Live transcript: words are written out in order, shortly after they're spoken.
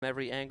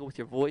every angle with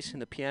your voice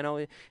and the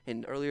piano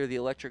and earlier the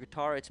electric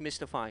guitar. It's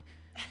mystifying.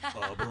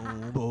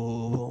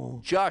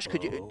 Josh,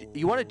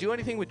 you want to do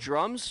anything with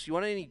drums? You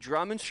want any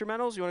drum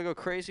instrumentals? You want to go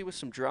crazy with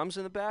some drums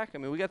in the back? I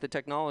mean, we got the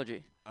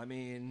technology. I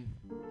mean,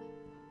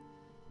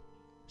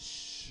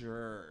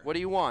 sure. What do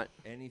you want?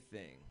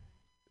 Anything.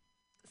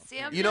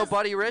 Sam you know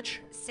Buddy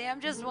Rich?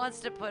 Sam just wants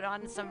to put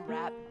on some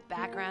rap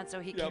background so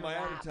he can rap.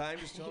 Out of time.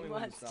 Just tell me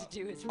when to stop. To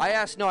do his I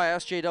asked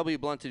JW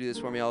Blunt to do this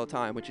for me all the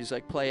time, which is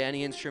like play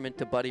any instrument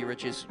to Buddy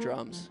Rich's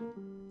drums.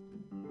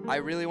 I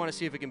really want to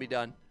see if it can be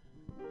done.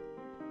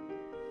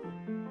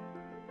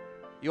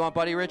 You want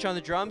Buddy Rich on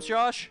the drums,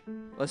 Josh?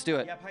 Let's do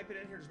it. Yeah, pipe it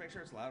in here. Just make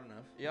sure it's loud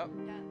enough. Yep.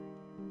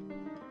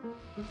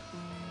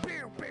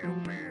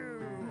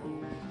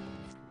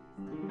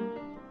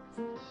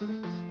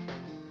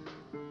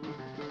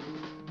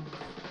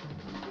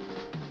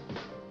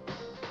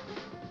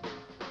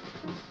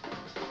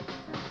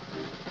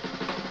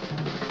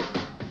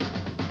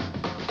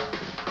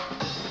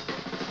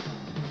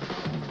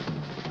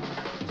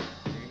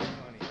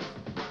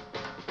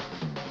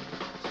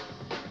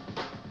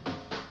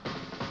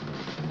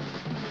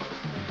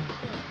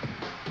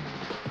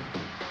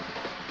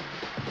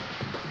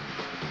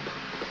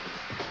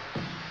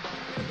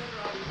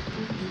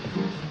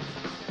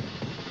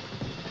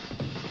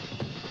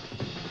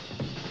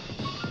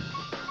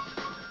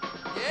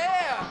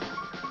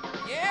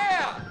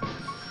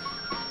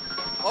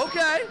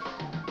 Okay.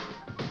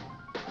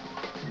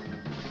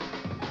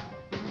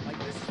 Like,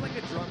 this is like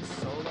a drum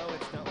solo.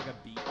 It's not like a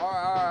beat. All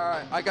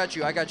right. I got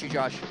you,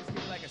 Josh. Just give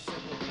me like a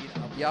simple beat.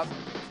 Yep.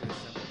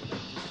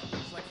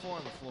 Just like 4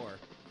 on the floor.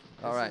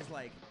 All right.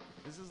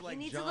 This is like he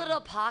needs a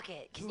little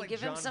pocket. Can you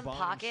give him some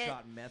pocket?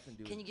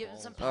 Can you give him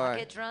some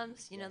pocket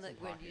drums? You know,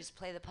 when you just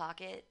play the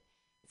pocket,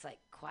 it's like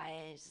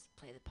quiet. Just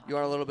play the pocket. You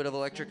want a little bit of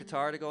electric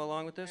guitar to go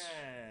along with this?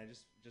 Yeah,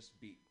 just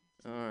beat.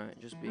 All right,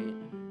 just beat.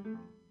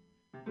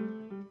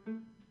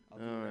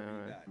 All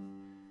right.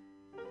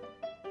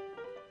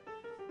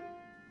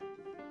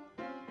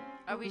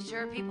 Are we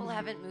sure people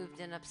haven't moved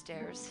in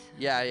upstairs?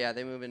 Yeah,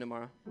 they move in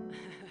tomorrow.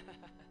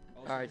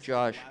 All right,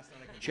 Josh.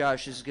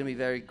 Josh, this is gonna be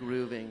very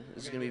grooving.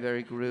 This is gonna be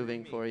very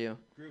grooving for you.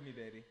 Groove me,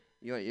 baby.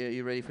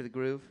 You ready for the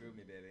groove? Groove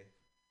me, baby.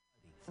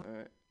 All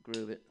right,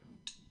 groove it.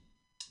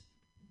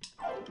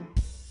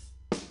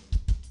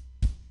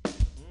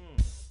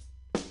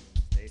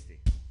 Tasty.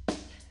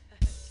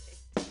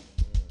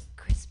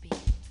 Crispy.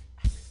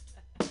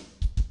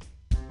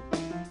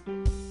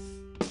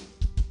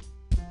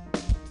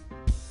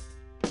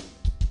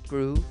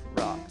 Groove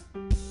rock.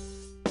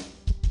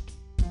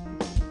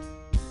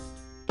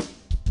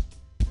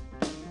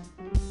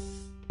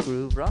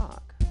 Groove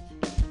rock.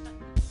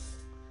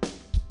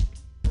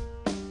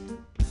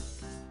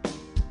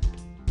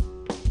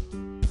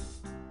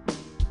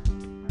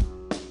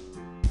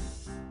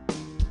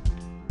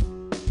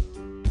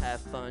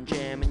 Have fun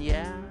jamming,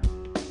 yeah.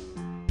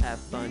 Have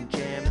fun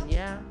jamming,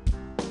 yeah.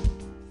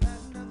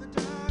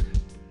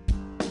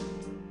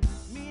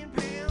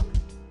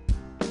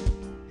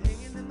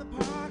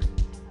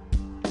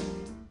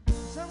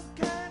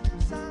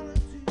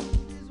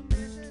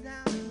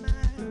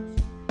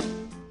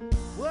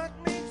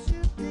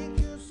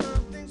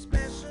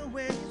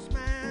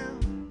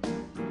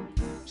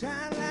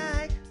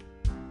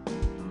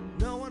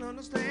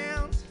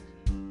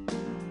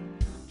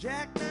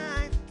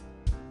 Jackknife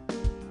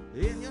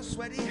in your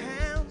sweaty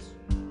hands.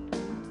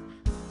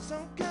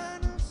 Some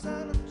kind of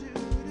solitude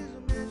is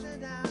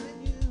measured out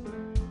in you.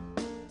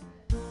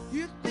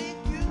 You think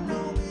you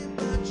know me,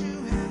 but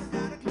you haven't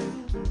got a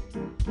clue.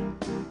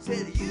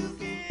 Said you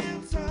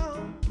can't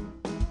talk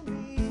to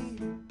me.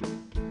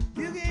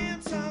 You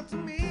can't talk to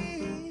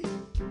me.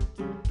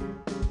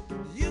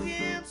 You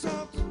can't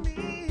talk to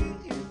me.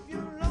 If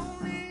you're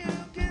lonely,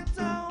 you can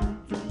talk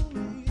to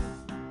me.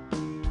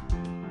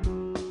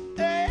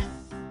 Hey.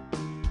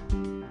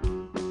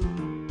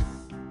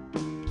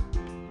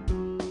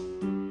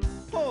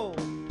 Pull.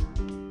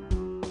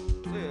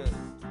 Yeah.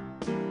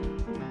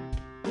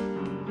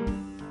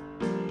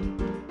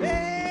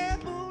 Hey,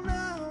 pull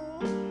down.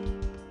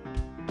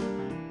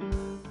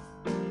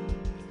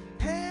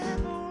 Hey,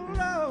 pull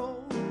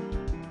down.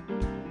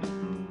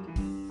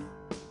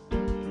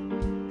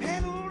 Hey,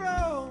 pull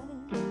down.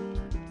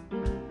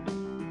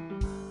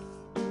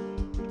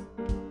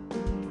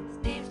 His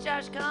name's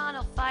Josh Kahn.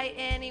 He'll fight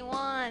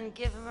anyone.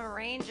 Give him a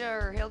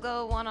ranger. He'll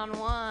go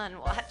one-on-one.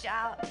 Watch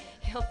out.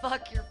 He'll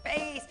fuck your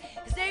face.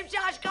 His name's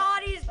Josh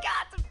Kahn. He's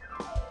got some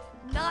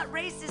not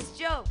racist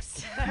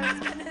jokes. I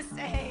was gonna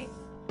say.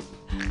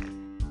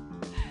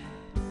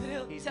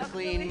 He's a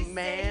clean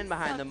man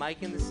behind the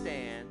mic in the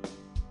stand.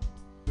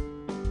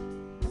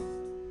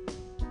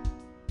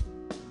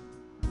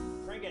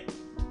 Crank it.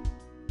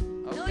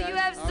 No, Okay, you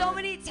have all so right.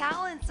 many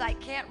talents. I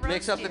can't roast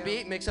Mix up you. the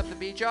beat. Mix up the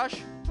beat,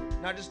 Josh.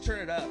 Now just turn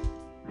it up.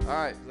 All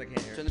right. 'Cause I can't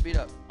hear Turn it. the beat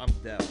up. I'm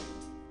deaf.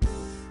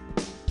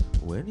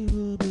 When you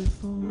were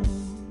before,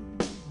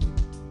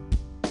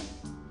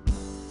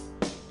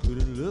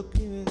 couldn't look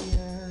you in the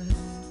eye,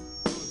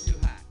 Too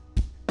hot.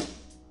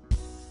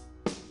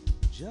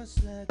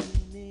 just like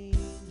an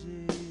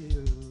angel.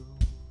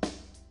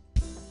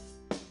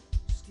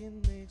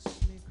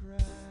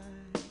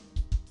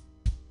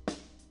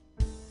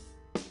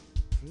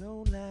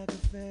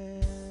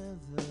 feather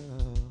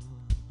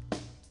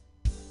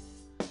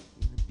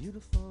in a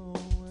beautiful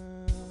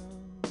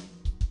world.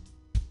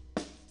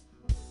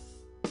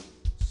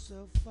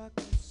 So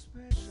fucking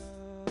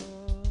special.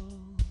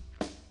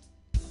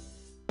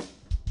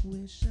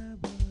 Wish I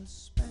was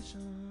special.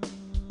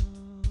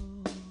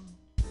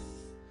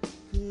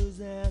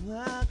 'Cause I'm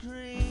a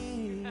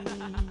creep.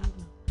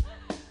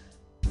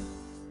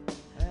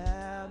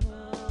 I'm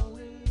a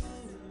weird.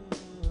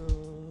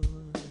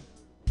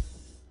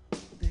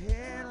 What the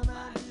hell am I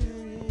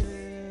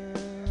doing?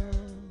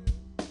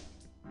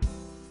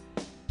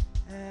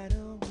 I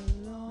don't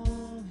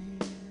belong here.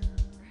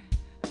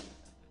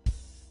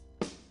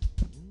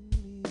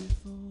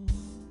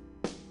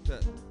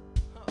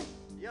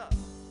 Yeah.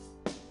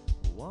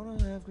 Wanna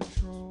have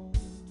control.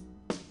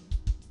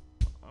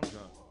 I'm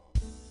drunk.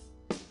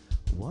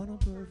 Want a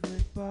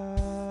perfect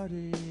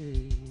body.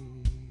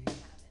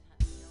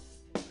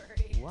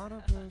 Want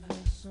a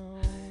perfect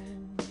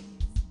song.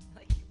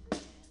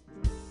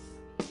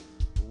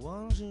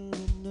 Want you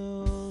to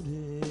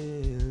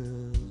notice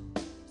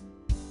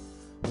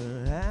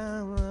when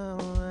I'm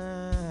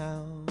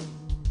around.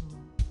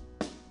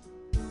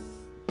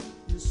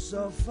 You're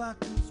so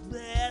fucking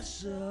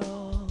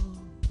special.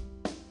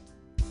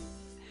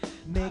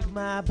 Make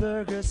my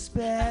burger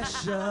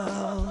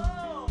special.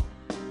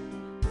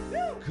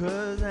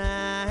 'Cause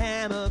I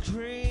am a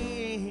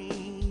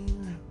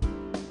queen.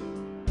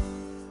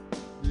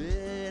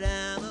 But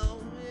I'm a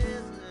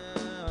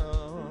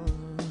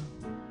wizard.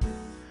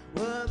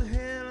 What the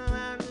hell am I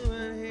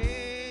doing here?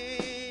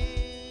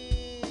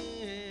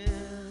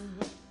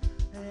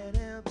 I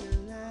don't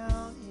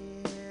belong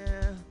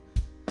here.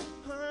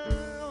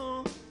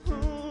 Oh,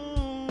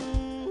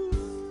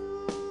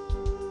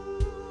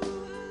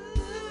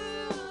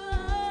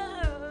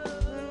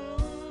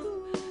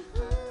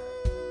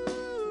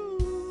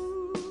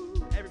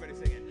 everybody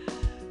sing it.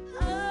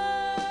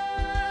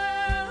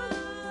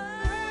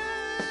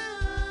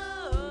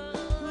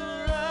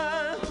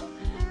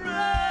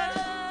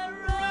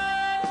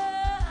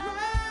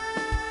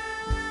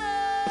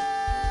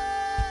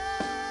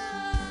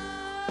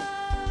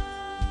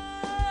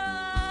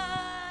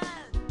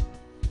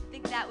 I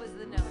think that was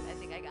the note. I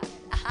think I got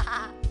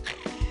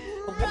it.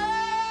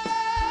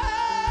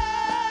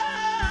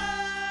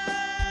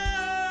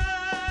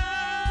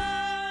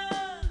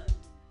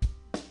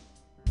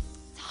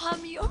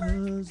 Tom York.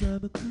 'Cause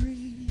I'm a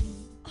creep.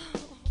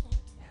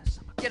 Yes,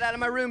 Get out of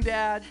my room,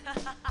 Dad.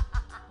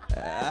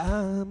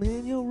 I'm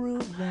in your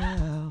room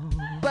now.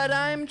 But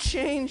I'm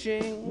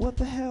changing. What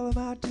the hell am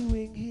I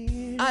doing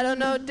here? I don't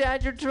know,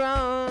 Dad, you're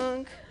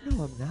drunk.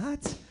 No, I'm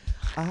not.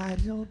 I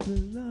don't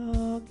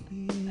belong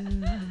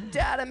here.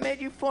 Dad, I made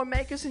you 4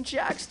 Makers and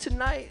Jacks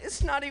tonight.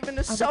 It's not even a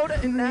I'm soda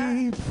a in that.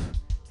 creep.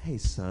 Hey,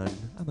 son,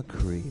 I'm a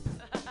creep.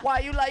 Why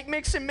you like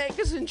mixing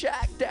Makers and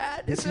Jack,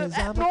 Dad? Isn't Because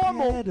that I'm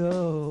normal? a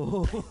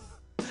pedo.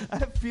 I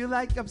feel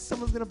like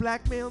someone's gonna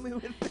blackmail me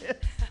with this.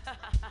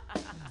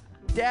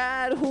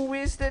 Dad, who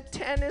is the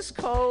tennis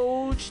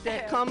coach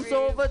that comes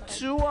over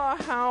to our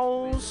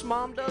house?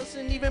 Mom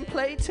doesn't even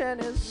play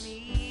tennis.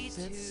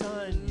 Said,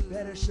 son, you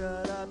better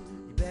shut up.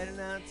 You better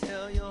not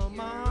tell your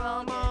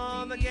mom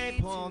on the gay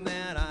porn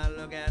that I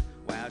look at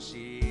while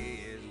she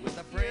is with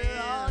a friend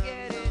all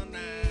night.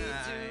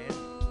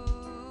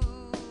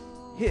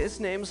 His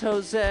name's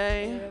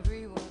Jose.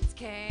 Everyone's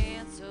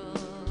canceled.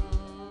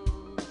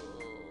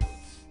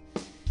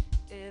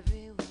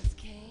 Everyone's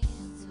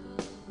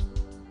canceled.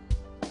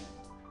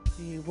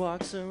 He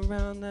walks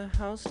around the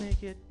house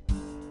naked.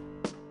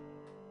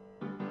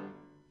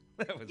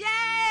 That was Yay!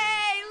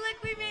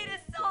 Look, we made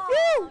a song.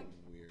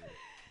 weird.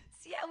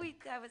 See how we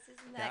that was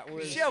isn't that, That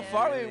was- See how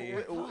far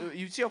Yeah.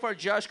 you see how far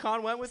Josh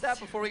Kahn went with that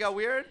before we got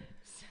weird?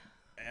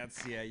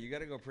 That's you got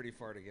to go pretty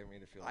far to get me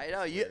to feel. I like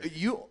know it's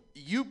you weird.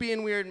 you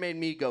being weird made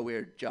me go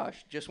weird,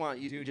 Josh. Just want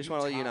you Dude, just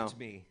want to let you know. topped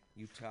me.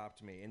 You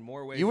topped me in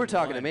more ways. You were than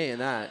talking to one. me in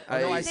that. Oh,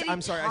 no, He said he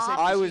I'm sorry. I said topped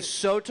I you. was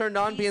so turned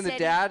on He being the said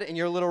dad in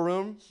your little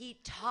room. He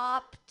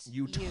topped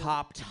you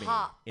topped me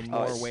Topped. in Oh,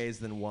 more it's- ways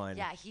than one.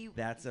 Yeah, he-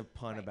 That's a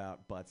pun right.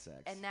 about butt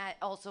sex. And that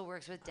also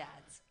works with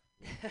dads.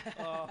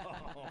 oh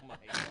my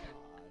god.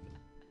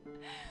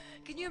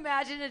 Can you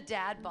imagine a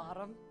dad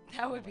bottom?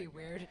 That would be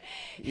weird.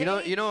 You know,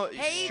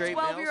 Hey, straight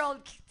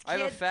 12-year-old kid, I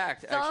have a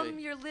fact, thumb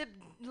actually. your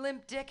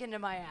limp dick into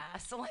my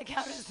ass. Like,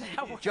 how does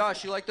that work?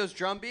 Josh, you like those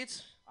drum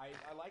beats?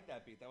 I like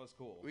that beat. That was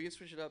cool. We can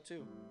switch it up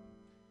too.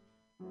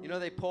 You know,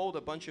 they polled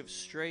a bunch of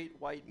straight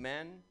white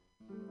men,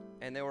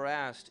 and they were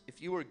asked,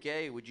 if you were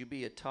gay, would you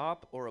be a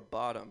top or a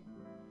bottom?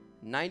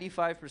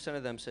 95%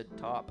 of them said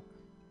top.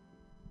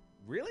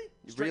 Really?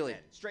 Really?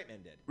 Straight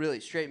men did. Really,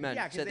 straight men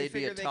Yeah, because said they they'd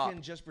be a figure they top.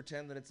 can just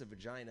pretend that it's a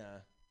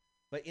vagina.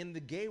 But in the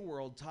gay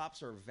world,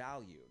 tops are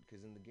valued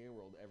because in the gay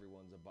world,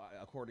 everyone's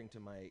according to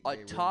my A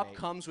gay top roommate.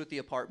 comes with the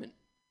apartment.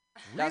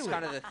 That's Really?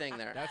 kind of the thing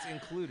there. That's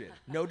included.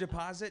 No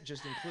deposit,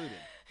 just included.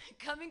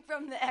 Coming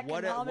from the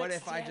What economic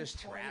if I just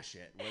standpoint, trash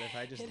it? What if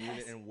I just it leave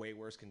has- it in way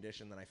worse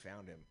condition than I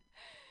found him?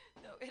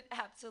 No, it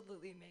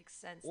absolutely makes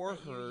sense Or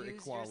that her you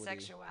use equality. your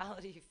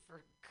sexuality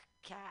for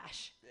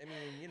cash. I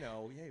mean,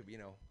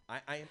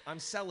 I'm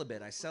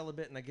celibate. I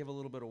celibate and I give a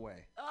little bit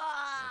away.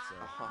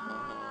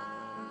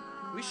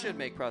 We should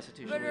make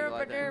prostitution legal,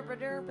 I think.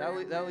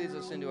 That leads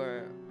us into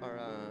our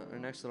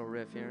next little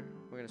riff here.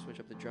 We're going to switch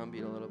up the drum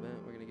beat a little bit.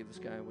 We're going to give this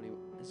guy what he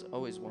has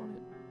always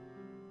wanted,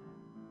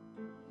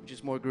 which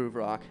is more groove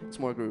rock. It's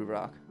more groove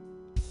rock.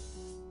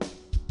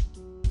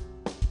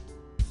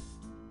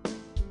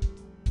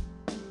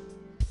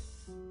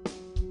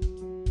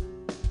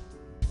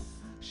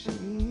 She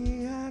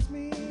has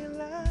me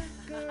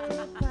like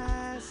a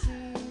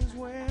Pisces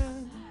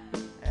when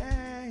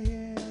I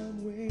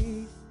am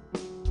weak.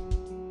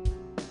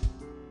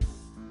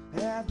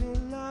 I've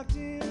been locked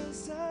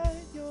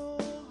inside your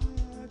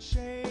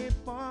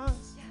heart-shaped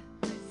box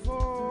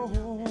for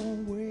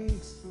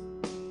weeks.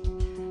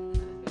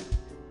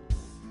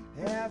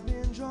 I've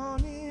been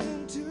drawn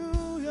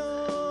into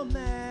your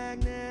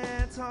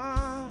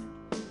magneton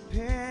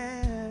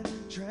pen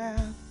trap.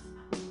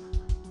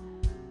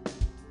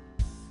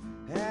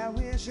 I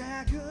wish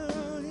I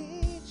could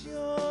eat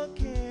your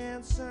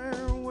cancer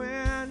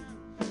when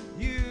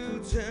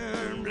you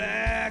turn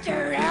black.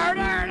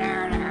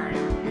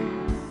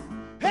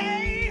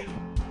 Hey,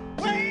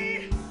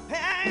 wait,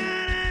 I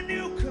got a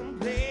new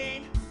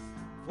complaint.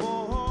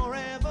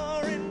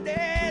 Forever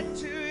indebted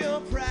to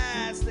your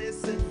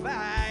priceless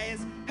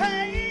advice.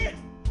 Hey,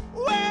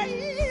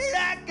 wait,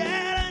 I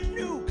got a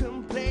new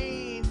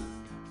complaint.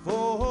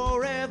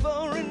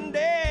 Forever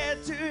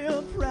indebted to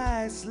your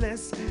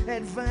priceless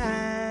advice.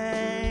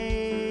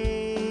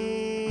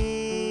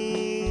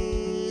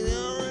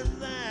 Your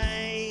advice,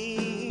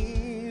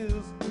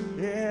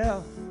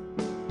 yeah.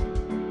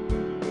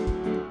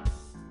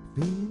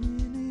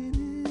 Feeling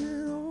in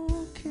it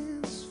all,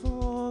 can't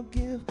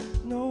forgive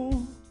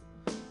no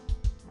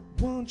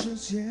one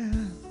just yet.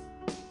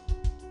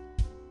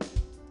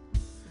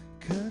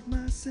 Cut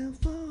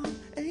myself off,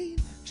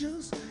 ain't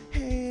just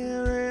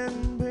hair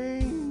and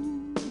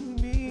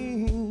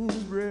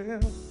baby's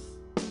breath.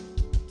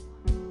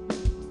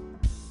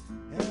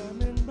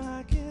 I'm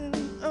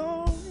embarking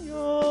on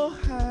your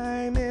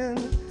hymen.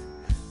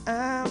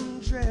 I'm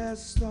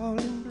dressed all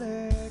in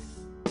black.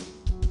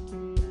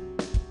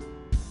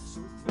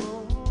 So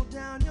throw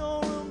down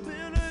your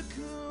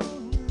umbilical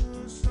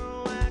noose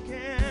so I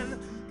can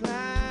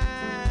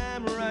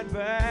climb right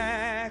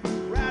back,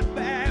 right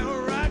back,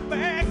 right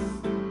back.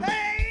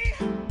 Hey,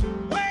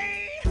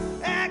 wait,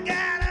 I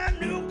got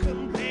a new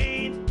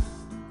complaint.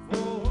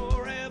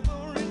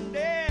 Forever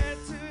indebted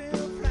to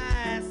your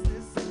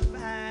priceless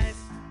advice.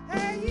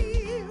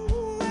 Hey,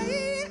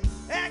 wait,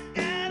 I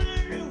got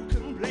a new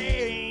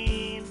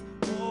complaint.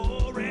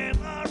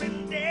 Forever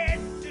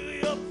indebted to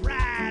your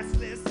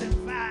priceless advice.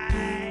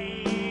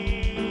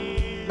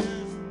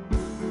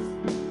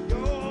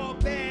 Your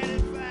bad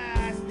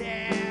advice,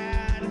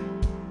 Dad.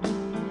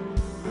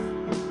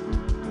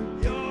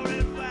 Your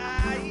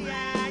advice,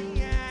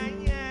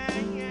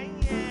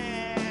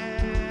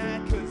 yeah.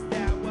 'Cause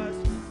that was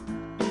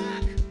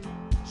fuck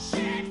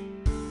shit.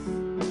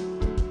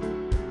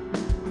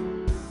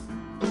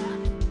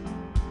 Fuck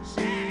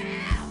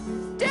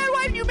shit. Dad,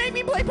 why did you make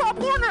me play Pop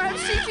Warner? I have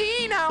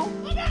CTE now.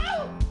 Oh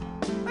no!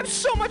 I have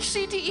so much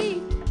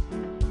CTE.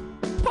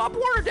 Pop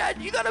Warner,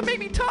 Dad, you gotta make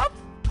me tough.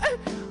 I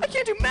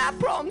can't do math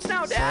problems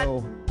now, Dad.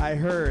 So I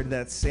heard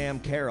that Sam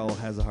Carroll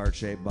has a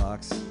heart-shaped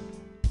box.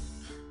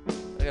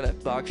 I got a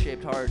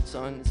box-shaped heart,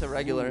 son. It's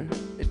irregular.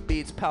 It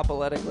beats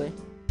palpaletically.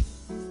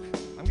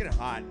 I'm getting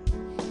hot.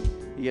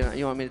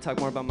 You want me to talk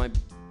more about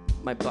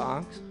my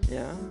box?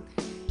 Yeah.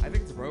 I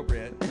think it's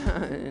appropriate.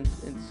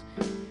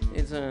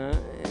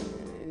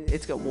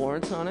 It's got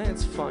warrants on it.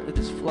 It's fun.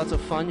 There's lots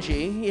of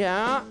fungi.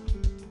 Yeah.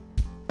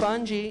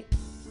 Fungi.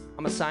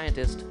 I'm a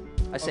scientist.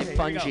 I say Okay, here we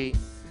fungi. go.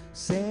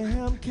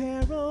 Sam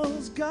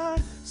Carroll's got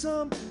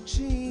some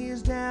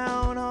cheese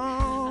down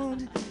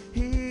on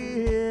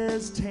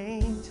his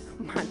taint.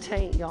 My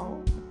taint,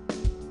 y'all.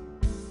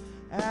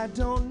 I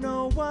don't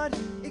know what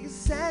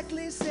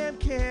exactly Sam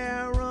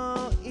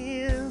Carroll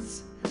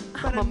is,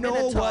 but I'm I a know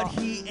minotaur. what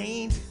he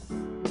ain't.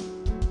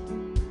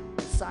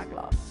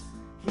 Cyclops.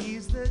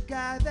 He's the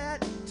guy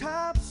that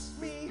tops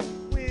me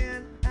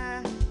when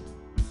I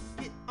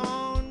get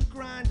on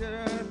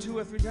Grindr 2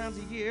 or 3 times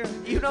a year.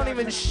 You don't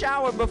even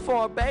shower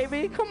before,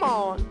 baby. Come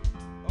on.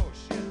 Oh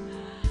shit.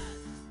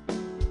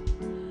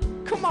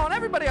 Come on,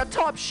 everybody on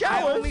top I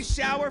showers. only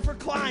shower for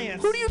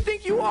clients. Who do you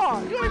think you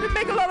are? You don't even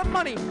make a lot of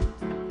money.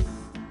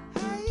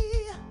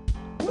 Hey,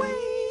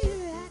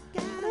 wait, I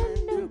got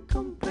a new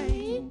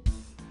complaint.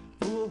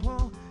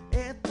 Oh,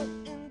 ever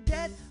in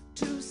debt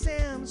to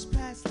Sam's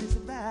priceless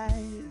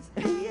advice.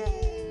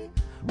 Hey,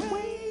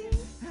 wait,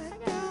 I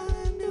got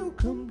a new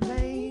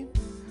complaint.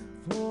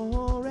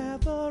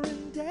 Forever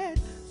in debt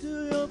to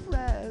your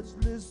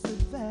priceless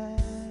advice.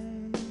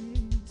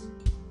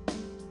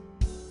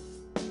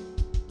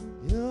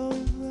 Your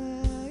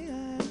advice,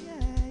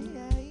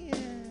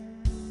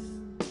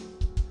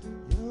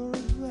 your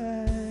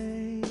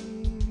advice.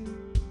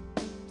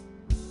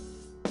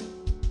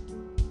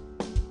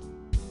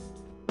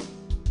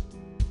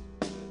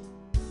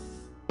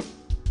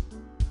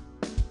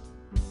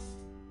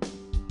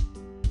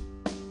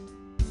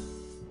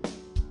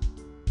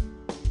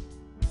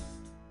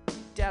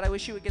 Dad, I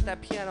wish you would get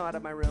that piano out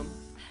of my room.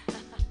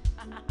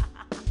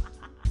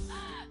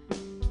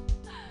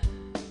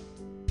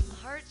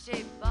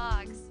 Heart-shaped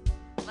box.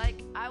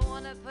 Like, I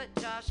want to put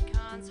Josh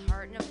Kahn's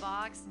heart in a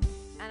box,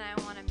 and I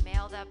want to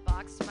mail that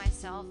box to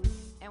myself,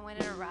 and when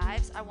it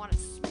arrives, I want to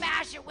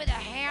smash it with a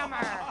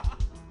hammer.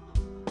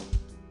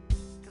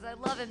 Because I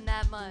love him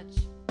that much.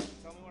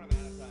 Tell me when I'm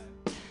out of time.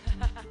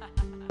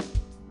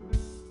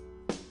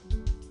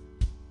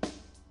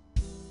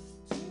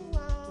 To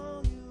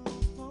all you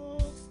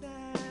folks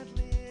that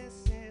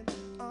listen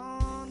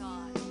on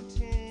God.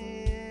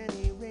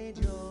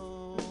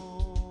 MutinyRadio.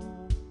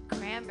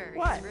 Cranberries,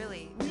 What?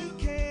 really. We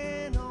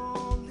can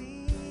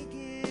only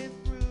get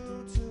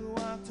through to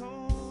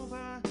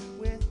October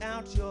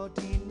without your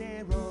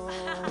dinero.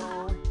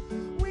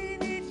 We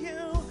need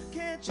you,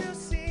 can't you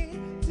see,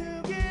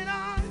 to get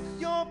on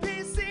your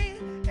PC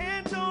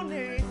and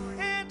donate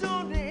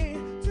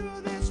to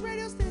this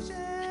radio station.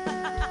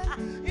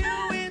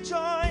 You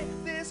enjoy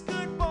this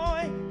good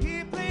boy,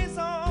 he plays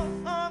all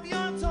of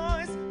your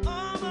toys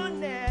on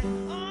the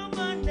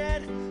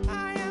net,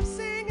 I am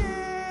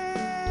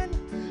singing,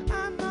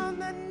 I'm on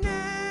the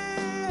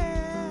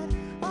net,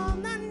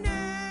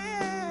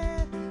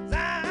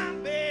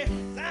 zombie,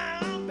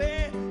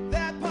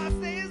 that part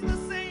stays the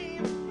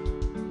same,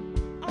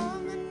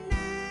 on the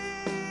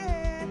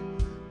net,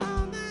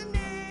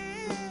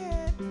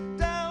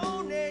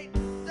 donate,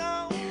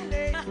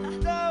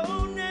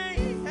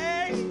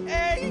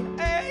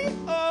 hey,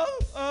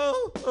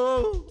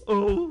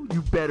 Oh,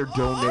 you better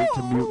donate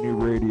to Mutiny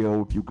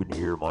Radio if you can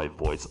hear my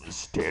voice. I'm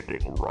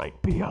standing right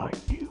behind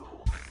you.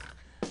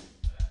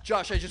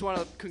 Josh, I just want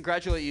to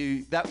congratulate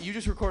you. That you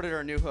just recorded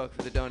our new hook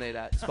for the donate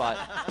at spot.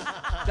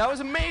 That was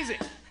amazing.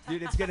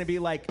 Dude, it's gonna be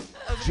like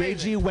was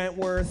J.G.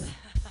 Wentworth,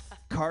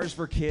 Cars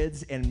for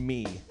Kids, and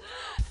me.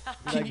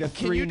 Like the can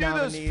three you do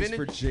those nominees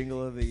for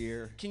Jingle of the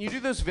Year. Can you do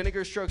those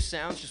Vinegar Stroke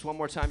sounds just one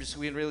more time, just so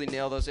we can really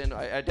nail those in?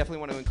 I definitely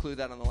want to include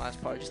that on the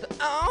last part. Just the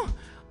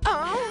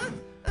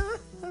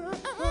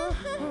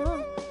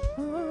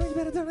you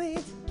better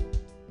donate.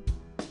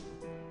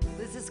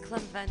 This is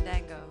Clem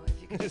Fandango.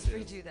 If you could just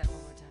redo that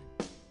one more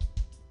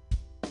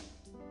time.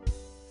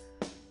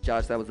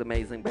 Josh, that was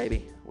amazing,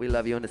 baby. We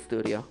love you in the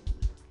studio.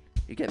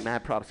 You get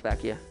mad props back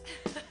here.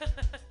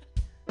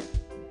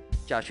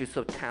 Josh, you're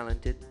so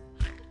talented.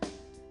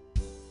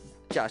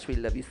 Josh, we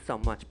love you so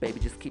much, baby.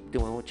 Just keep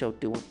doing what you're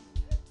doing.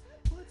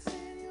 What's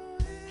in your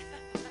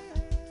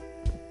head?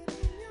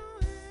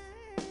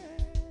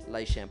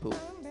 Light shampoo.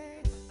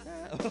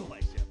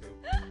 Like shampoo.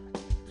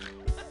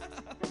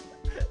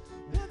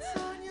 What's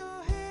on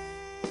your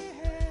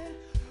head?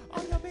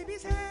 On your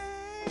baby's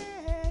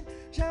head.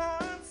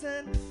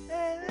 Johnson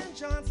and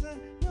Johnson,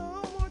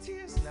 no more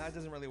tears. No, it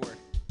doesn't really work.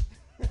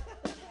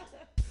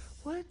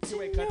 What's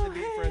Wait, in cut your the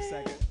beat for a head?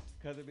 second.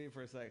 Cut the beat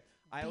for a second.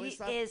 I always Beat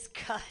thought is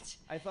cut.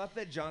 I thought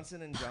that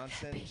Johnson and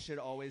Johnson should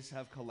always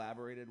have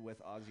collaborated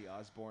with Ozzy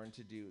Osbourne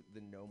to do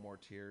the No More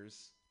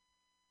Tears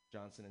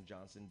Johnson and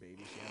Johnson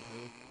baby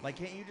shampoo. Like,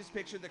 can't you just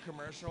picture the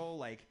commercial?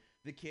 Like,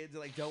 the kids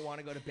like don't want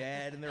to go to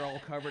bed and they're all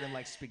covered in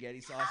like spaghetti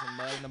sauce and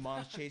mud, and the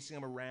mom's chasing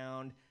them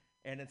around,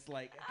 and it's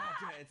like,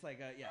 it's like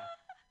a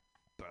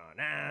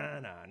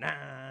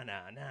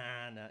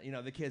Ba-na-na-na-na-na-na. You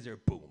know, the kids are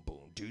boom,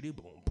 boom, doody,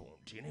 boom, boom,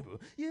 doody, boom.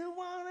 You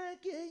wanna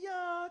get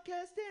your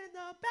kissed in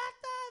the back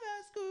of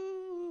the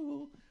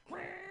school.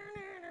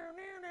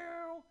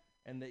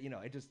 And you know,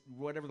 it just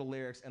whatever the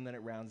lyrics, and then it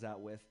rounds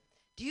out with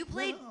Do you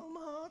play? No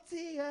more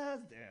tears.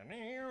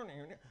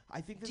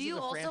 I think this Do is you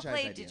a also franchise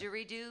play idea.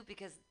 didgeridoo?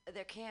 Because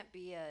there can't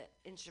be a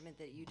instrument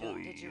that you don't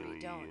didgeridoo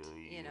don't.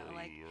 You know,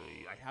 like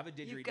I have a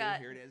didgeridoo. got-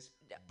 Here it is.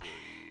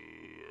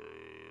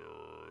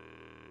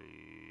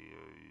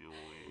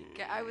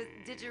 I was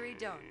didgeridoo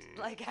don't.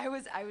 Like I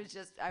was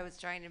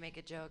trying to make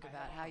a joke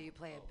about how you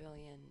play a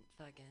billion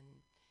fucking.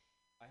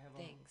 I have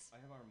Things. I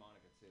have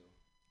harmonica too.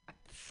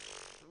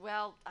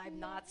 Well, I'm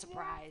not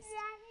surprised.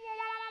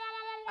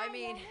 I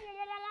mean,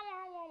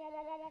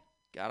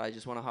 God, I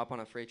just want to hop on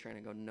a freight train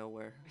and go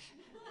nowhere.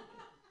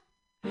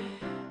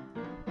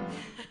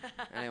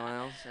 Anyone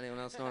else? Anyone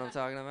else know what I'm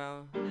talking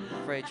about?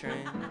 Freight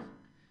trains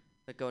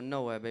that go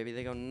nowhere, baby.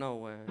 They go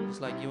nowhere. Just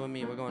like you and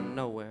me, we're going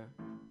nowhere.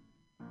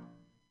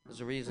 There's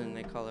a reason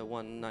they call it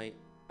one night.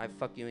 I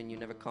fuck you and you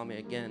never call me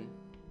again.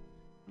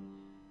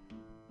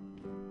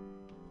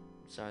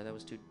 Sorry, that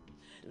was too.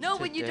 no,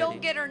 when you don't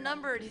dirty. get her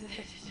number, it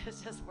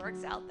just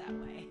works out that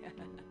way.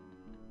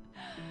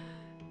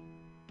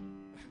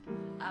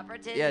 I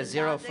pretend Yeah, not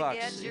zero to fucks.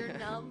 get your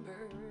number.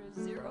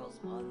 Zeros,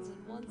 ones,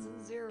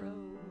 and zeros.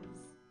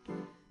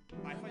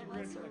 I thought you were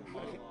gonna do like a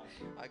monologue.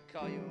 I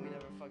call you and we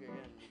never fuck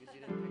again because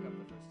you didn't pick up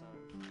the first time.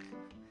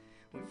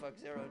 We fuck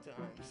 0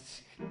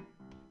 times.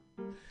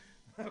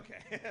 Okay.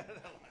 That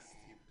was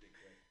pretty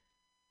quick.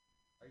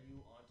 Are you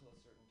on till a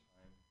certain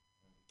time?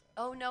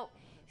 Oh no.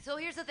 So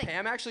here's the thing.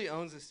 Pam actually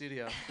owns the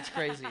studio. It's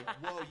crazy.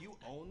 Whoa, you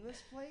own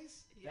this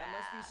place? That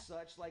must be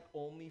such like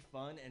only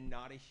fun and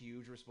not a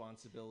huge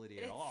responsibility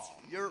at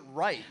all. You're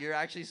right. You're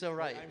actually so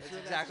right. I'm That's sure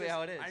exactly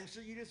how it is. I'm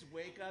sure you just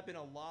wake up in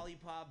a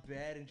lollipop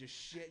bed and just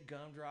shit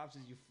gumdrops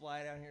as you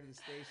fly down here to the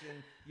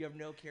station. You have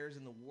no cares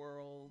in the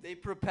world. They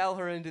propel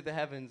her into the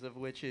heavens of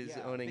which is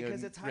owning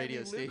because a it's highly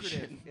radio lucrative.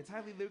 station. It's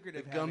highly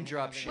lucrative. The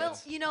gumdrop shit. Well,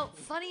 you know,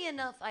 funny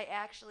enough, I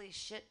actually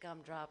shit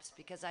gumdrops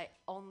because I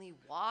only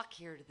walk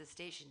here to the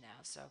station now.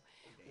 So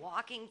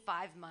walking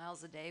 5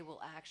 miles a day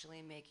will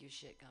actually make you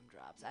shit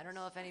gumdrops. I don't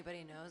know if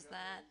anybody knows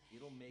that,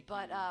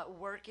 but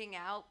working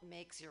out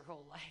makes your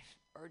whole life,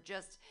 or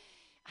just,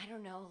 I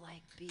don't know,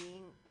 like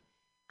being.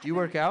 Do you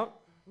work out?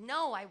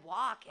 No, I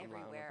walk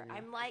everywhere.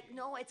 I'm like,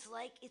 no, it's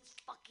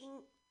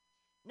fucking.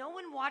 No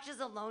one watches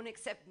Alone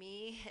except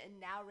me and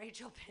now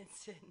Rachel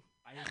Benson.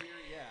 I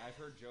hear, I've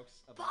heard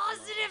jokes about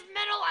Positive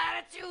mental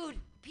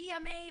attitude.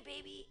 PMA,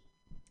 baby.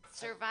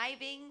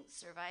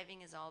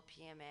 Surviving is all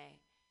PMA.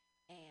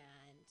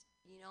 And,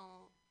 you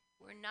know,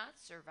 we're not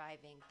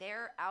surviving.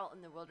 They're out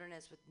in the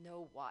wilderness with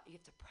no water. You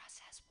have to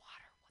process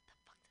water. What the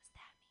fuck does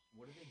that mean?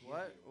 What do they give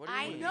What? you? What do you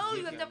I mean? know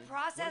you have to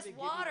process What do they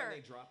give you water. when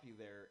they drop you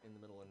there in the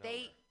middle of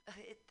nowhere?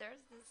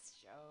 There's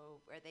this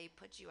show where they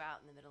put you out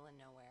in the middle of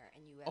nowhere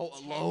and you have Oh,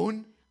 10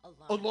 Alone? Alone.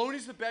 Alone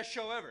is the best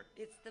show ever.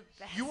 It's the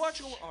best. You watch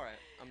Alone? All right.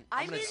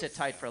 I'm going to sit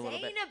tight for a little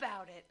bit. insane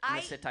about it. I'm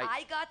gonna sit tight.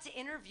 I got to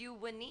interview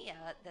Wania,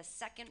 the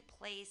second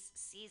place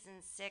season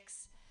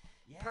 6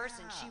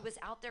 person. She was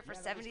out there for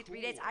Yeah, that was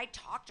 73 days. cool. I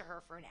talked to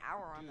her for an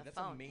hour on Dude, the that's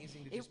phone.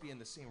 amazing to just be in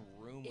the same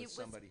room with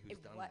somebody who's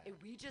done that.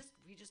 We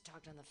just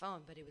talked on the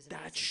phone, but it was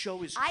amazing. That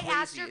show is I crazy.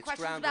 asked her It's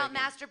questions about groundbreaking.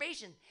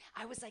 masturbation.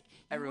 I was like, you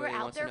were Everybody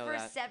out wants to there know for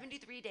that.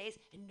 73 days,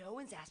 and no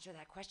one's asked her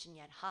that question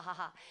yet. Ha ha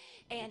ha.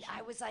 And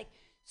I was like,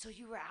 so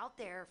you were out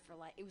there for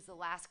like, it was the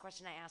last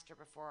question I asked her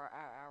before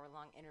our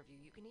hour-long interview.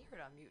 You can hear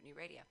it on Mutiny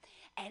Radio.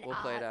 And We'll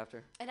play it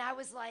after. And I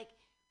was like,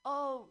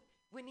 oh,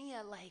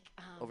 Wania, like,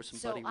 Over some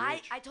so Buddy I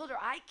Rich. told her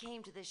I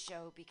came to this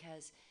show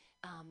because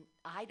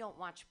I don't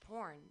watch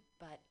porn,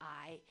 but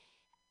I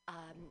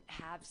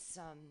have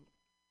some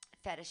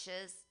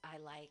fetishes. I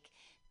like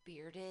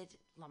bearded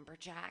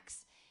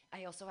lumberjacks.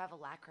 I also have a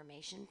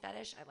lacrimation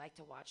fetish. I like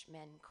to watch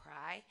men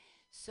cry.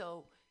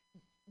 So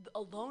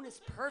Alone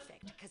is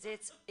perfect because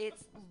it's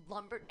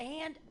lumber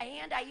and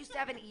I used to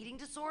have an eating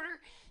disorder,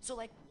 so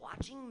like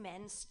watching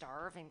men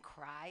starve and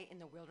cry in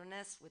the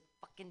wilderness with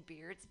fucking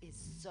beards is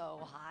so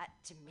hot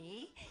to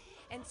me.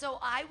 And so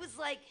I was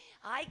like,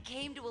 I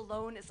came to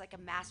Alone as like a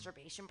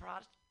masturbation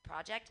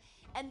project,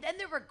 and then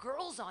there were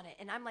girls on it,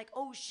 and I'm like,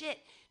 oh shit,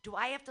 do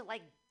I have to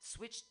like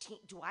switch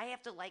do I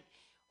have to like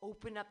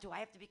open up, do I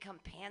have to become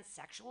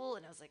pansexual?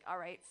 And I was like, all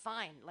right,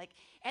 fine. Like,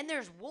 and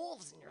there's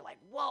wolves, and you're like,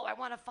 whoa, I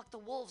want to fuck the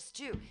wolves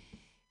too.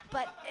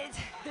 But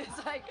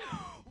it's like,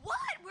 what?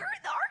 We're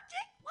in the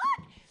Arctic?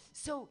 What?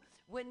 So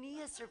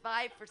Wania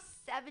survived for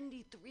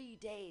 73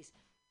 days.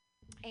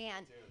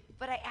 And,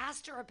 but I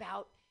asked her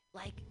about,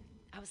 like,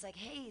 I was like,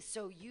 hey,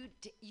 so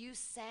you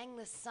sang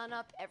the sun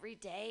up every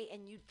day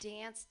and you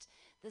danced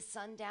the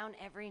sun down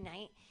every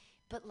night,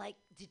 but like,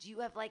 did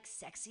you have like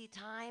sexy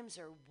times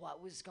or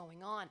what was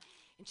going on?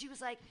 And she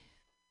was like,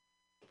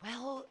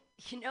 well,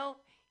 you know,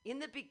 in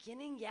the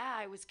beginning, yeah,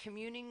 I was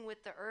communing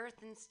with the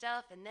earth and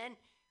stuff. And then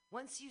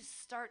once you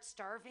start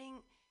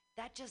starving,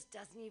 that just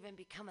doesn't even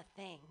become a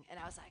thing. And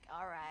I was like,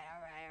 all right,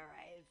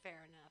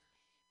 fair enough.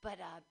 But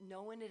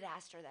no one had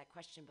asked her that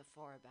question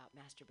before about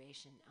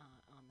masturbation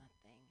on the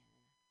thing.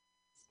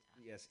 And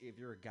stuff. Yes, if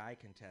you're a guy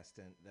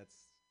contestant, that's,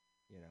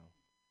 you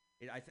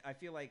know, I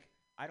feel like,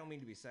 I don't mean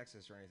to be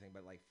sexist or anything,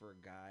 but like for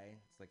a guy,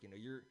 it's like, you know,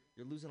 you're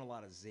losing a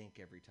lot of zinc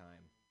every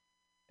time.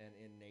 And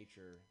in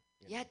nature,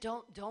 yeah,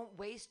 don't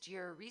waste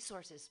your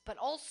resources. But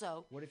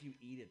also, what if you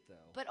eat it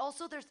though? But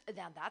also,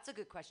 now that's a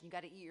good question. You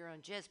got to eat your own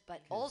jizz.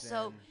 But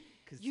also,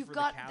 then, you've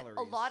got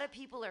a lot of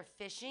people are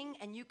fishing,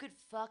 and you could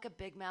fuck a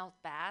big mouth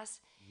bass.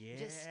 Yeah.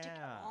 Just stick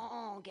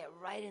get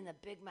right in the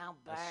big mouth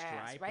bass,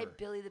 striper. right,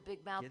 Billy the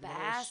big mouth Get the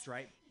little bass.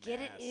 striped Get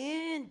bass. it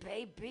in,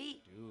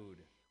 baby. Dude.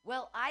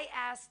 Well, I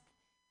asked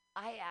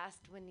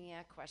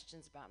Wania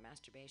questions about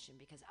masturbation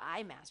because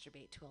I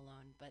masturbate to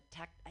Alone, but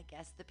I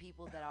guess the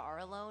people that are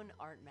alone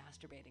aren't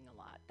masturbating a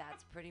lot.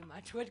 That's pretty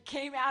much what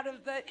came out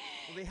of the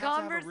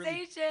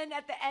conversation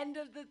at the end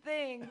of the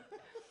thing.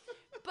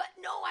 But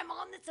no, I'm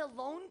on this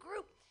Alone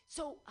group.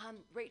 So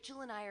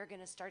Rachel and I are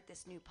going to start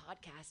this new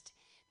podcast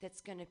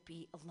that's going to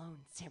be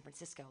Alone San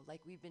Francisco.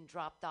 Like, we've been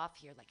dropped off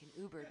here, like an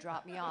Uber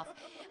dropped me off.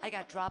 I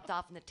got dropped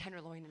off in the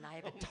Tenderloin, and I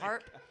have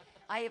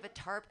a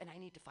tarp. And I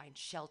need to find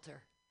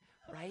shelter.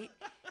 Right?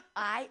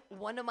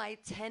 One of my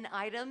 10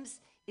 items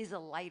is a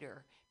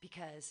lighter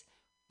because,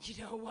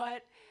 you know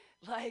what?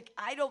 Like,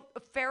 a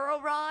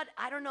ferro rod,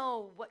 I don't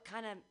know what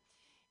kind of,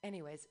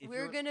 anyways,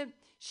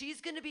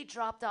 she's gonna be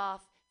dropped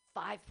off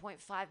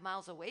 5.5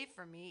 miles away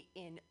from me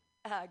in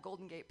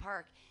Golden Gate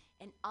Park,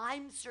 and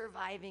I'm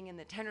surviving in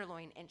the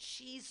Tenderloin, and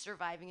she's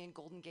surviving in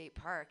Golden Gate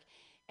Park,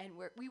 And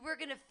we were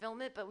going to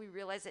film it, but we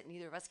realized that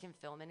neither of us can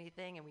film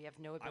anything, and we have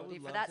no ability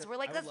for love that. to- So we're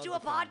like, I would let's do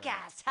love a to film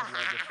that. podcast. I'd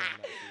love to film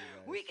that for you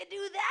guys. We could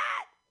do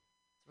that.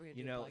 So we're gonna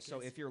You do a know, so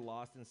podcast. if you're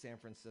lost in San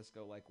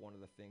Francisco, like one of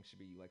the things should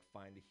be you like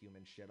find a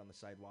human shit on the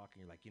sidewalk,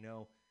 and you're like,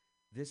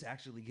 this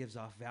actually gives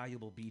off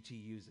valuable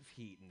BTUs of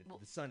heat, and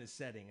the sun is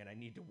setting, and I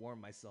need to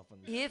warm myself on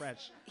this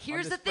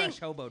here's the fresh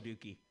thing. hobo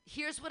dookie.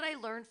 Here's what I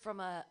learned from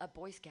a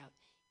Boy Scout.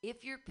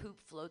 If your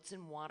poop floats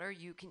in water,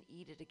 you can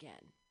eat it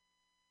again.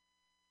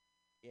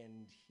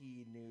 And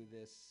he knew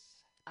this.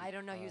 I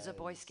don't know. He was a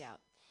Boy because Scout.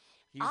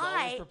 He was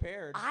always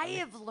prepared. I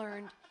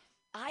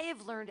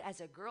have learned as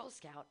a Girl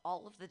Scout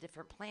all of the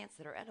different plants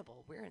that are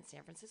edible. We're in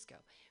San Francisco.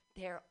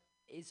 There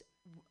is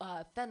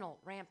fennel,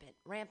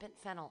 rampant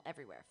fennel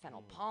everywhere.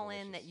 Fennel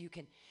pollen that you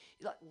can.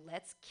 Look,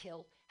 let's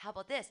kill. How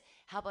about this?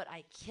 How about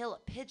I kill a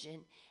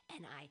pigeon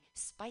and I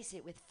spice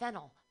it with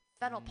fennel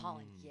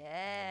pollen?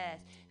 Yes,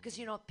 because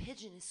a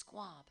pigeon is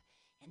squab,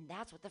 and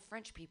that's what the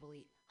French people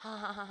eat. Ha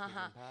ha ha ha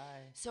ha.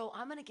 So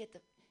I'm gonna get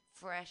the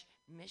fresh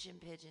mission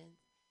pigeons,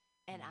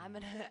 and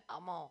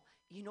I'm all.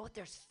 You know what?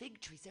 There's fig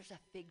trees. There's a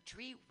fig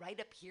tree right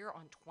up here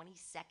on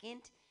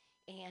 22nd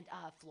and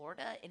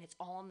Florida, and it's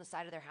all on the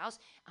side of their house.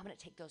 I'm gonna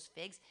take those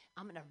figs.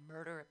 I'm gonna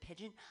murder a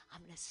pigeon.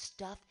 I'm gonna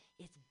stuff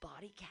its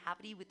body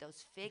cavity with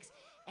those figs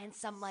and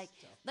some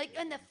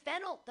and the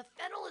fennel. The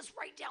fennel is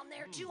right down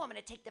there too. I'm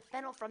gonna take the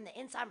fennel from the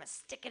inside. I'm gonna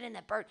stick it in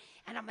the bird,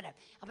 and I'm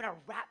gonna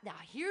wrap. Now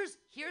here's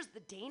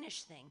the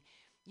Danish thing.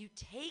 You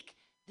take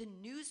the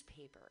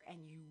newspaper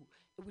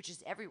which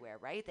is everywhere,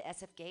 right? The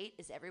SF Gate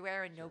is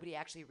everywhere, and nobody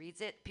actually reads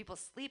it. People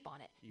sleep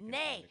on it.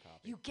 Nay,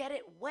 you get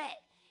it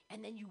wet,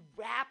 and then you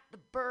wrap the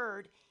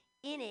bird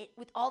in it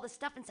with all the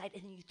stuff inside,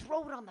 and then you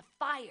throw it on the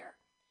fire.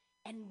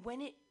 And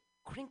when it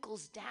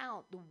crinkles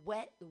down, the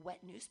wet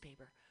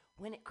newspaper,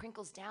 when it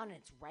crinkles down and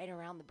it's right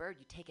around the bird,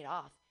 you take it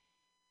off,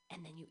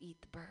 and then you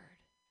eat the bird.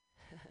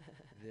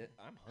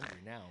 I'm hungry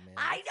now, man.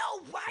 I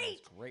know, right?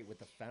 It's great with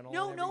the fennel.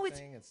 No, and no,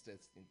 everything. It's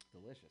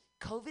delicious.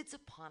 COVID's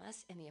upon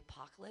us, and the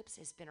apocalypse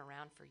has been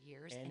around for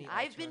years, Any and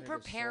I've been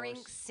alternative preparing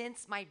source?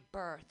 since my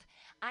birth.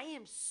 I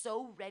am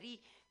so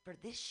ready for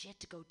this shit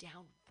to go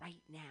down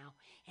right now,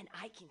 and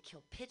I can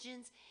kill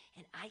pigeons,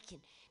 and I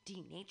can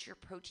denature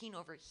protein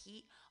over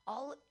heat.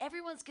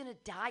 Everyone's gonna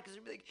die because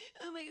they're like,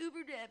 oh, my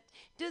Uber draft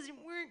doesn't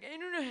work. I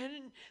don't know how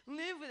to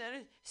live without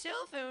a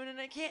cell phone, and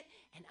I can't.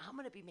 And I'm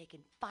gonna be making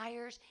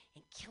fires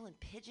and killing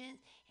pigeons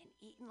and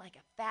eating like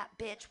a fat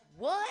bitch.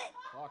 What?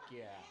 Fuck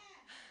yeah.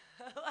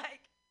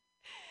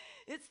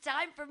 It's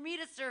time for me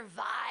to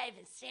survive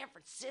in San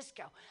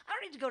Francisco. I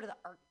don't need to go to the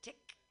Arctic.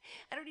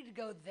 I don't need to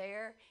go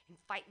there and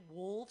fight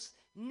wolves.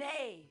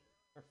 Nay.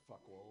 Or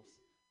fuck wolves.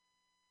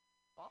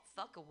 I'll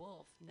fuck a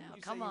wolf. No,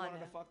 You come say on. You wanted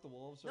now. to fuck the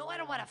wolves? No, I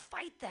don't want to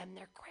fight them.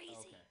 They're crazy.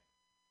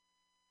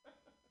 Okay.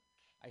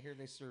 I hear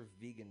they serve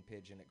vegan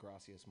pigeon at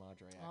Gracias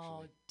Madre, actually.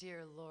 Oh,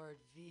 dear Lord,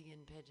 vegan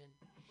pigeon.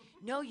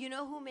 No, you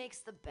know who makes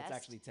the best? It's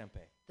actually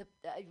tempeh.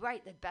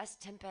 The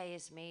best tempeh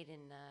is made in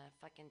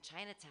fucking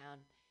Chinatown.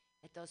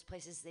 At those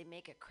places, they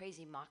make a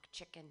crazy mock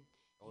chicken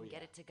and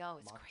get it to go.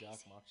 It's mock crazy. Duck,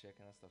 mock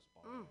chicken, that stuff's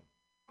bomb.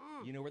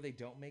 You know where they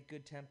don't make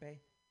good tempeh?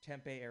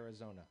 Tempe,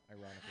 Arizona,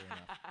 ironically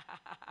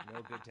enough.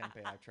 No good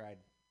tempeh. I've tried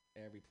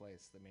every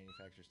place that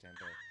manufactures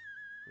tempeh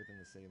within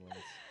the city limits.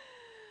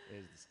 It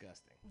is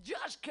disgusting.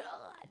 Josh God,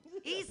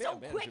 he's so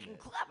quick and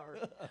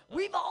clever.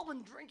 We've all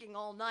been drinking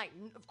all night.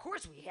 And of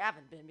course we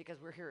haven't been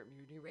because we're here at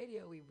Mutiny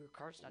Radio. We were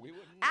Carson.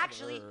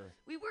 Actually,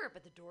 we were,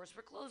 but the doors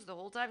were closed the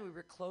whole time. We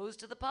were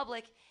closed to the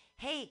public.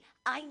 Hey,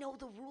 I know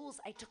the rules.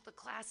 I took the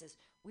classes.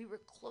 We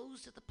were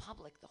closed to the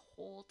public the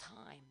whole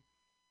time.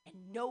 And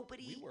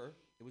nobody... We were.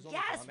 It was only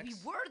Yes, comics.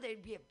 we were.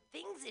 There'd be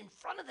things in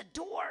front of the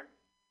door.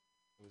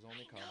 It was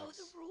only I know comics.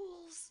 the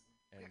rules.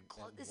 And- We're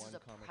closed. and This is one a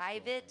comics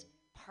private girlfriend.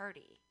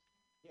 party.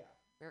 Yeah.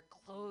 We're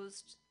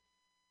closed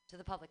to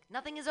the public.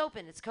 Nothing is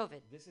open. It's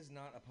COVID. This is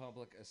not a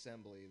public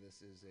assembly.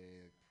 This is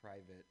a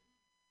private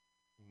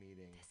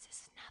meeting. This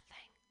is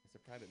nothing. It's a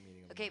private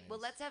meeting of Okay, well,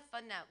 minds. let's have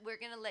fun now. We're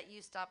going to let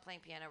you stop playing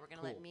piano. We're going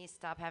to let Cool. me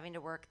stop having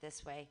to work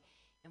this way.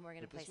 And we're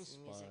going to But play this was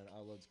some fun. music.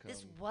 Let's come.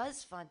 This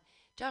was fun.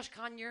 Josh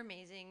Kahn, you're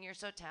amazing. You're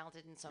so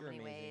talented in so You're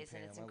many amazing, ways, and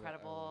Pam. it's I love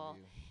incredible.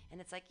 you.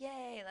 And it's like,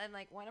 yay. I'm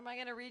like, when am I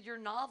going to read your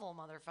novel,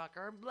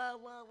 motherfucker? Blah,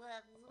 blah,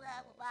 blah,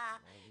 blah, blah.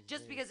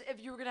 Just because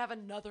if you were going to have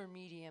another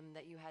medium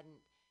that you hadn't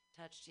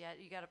touched yet,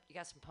 you got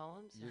some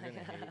poems? You're gonna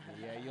hate me.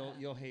 Yeah,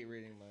 you'll hate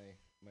reading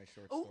my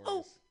short Oh,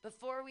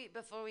 stories.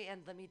 before we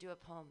end, let me do a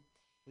poem.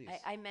 Please.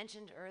 I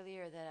mentioned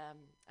earlier that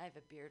I have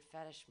a beard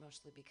fetish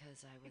mostly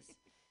because I was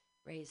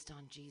raised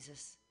on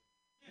Jesus,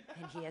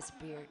 and he has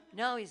a beard.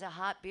 No, he's a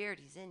hot beard.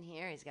 He's in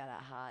here. He's got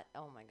a hot.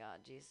 Oh my God,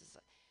 Jesus!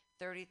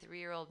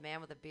 33-year-old man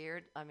with a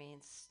beard. I mean,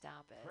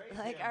 stop it. Praise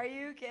Like, him. are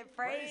you kidding?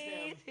 Praise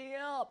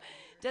him.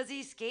 Does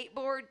he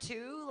skateboard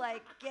too?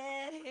 Like,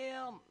 get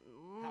him.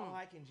 How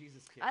high can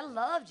Jesus kick? I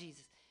love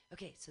Jesus.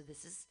 Okay, so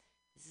this is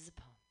a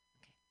poem.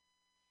 Okay.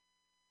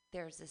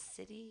 There's a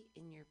city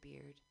in your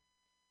beard,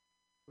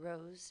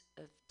 rows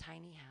of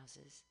tiny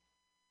houses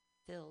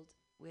filled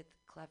with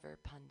clever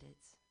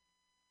pundits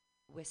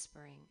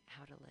whispering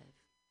how to live.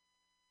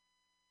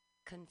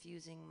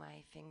 confusing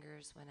my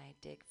fingers when I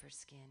dig for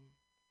skin,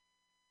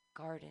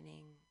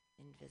 gardening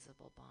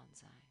invisible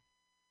bonsai.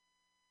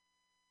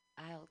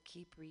 I'll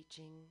keep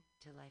reaching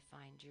till I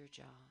find your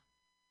jaw,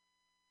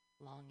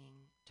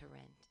 longing to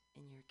rent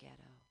in your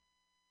ghetto.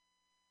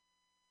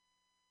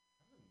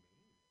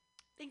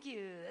 Thank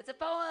you. It's a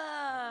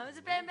poem. It's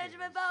a Ben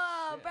Benjamin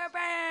poem. Shit. Bow,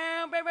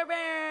 bow, bow, bow, bow.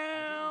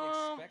 I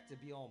didn't expect to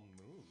be all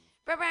moved.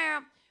 Bow, bow.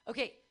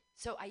 Okay,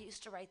 so I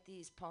used to write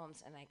these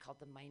poems, and I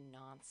called them my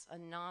nonce. A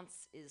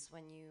nonce is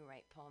when you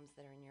write poems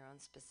that are in your own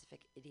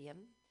specific idiom.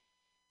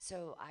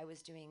 So I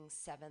was doing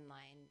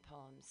 7-line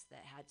poems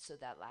that had, so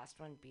that last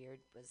one,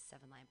 Beard, was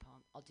 7-line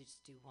poem. I'll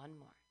just do one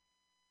more.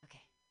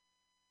 Okay.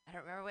 I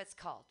don't remember what it's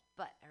called,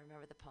 but I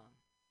remember the poem.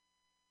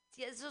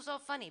 See, it's so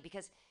funny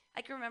because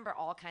I can remember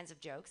all kinds of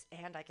jokes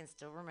and I can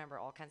still remember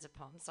all kinds of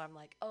poems. So I'm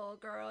like, oh,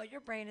 girl, your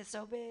brain is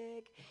so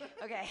big.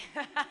 Okay.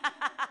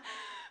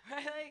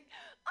 Right? Like,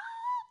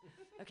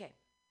 ah! Okay.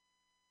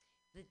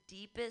 The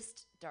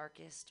deepest,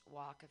 darkest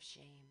walk of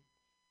shame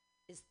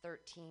is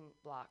 13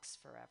 blocks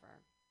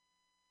forever.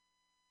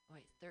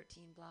 Wait,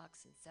 13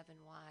 blocks and 7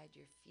 wide.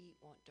 Your feet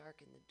won't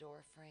darken the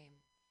door frame.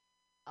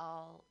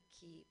 I'll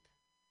keep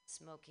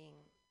smoking,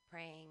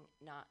 praying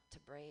not to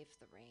brave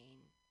the rain.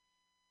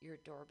 Your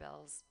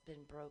doorbell's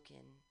been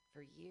broken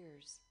for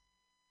years.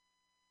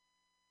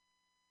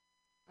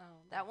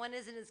 Oh, that one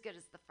isn't as good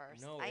as the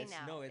first. No, I it's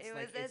know. no, it's It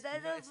like was- it's,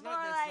 that no, was it's more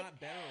not. like, That's not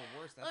better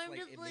or worse. That's I'm like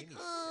just it like, made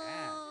me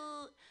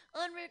sad.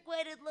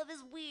 unrequited love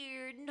is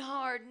weird and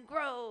hard and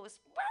gross.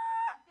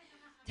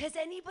 Has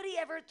anybody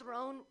ever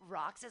thrown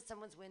rocks at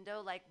someone's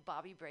window like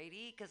Bobby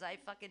Brady? Because I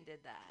fucking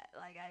did that.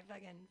 Like, I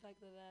fucking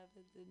fucked it up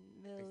in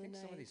the middle I of think the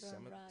some of night. these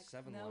throwing rocks.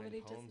 7-line Nobody,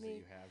 just poems that me.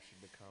 you have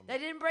should become.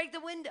 I didn't break the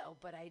window,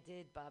 but I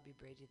did Bobby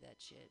Brady that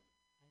shit.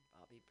 I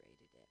Bobby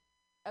Brady it.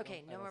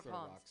 Okay, no more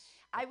poems.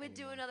 I would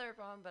do another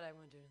poem, but I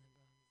won't do another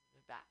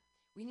poem. Bah.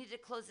 We need to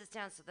close this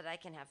down so that I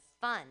can have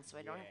fun, so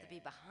I don't have to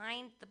be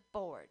behind the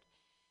board.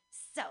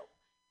 So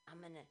I'm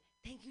gonna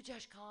thank you,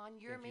 Josh Kahn.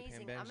 You're Thank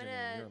you, amazing. Pam I'm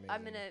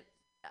Benjamin. gonna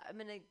I'm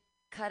gonna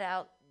cut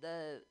out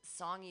the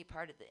songy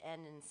part at the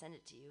end and send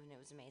it to you, and it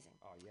was amazing.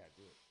 Oh yeah,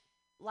 do it.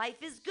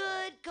 Life is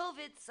good.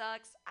 COVID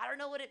sucks. I don't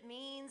know what it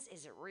means.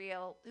 Is it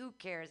real? Who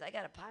cares? I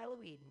got a pile of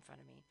weed in front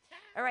of me.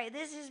 All right,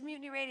 this is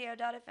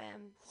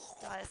MutinyRadio.fm.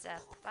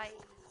 .sf. Bye.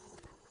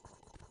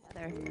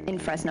 In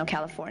Fresno,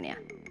 California.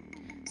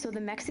 So the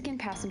Mexican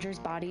passengers'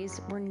 bodies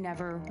were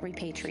never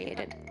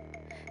repatriated.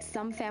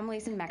 Some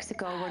families in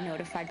Mexico were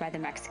notified by the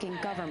Mexican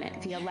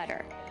government via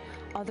letter.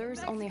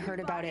 Others only heard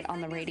about it on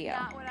the radio.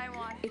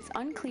 It's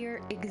unclear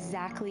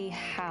exactly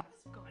how.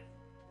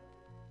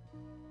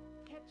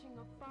 Catching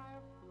a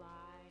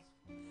firefly,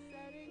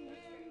 setting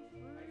him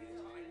free.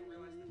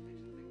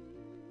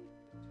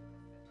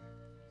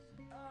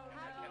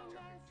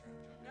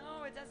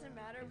 No, it doesn't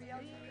matter. We all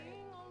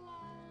Being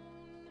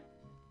alone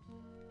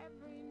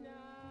every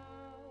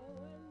now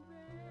and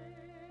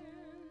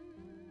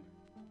then,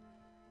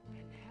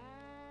 and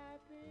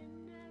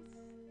happiness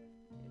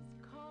is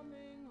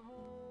coming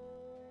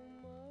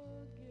home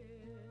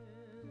again.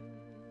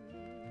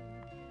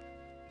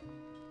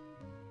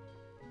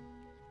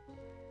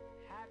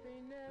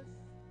 Happiness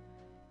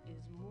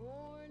is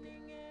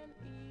morning and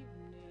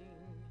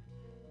evening,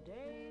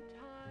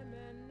 daytime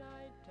and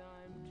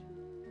nighttime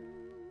too.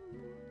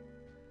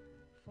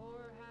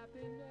 For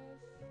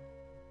happiness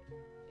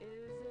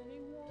is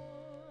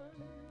anyone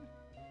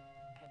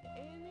and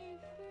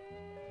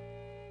anything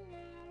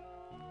at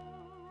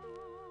all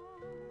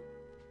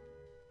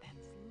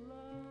that's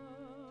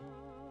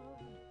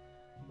loved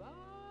by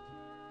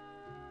you.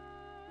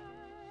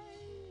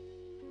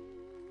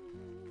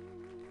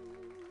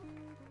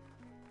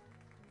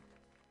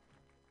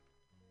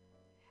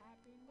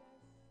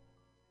 Happiness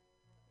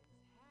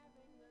is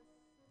having a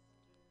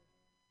sister.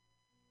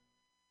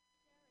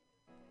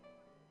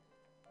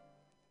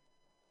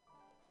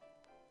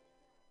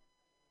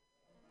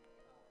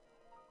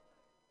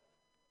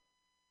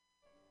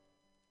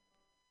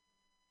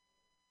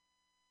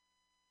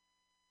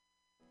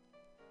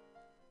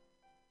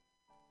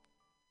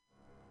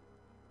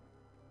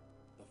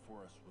 The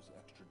forest was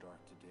extra dark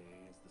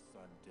today as the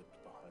sun dipped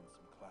behind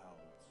some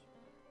clouds.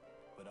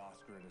 But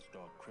Oscar and his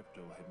dog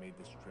Crypto had made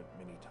this trip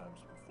many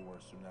times before,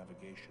 so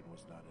navigation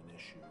was not an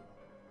issue.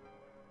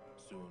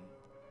 Soon,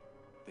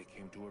 they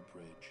came to a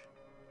bridge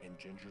and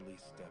gingerly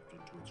stepped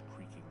into its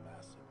creaking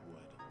mass of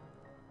wood.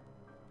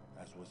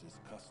 As was his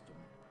custom,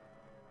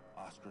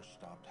 Oscar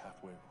stopped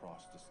halfway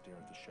across to stare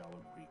at the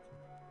shallow creek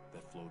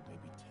that flowed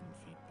maybe 10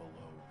 feet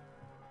below.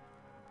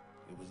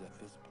 It was at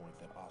this point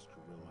that Oscar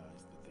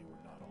realized that they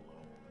were not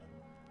alone.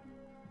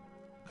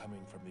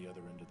 Coming from the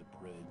other end of the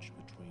bridge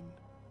between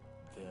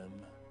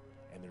them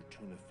and their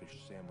tuna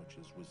fish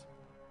sandwiches was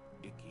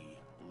Icky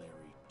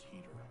Larry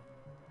Teeter.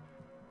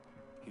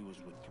 He was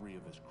with 3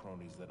 of his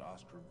cronies that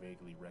Oscar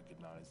vaguely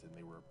recognized, and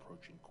they were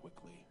approaching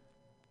quickly.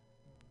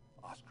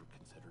 Oscar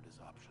considered his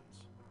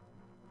options,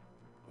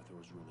 but there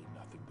was really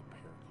nothing the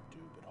pair could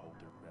do but hold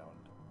their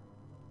ground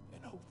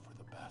and hope for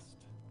the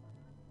best.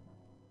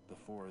 The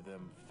 4 of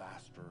them,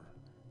 faster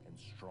and and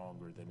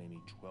stronger than any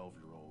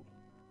 12-year-old.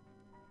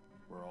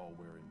 We're all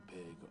wearing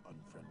big,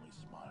 unfriendly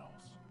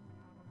smiles.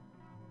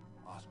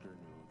 Oscar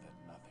knew that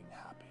nothing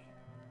happy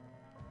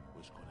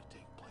was going to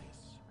take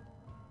place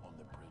on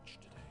the bridge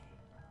today.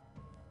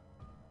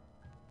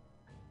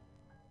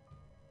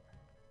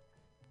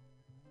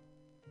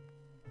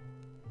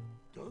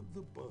 Doug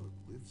the Bug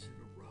lives in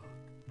a rock.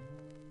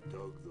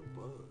 Doug the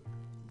Bug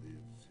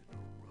lives in a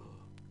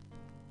rock.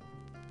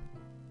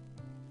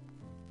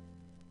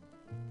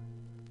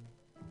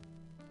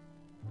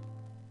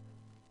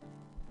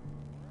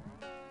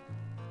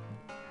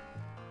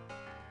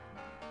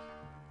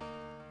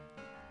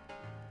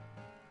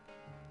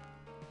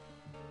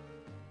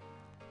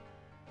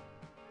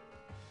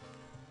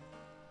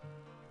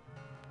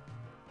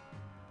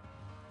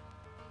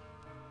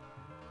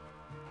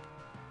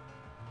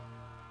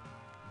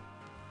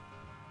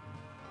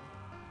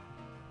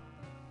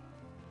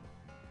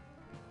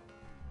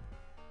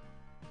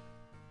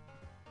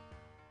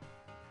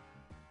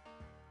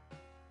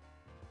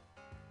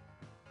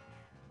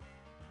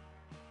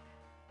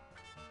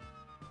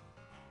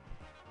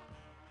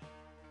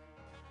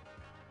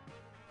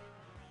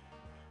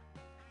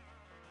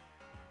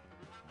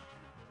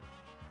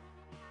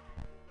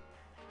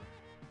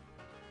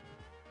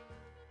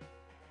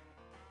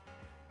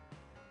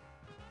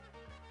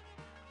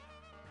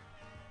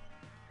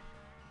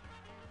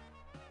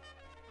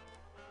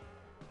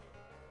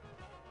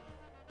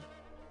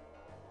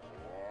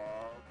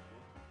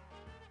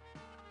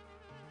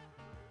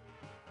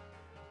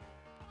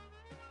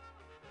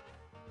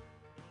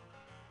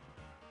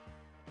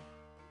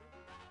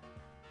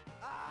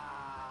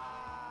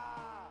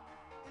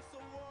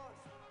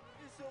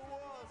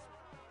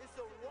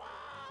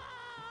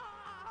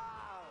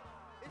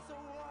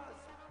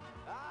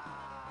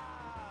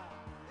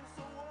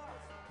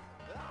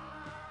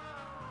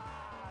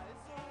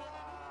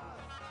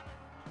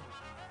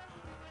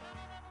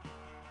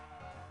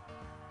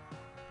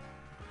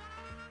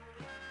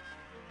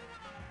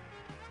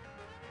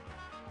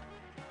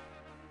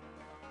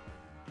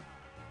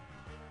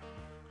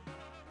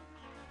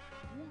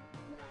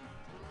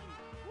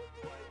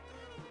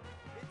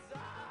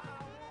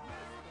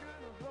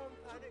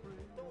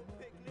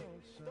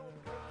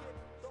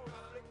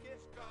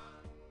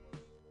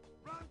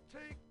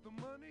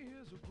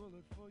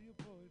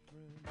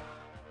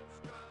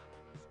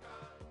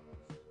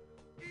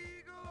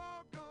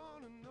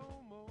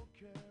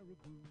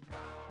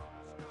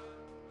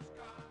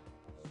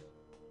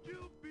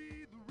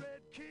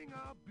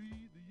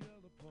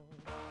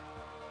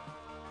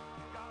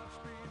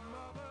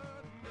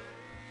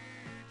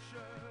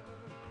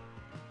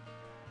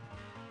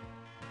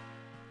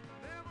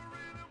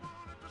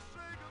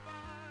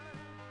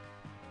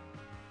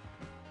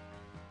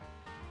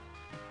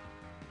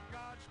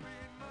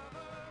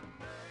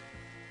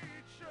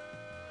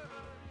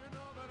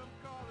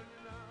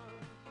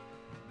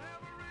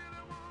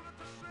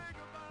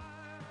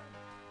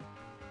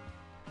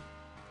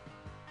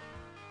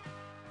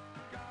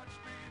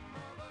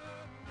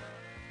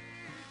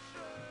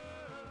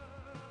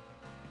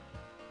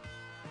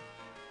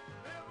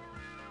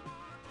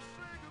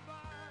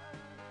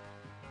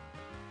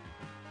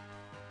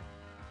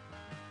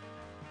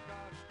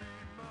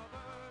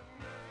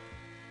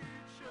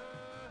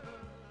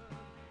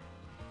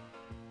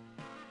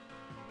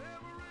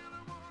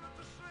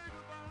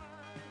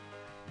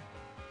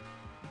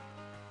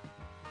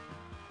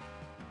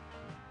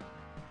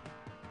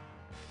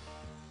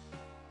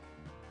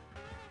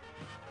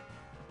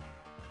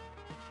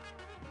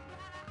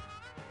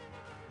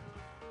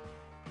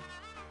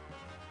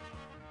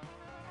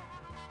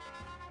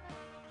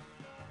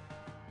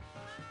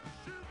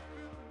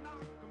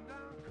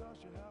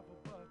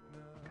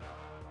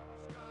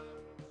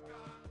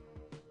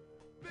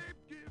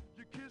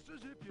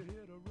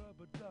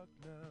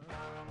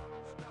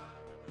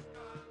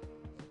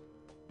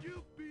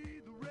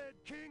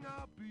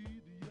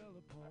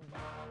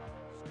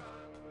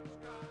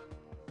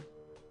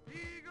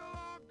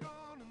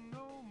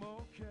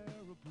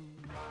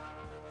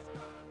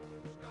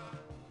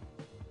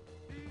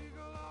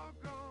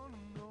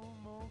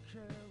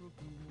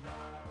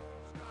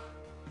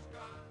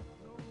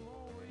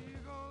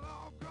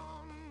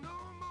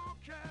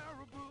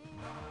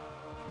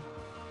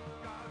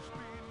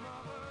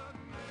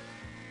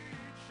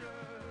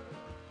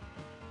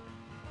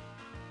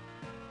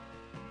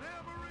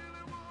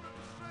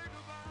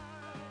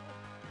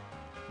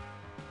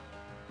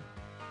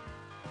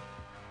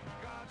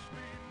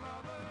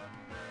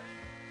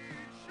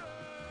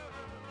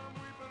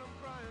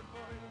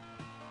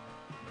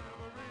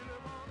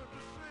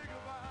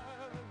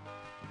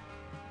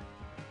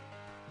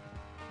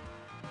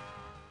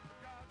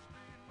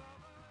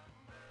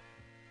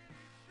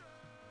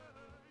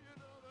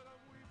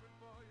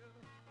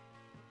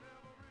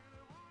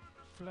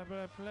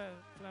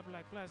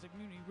 Flabberlack Classic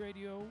Mutiny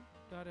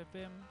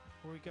Radio.fm,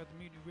 where we got the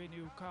Mutiny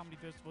Radio Comedy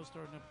Festival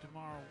starting up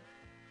tomorrow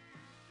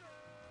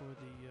for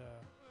the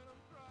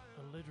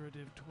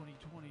alliterative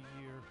 2020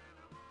 year.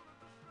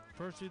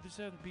 1st through the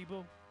 7th,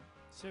 people.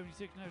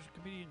 76 national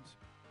comedians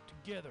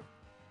together.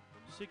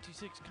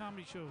 66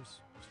 comedy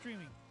shows,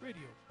 streaming,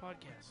 radio,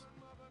 podcasts.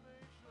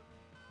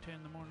 10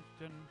 in the morning,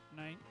 10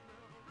 night,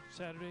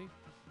 Saturday,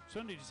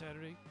 Sunday to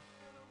Saturday,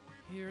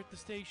 here at the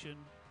station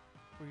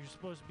where you're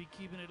supposed to be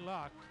keeping it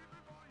locked.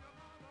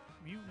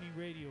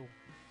 MutinyRadio.fm.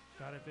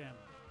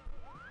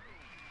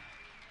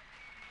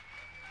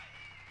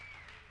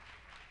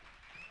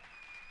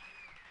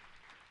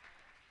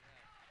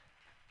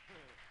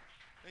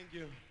 Thank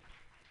you.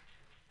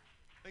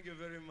 Thank you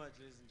very much,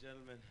 ladies and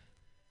gentlemen.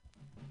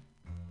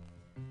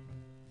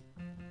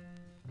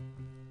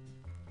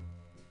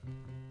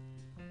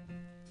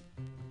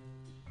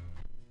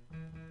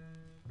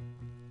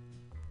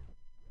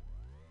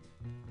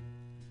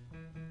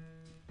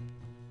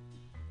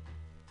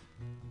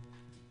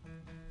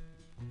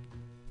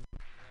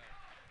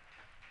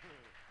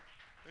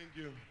 Thank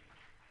you.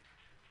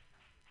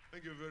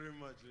 Thank you very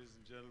much, ladies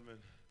and gentlemen.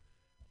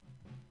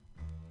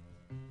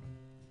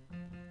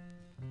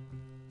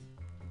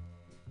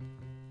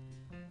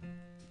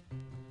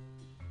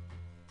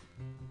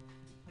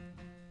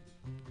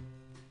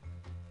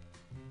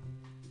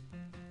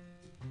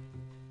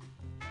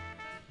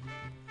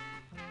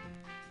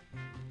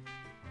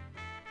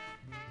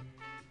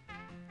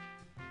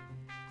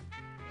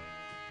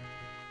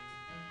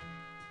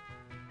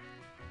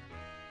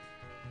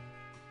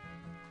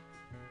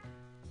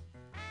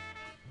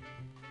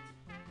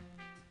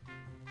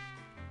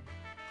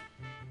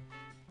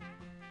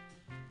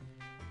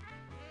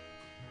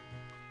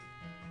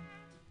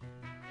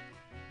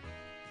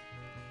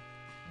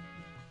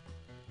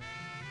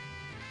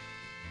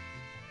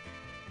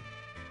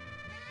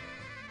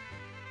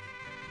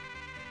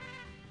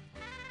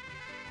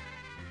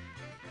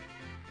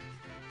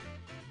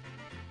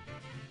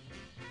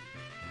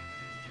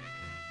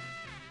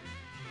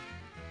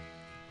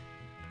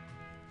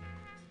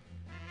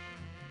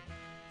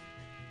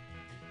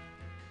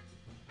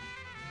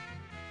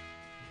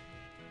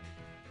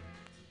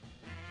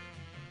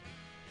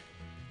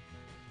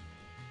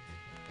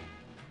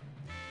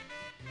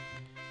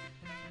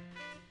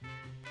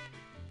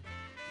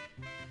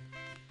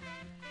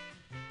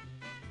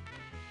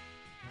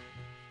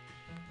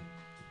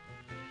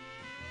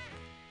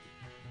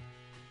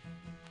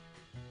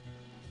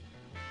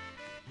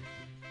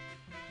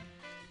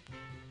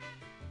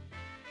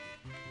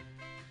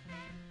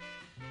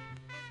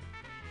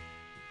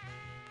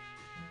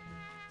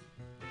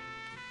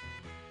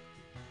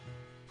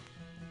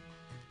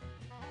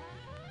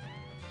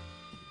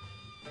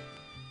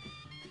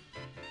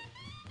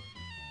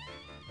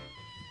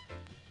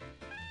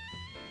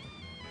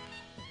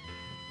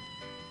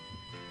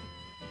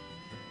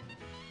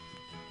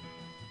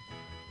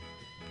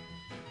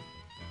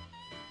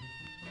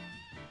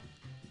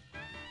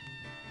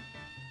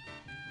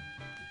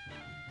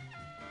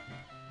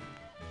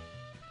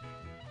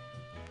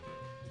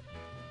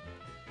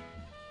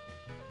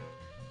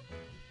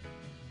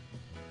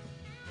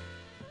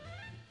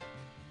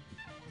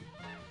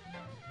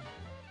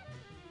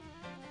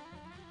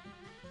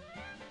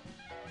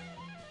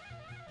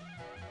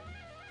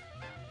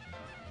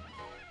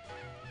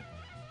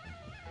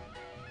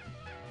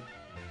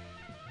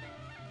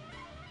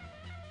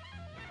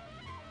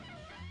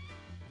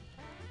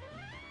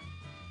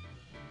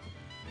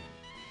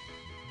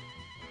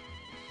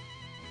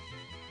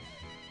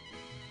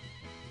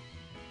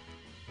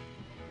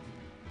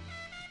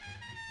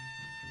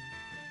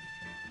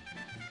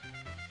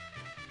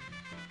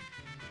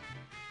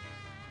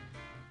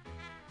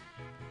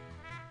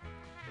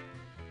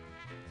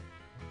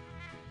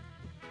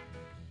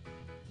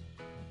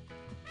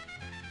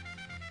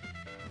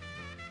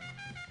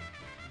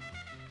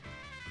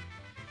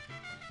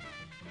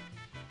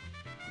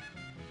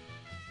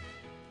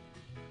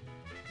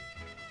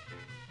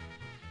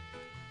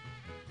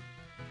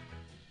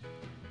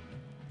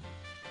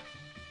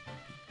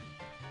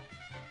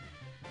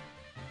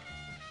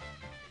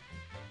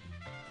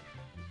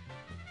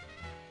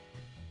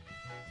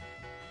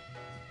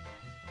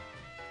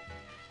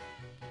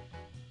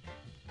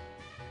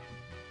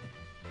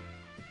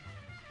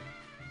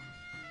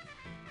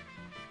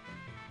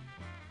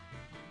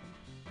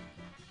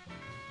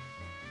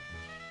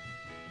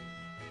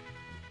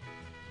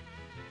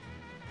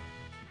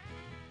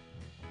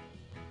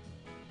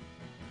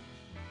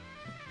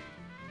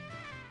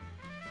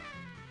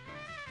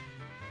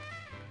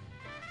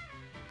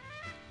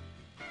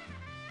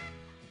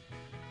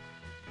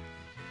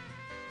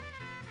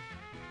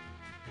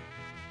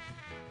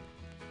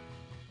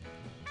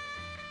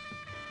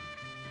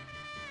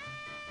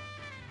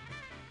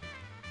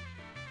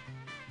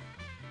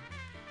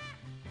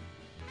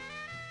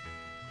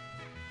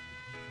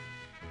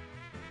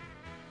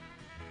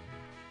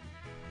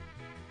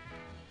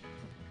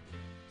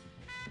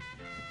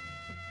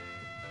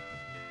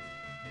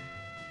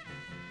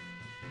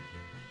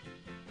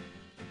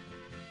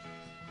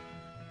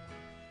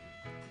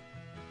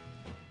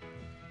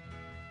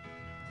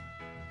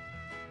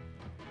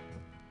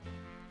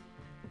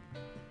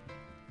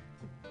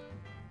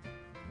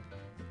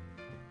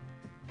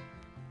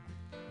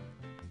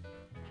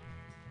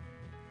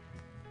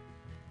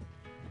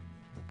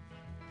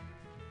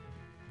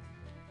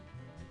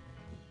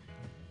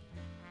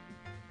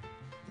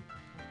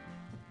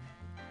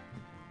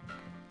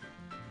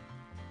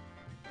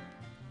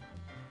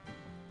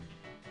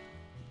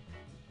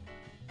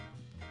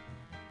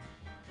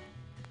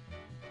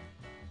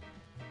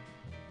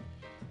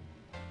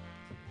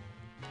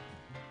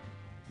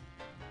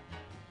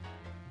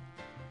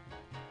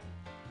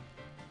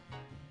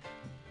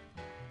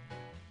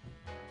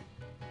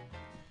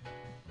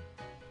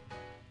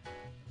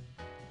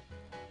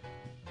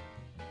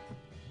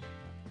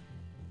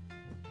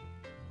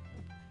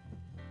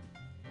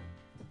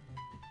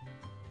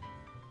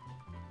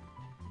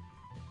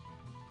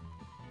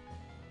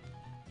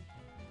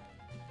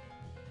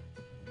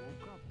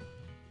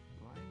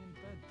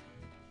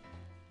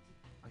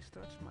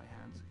 stretched my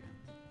hands again.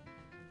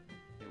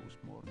 It was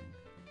morning.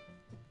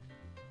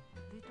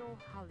 Little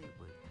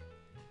Hollywood.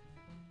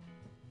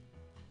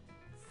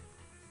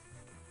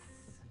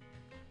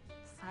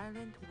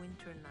 Silent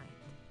winter night.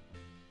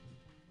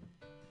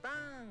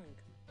 Bang!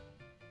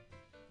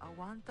 A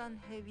one-ton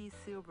heavy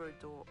silver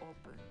door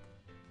opened.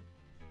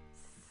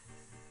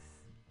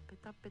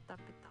 Peta peta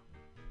peta.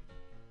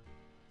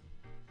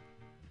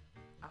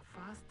 A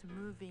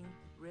fast-moving,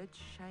 red,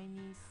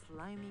 shiny,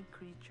 slimy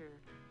creature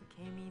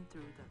came in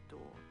through the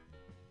door.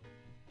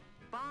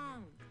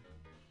 Bang!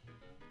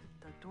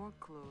 The door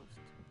closed.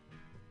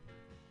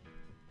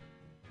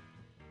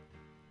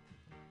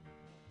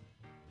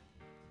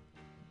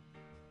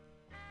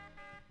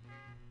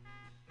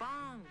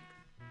 Bang!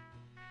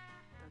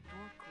 The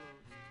door closed.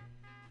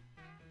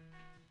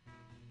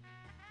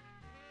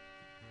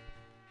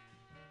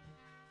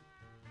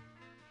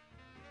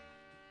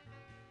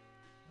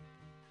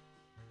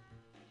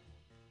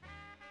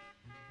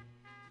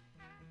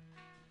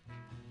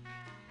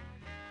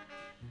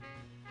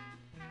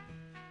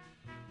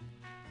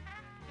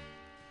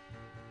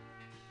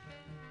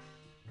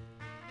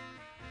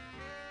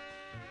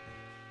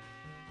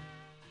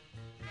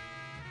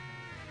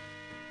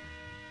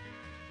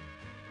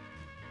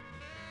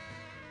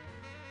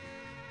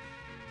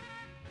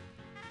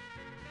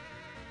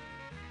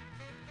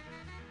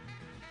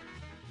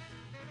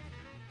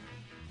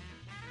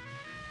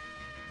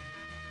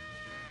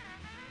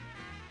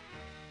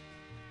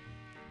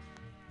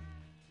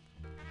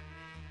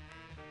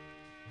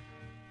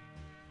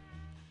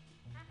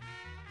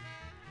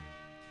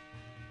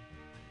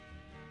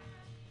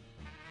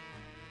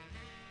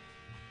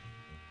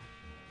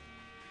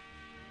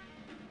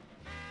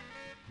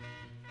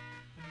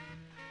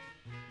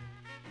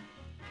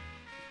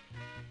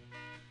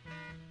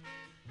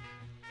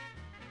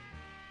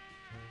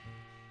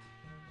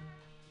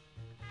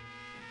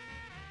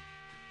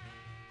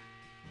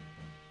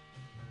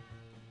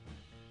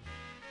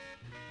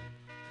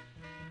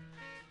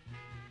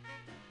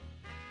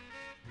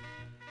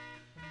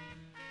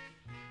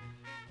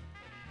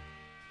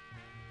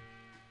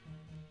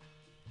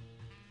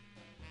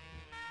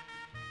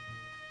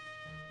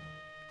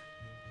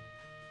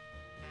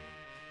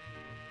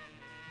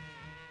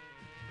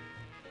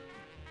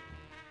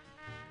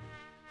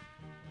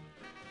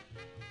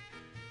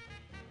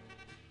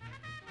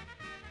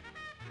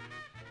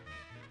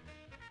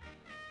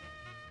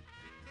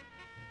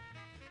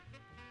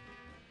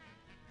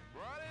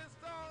 Well, this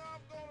song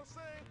I'm gonna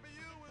sing for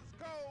you is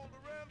called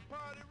The Rent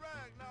Party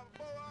Rag. Now,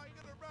 before I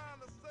get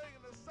around to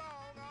singing the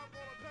song, I'm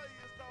gonna tell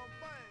you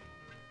something.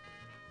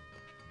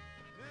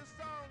 This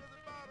song is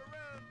about a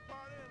rent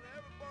party, and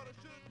everybody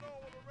should know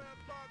what a rent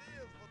party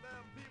is. For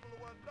them people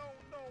who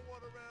don't know what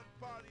a rent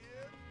party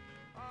is,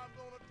 I'm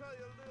gonna tell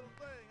you a little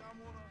thing.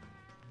 I'm gonna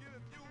give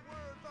a few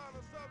words on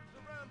the subject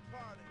of rent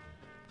party.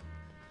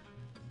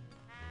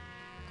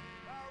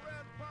 Now,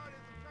 rent party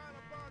is the kind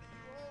of party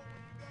you hold when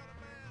you got a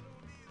man who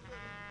needs to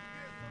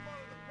get some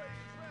money to pay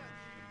his rent.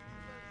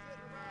 He's been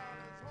sitting around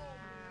his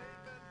home and he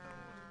ain't been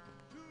doing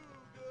too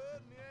good,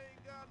 and he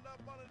ain't got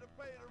enough money to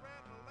pay the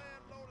rent. And the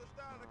landlord is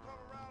starting to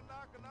come around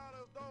knocking on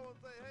his door and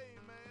say, "Hey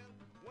man,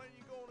 when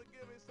you gonna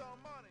give me some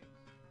money?"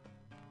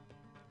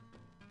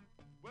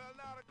 Well,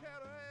 now the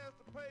cat who has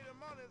to pay the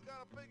money has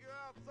got to figure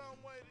out some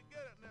way to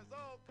get it, and there's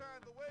all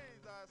kinds of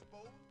ways, I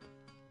suppose.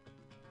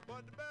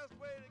 But the best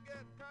way to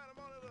get kind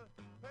of money to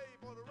pay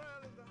for the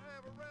rent is to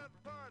have a rent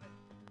party.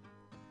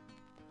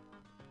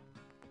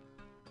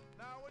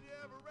 Now, when you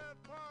have a rent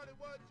party,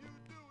 what you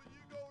do is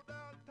you go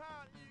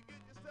downtown and you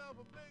get yourself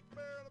a big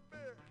barrel of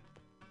beer.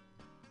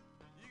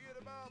 You get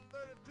about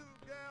 32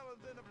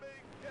 gallons in a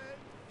big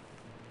keg.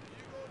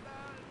 You go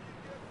down and you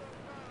get some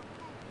kind of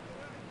food. So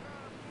any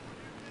kind of food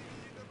you think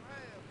you can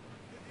have.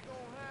 Because you're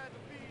going to have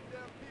to feed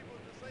them people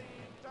at the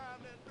same time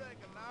they're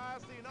drinking. Now,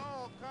 I've seen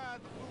all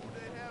kinds of food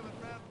they have at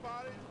rent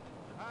parties.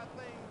 I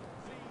think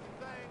seen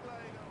things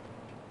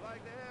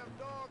like they have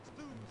dog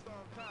stew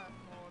sometimes,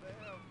 or they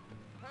have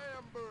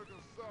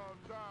hamburgers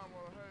sometime,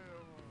 or they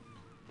have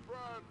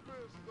fried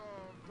fish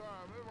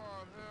sometime. They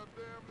might have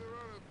damn near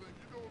anything.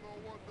 You don't know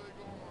what they're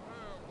gonna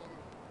have, but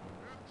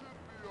it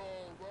should be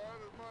all right.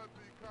 It might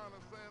be kind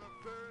of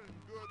sanitary and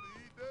good to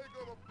eat. They're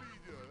gonna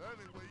feed you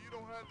anyway. You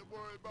don't have to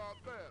worry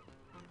about that.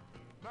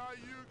 Now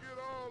you get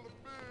all the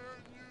beer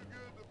and you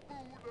get the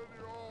food, and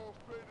you're all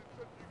straight,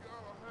 except you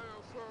gotta have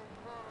some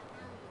kind of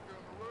music,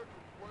 and the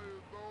record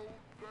players don't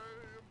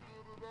damn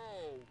good at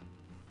all.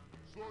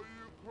 So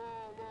you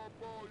call up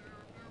all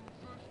your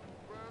musician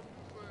friends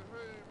and say,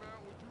 "Hey man,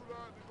 would you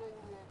like to go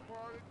to a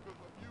party? Because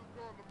if you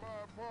come to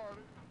my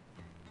party,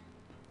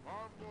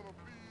 I'm gonna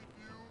feed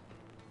you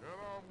and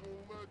I'm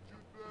gonna let you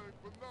drink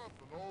for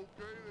nothing."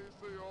 Okay, they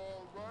say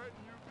all right,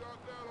 and you got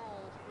that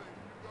all straight.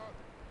 You got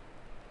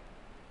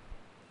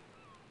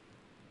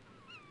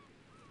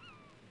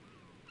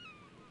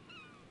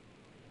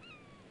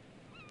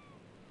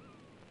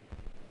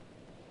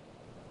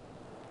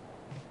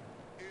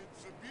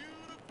It's a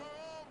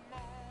beautiful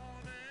morning.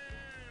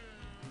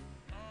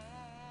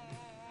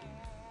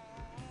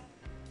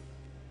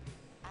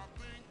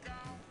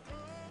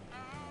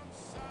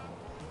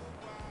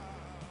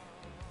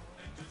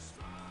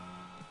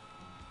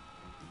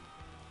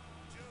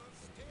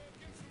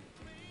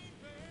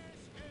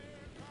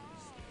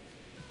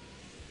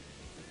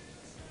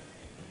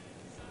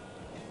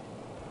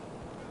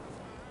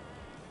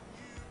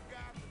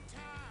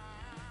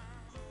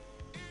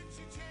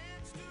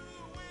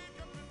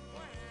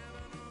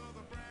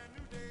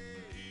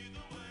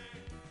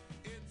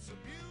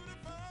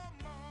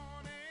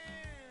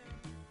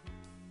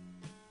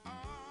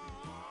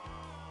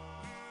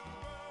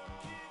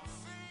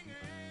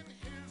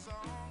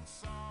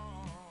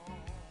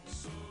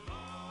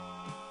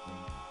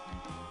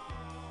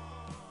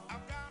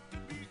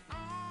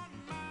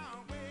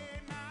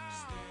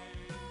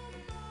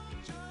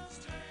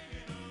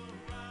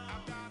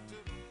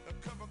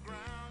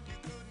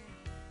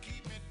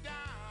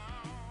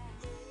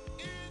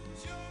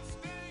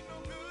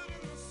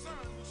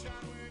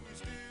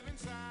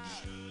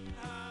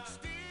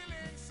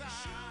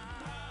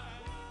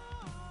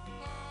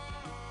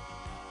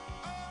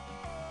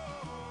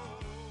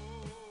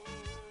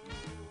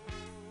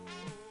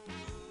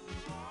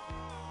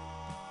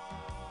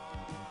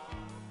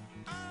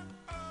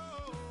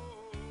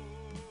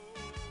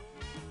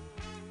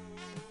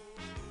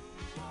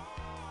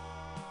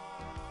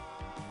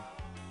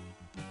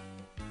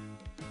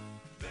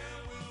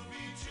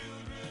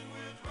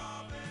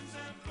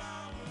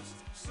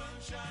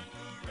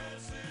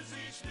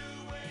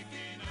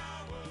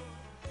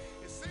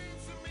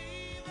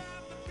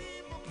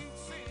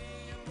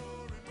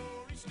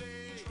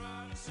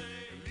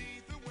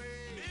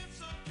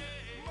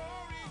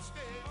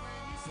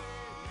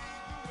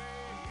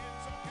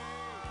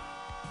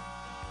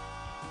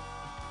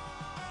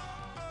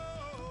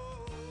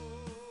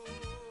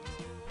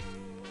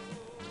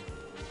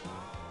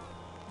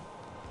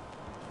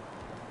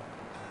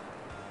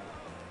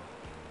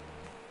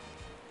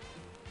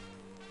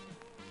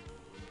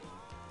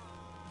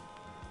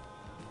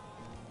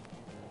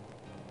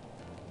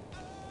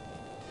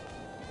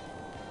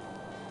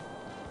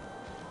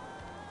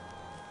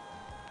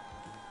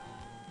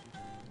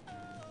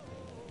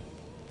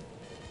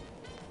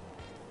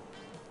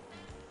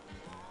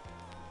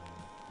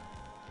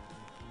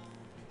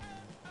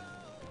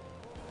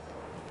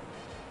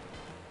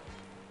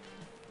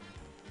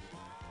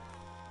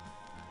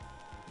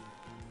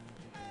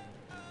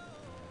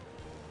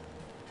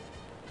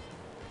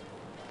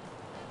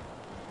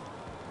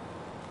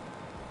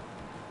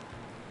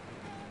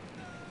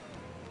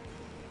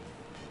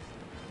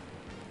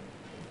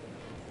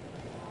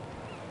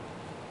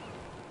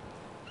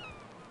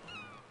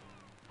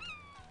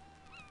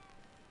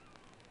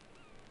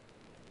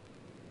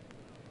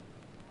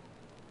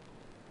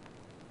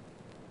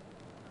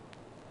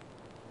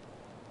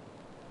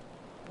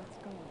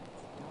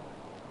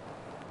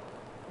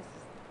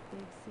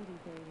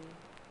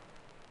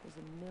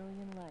 There's a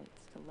million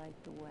lights to light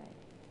the way.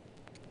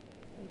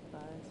 They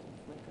buzz and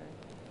flicker,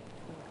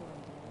 twinkle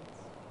and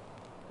dance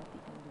at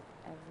the end of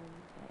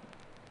every day.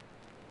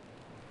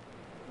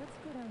 Let's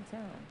go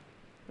downtown,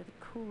 where the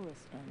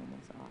coolest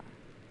animals are.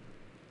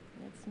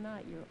 And it's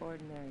not your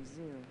ordinary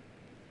zoo.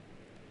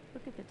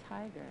 Look at the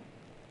tiger,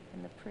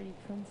 and the pretty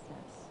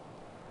princess,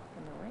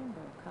 and the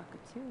rainbow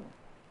cockatoo.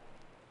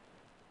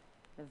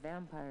 The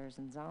vampires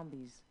and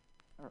zombies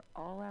are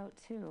all out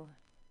too.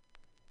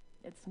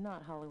 It's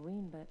not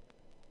Halloween, but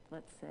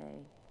let's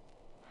say,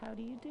 how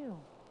do you do?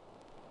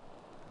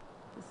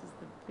 This is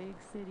the big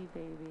city,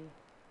 baby,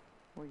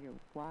 where your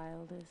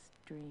wildest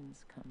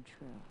dreams come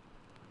true.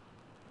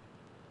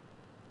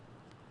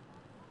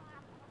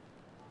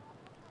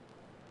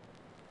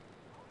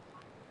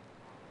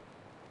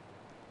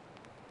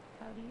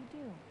 How do you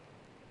do?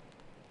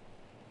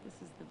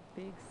 This is the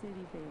big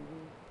city,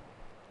 baby,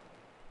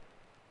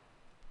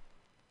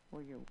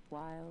 where your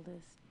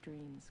wildest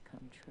dreams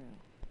come true.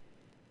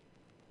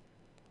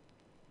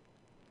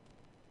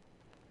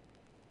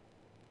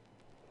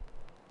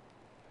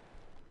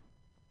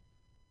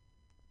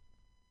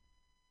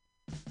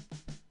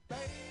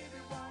 Baby,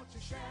 won't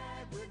you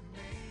shag with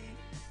me?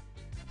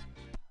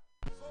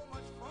 So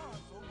much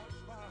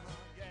fun,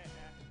 yeah.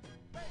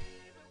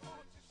 Baby,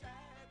 won't you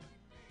shag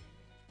with me?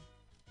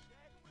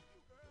 Shagging with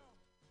you, girl.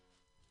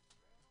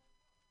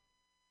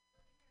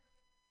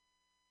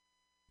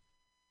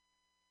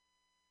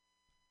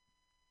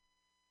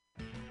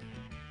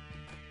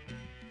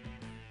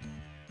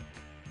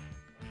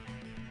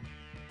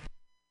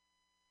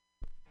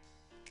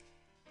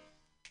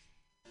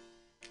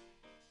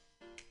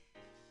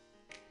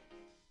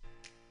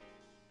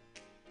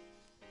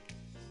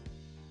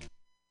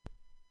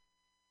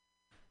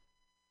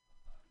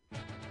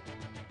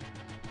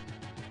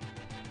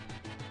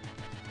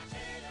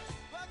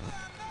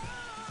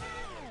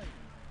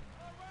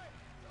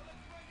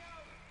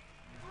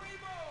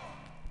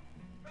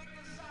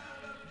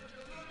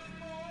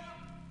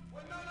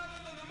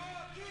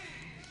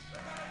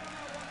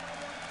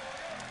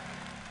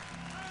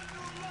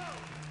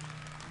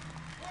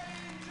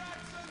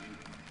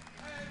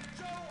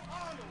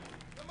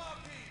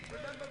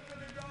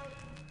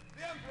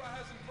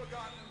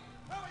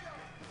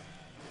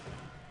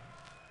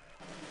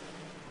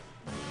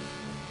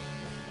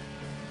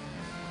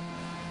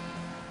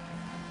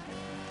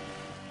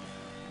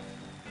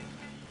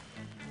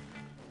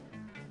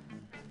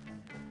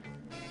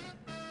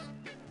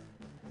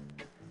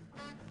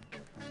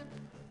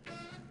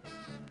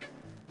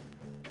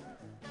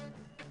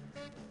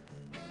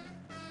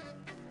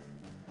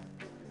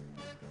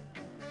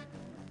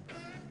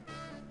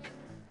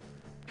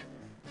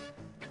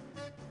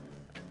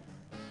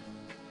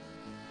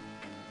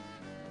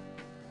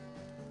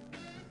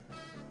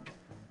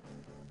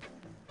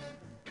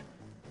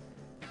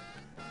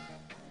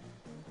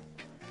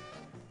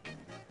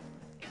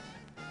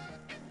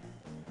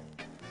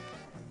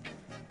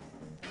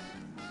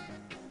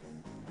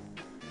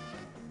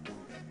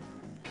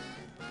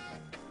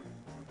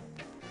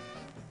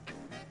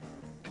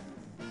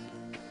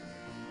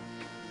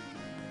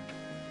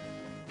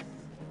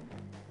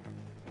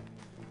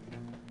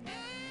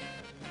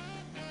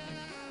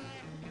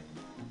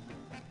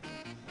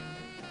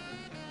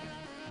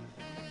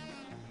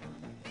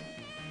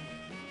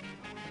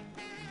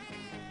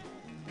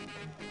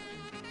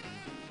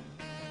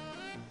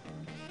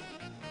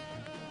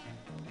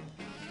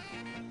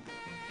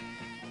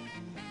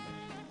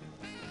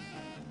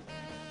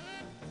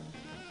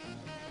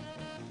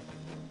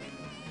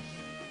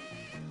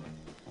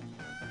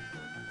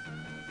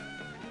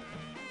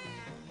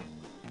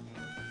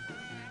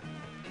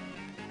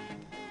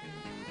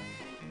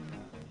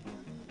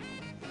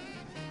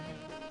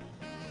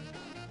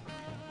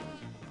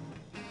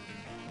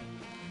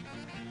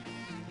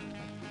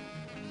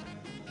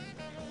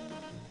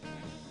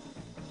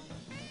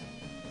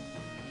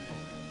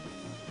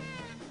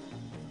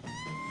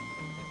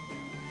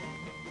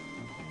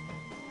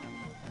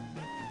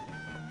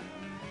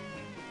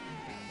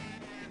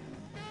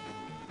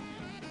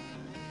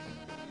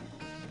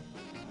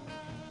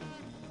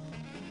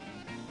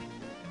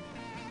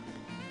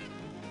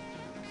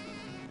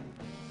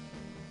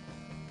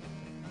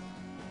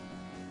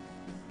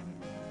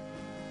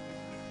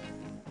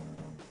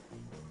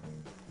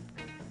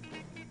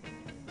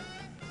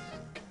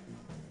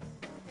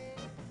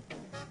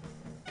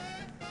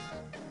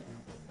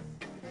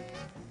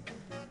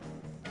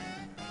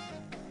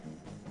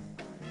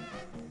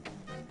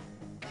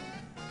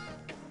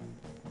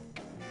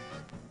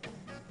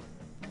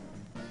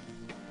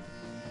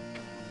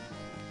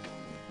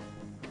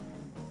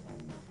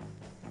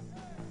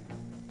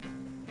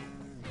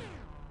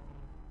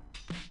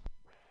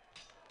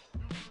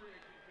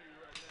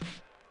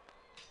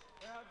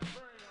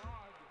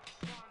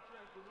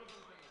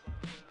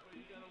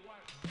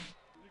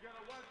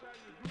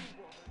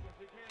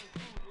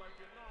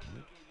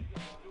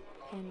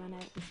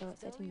 we saw it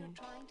sitting there.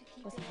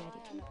 Was he ready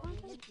to be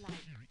planted?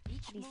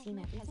 Had he seen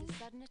everything?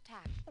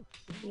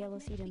 The yellow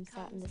sedum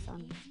sat in the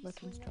sun,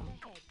 looking strong.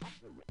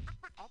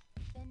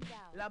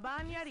 La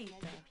Bañarita.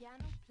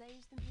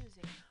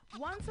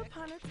 Once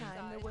upon a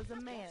time, there was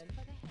a man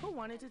who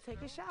wanted to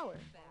take a shower.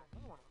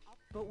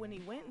 But when he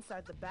went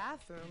inside the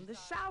bathroom, the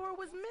shower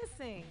was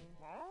missing.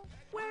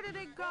 Where did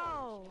it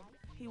go?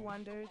 He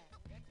wondered.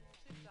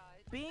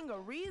 Being a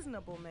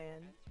reasonable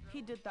man,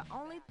 he did the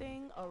only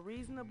thing a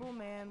reasonable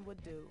man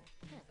would do.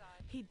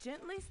 He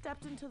gently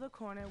stepped into the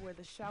corner where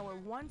the shower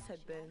once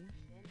had been,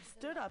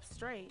 stood up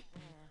straight,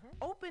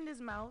 opened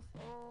his mouth,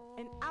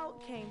 and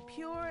out came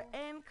pure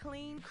and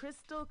clean,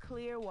 crystal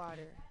clear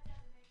water.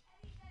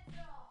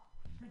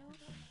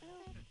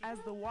 As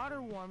the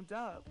water warmed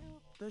up,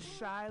 the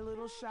shy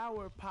little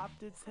shower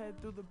popped its head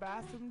through the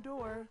bathroom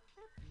door,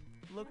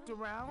 looked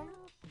around,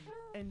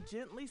 and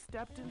gently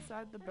stepped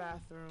inside the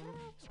bathroom.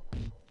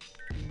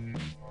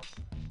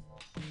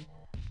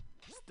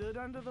 Stood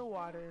under the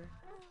water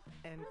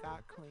and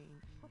got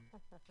clean.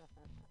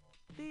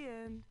 The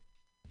end.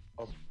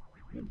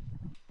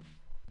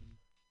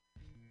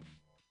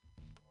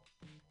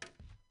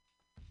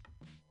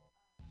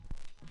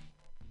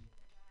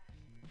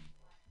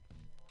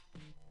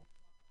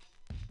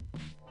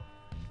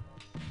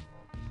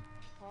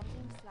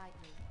 Pausing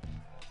slightly.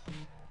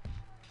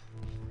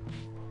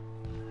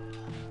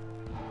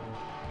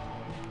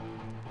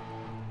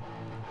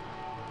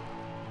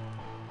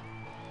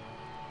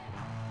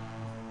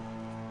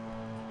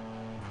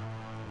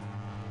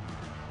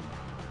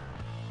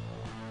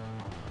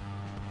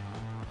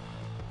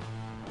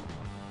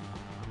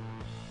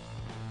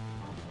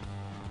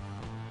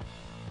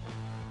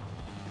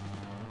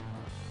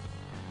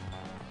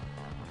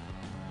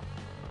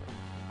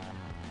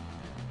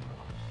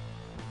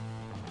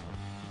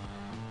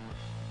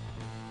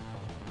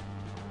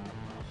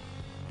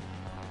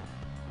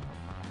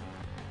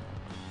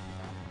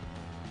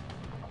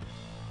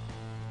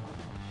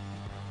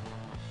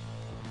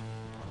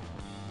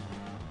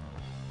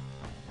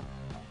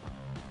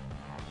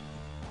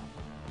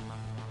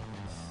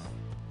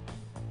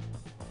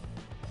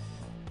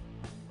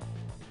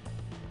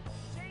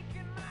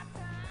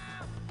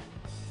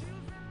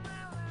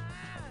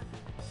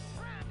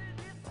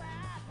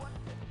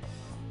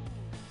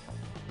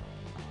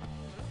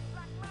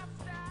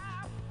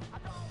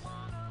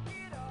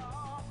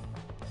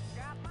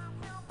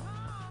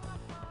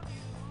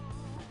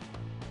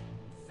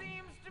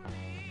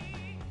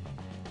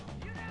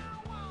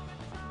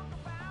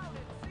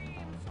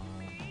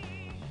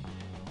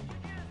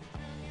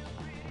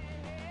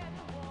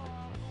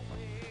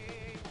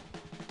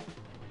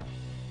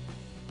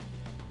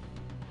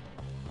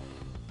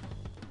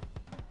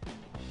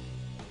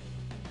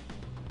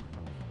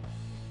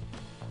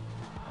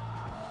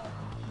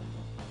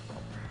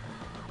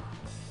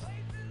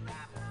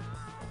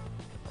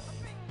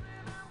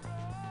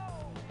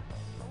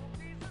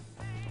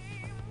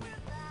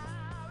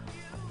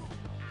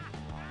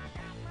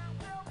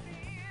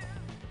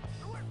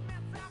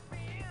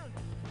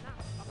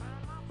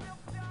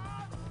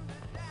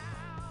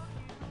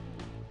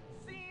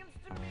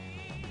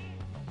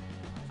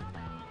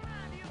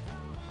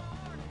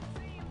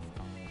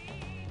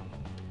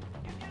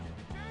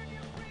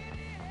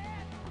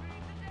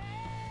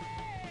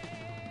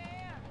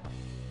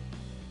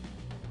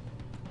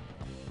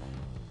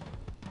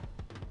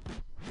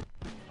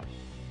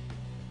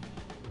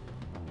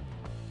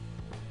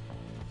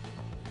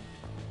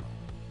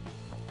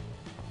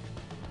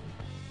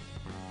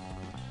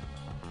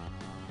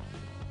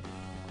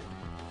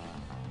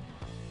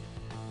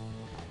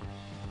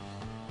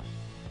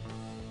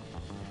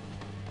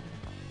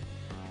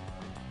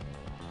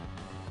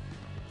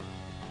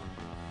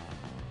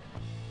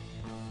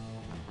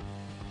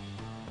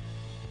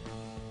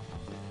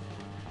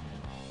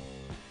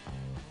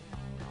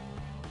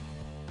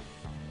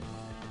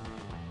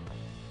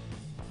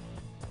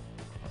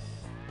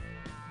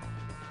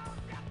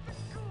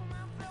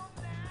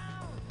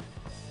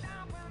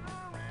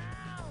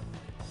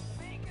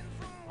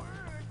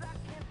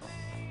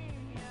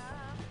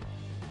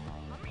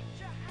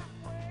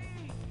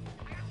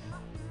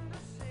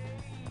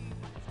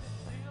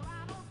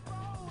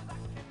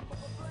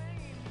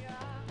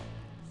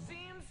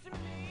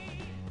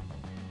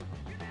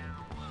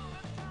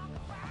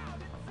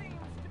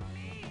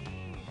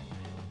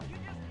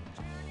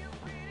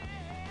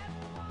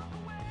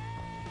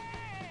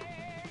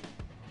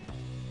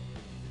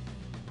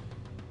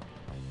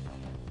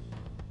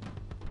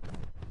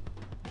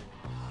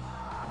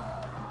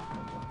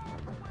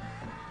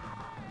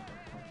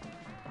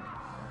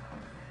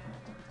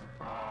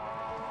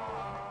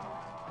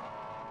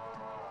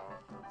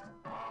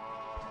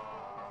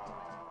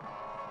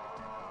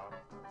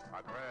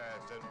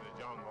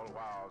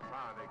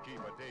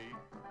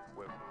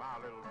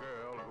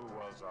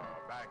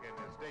 back in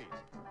the States.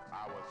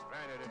 I was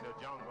stranded in the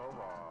jungle,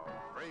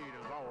 afraid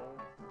and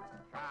alone,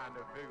 trying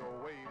to figure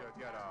a way to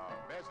get a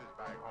message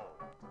back home.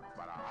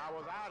 But I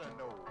was out to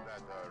know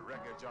that the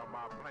wreckage of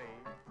my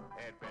plane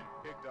had been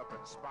picked up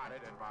and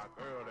spotted in my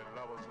girl in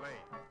Lover's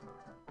Lane.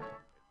 And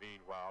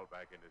meanwhile,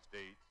 back in the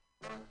States,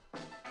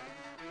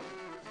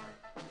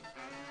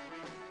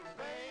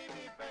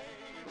 baby,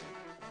 baby,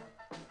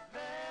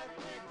 let's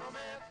make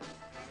romance.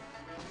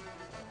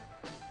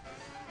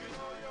 You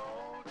know your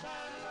old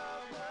time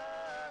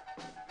lover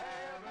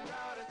haven't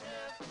got a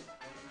chance.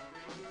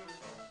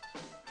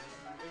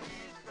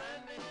 He's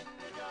stranded in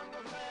the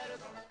jungle, glad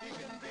as he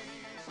can be.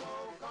 So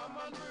come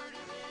on,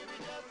 pretty baby,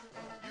 just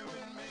you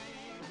and me.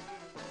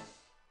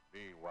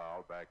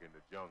 Meanwhile, back in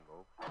the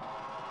jungle,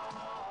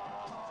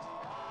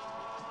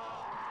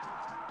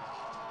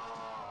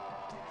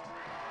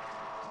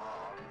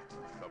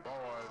 the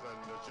boys in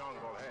the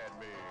jungle had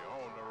me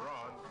on the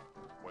run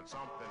when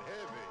something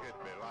heavy hit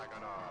me like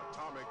an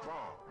atomic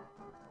bomb.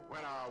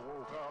 When I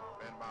woke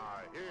up and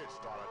my head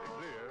started to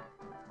clear,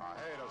 I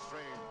had a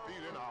strange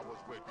feeling I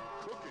was with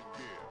cooking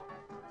gear.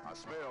 I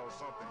smelled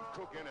something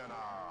cooking and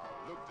I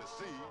looked to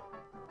see.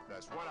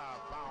 That's when I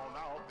found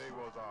out they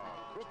was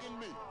cooking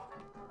me.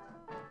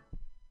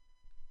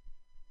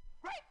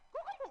 Great!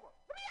 Let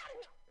me out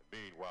of here! And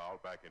meanwhile,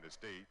 back in the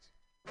States,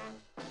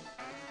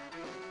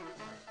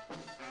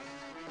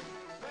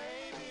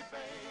 baby,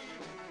 baby,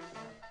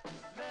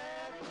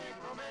 let's make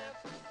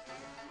romance.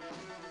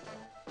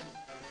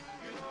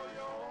 You know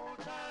your old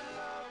time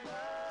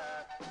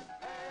lover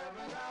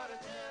haven't got a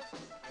chance.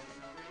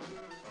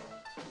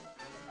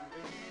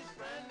 He's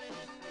stranded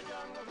in the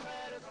jungle,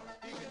 glad as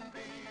he can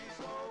be.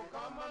 So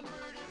come on,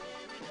 pretty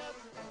baby,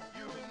 just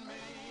you and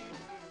me.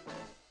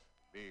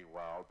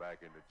 Meanwhile,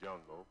 back in the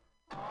jungle,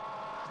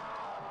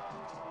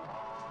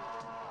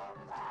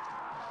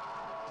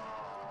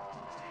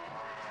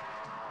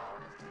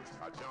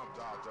 I jumped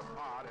out the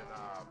pot and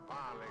I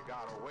finally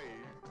got away,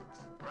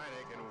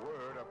 frantic and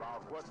worried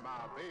about what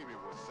my baby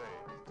would say.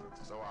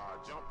 So I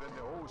jumped in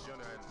the ocean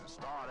and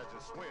started to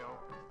swim,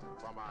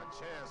 for my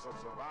chance of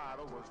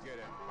survival was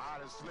getting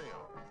mighty slim.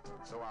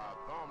 So I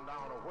thumbed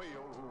down a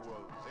whale who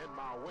was in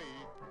my way,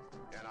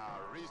 and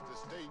I reached the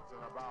States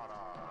in about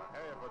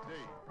half a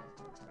day.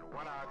 And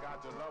when I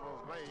got to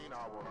Lover's Lane,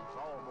 I was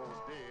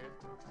almost dead,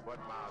 but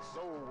my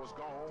soul was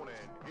gone,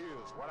 and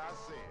here's what I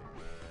said.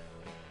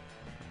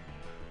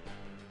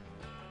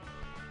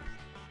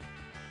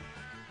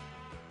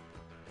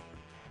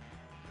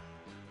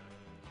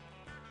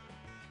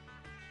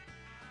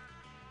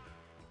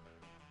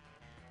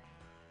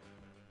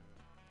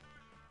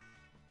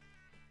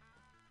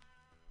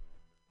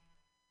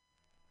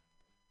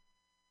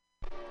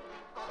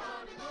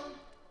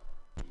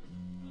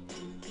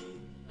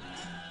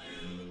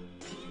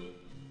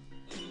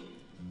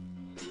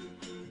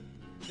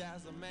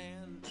 There's a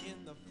man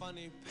in the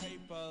funny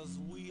papers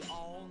we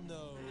all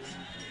know.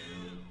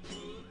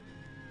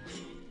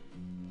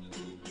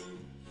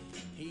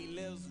 He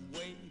lives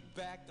way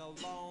back a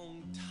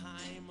long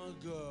time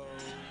ago.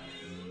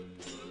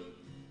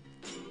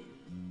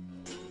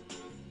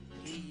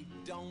 He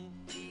don't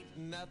eat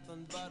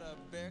nothing but a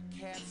bear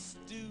cat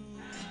stew.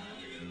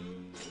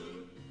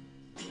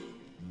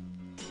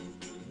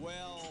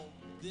 Well,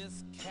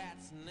 this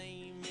cat's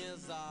name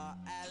is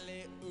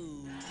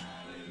Alley-Oo.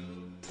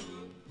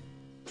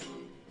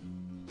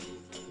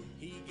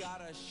 He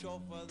got a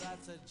chauffeur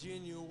that's a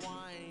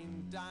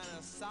genuine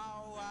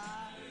dinosaur.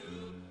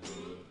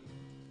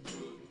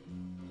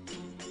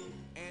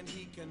 And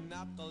he can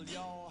knuckle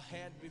your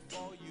head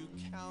before you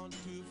count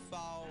to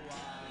 4.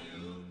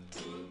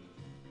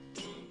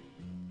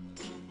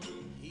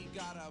 He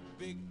got a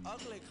big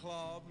ugly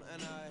club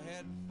and a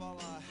head full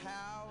of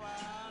hair.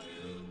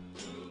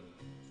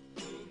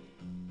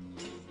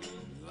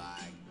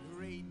 Like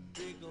great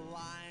big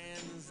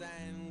lions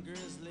and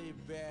grizzly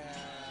bears.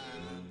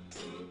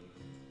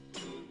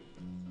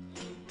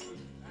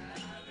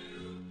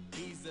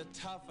 He's the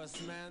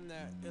toughest man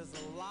there is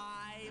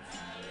alive,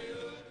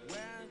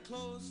 wearing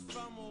clothes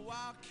from a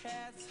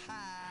wildcat's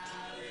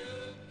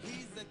hide.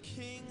 He's the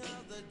king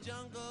of the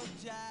jungle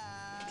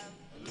jive.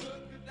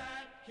 Look at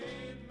that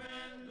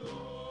caveman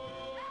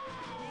go.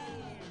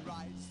 He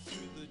rides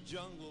through the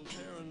jungle,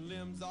 tearing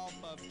limbs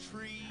off of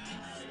trees,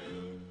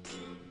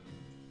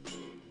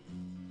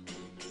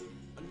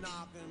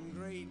 knocking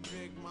great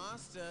big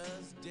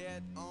monsters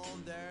dead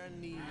on their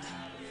knees.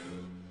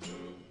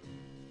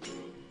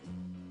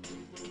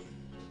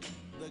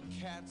 The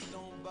cats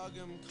don't bug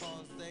him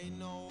 'cause they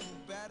know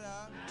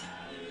better,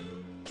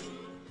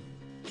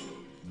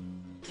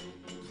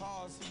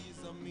 'cause he's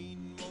a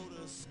mean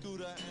motor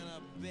scooter and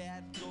a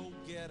bad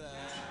go-getter.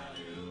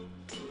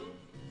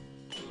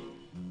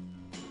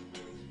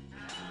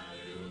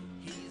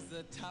 He's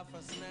the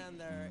toughest man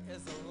there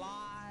is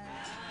alive,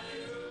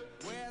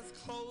 wears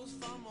clothes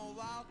from a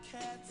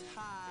wildcat's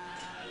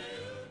hide.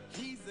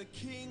 He's the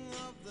king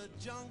of the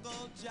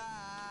jungle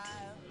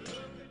jive.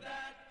 Look at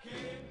that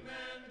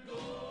caveman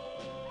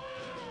go.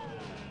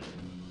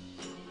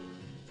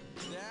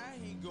 There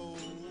he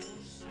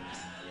goes.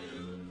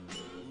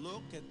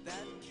 Look at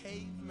that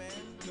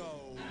caveman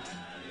go.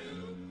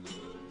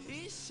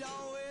 He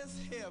sure is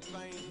hip,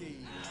 ain't he?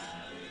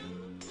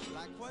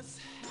 Like what's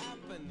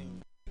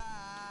happening? Look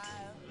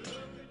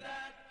at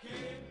that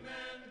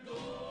caveman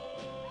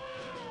go.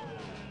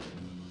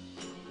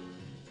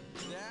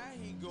 There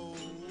he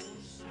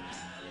goes.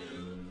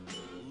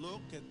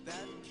 Look at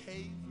that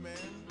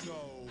caveman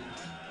go.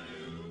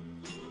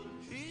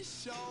 He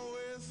sure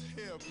is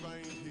hip,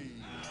 ain't he?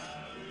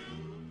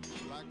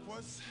 Like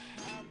what's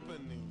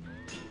happening?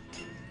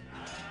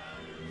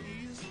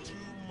 He's too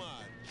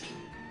much.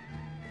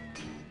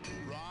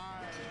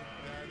 Right,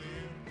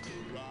 Daddy,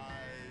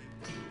 right.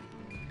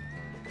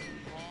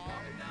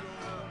 Hi,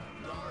 your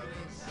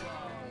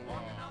dinosaur.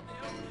 Walking on the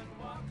ocean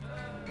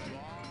water.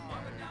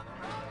 Walking down the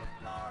road to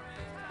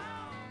glory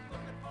town.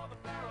 Looking for the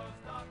Pharaoh's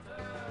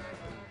daughter.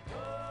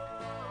 Whoa,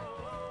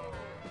 whoa,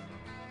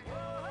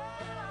 whoa.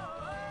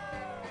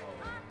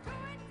 I'm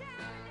going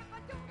down, and if I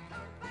don't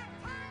come back,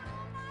 tie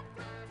on my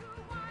tutu,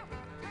 why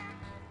would you back?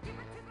 Give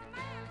it to the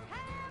man who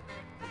has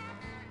it back.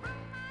 From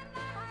my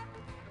life,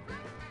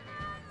 from my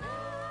life.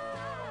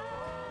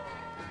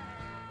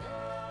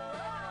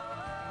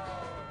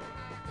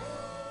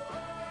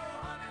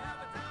 Honey, have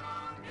a time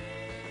on me.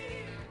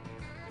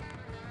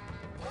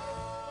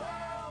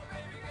 Oh,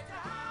 baby, get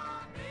your eye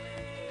on me.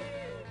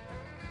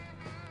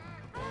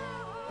 Oh,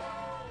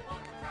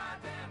 won't you try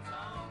dance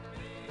on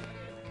me?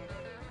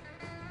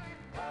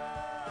 Oh,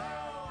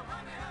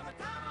 honey, have a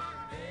time on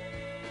me.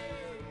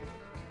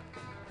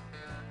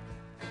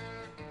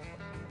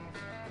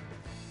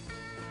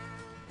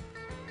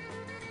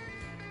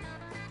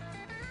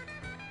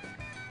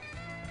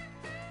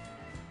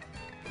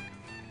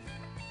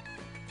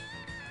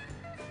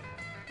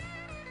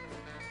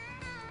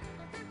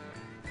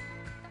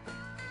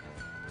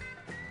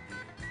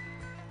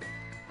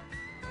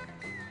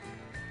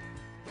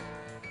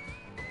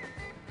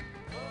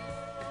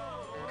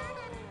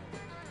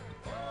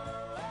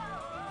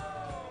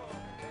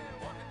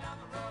 Walking down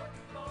the road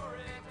to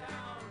glory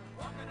town,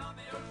 walking on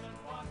the ocean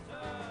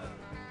water,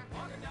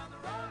 walking down the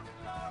road to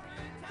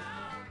glory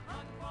town,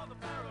 hunting for the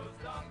Pharaoh's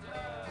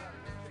daughter.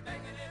 She's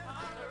making it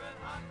hotter and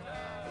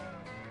hotter.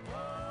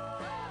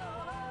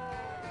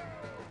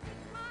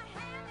 Take my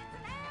hand, it's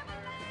an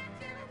avalanche.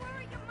 It'll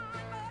worry your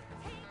mind, but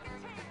take a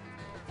chance.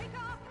 Take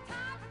off the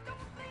time, but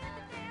don't forget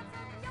the dance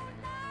of your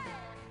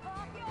life,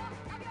 of your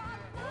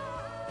life.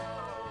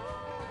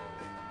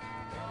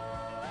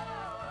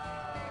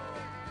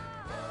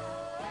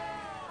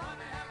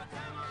 Honey, have a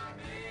time on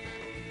me.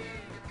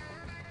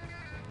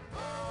 Oh,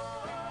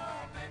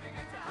 baby,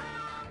 get your eye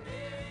on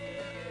me.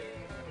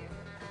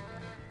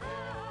 Oh,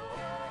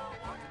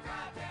 won't you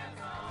try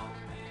dance on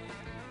me?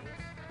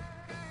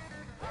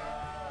 Oh,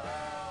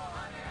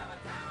 honey, have a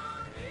time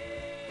on me.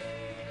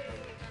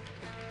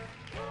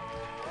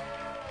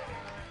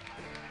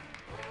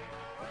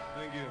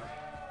 Thank you.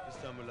 This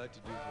time I'd like to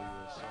do for you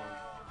a song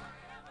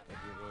that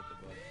we wrote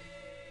about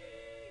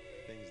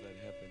things that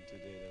happened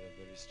today that are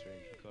very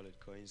strange. We call it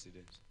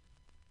coincidence.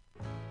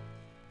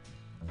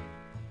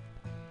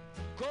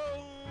 Coincidence.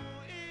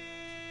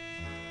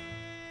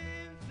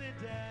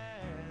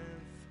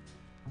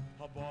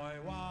 Oh boy,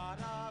 what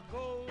a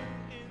coincidence.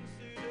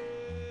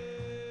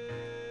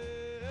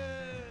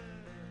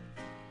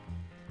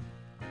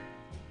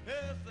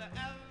 Yes,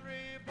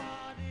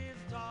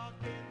 everybody's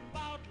talking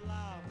about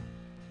love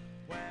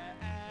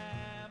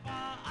wherever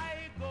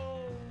I go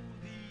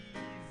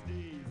these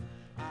days.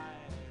 I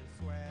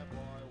swear,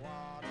 boy,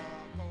 what a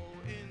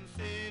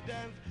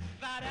coincidence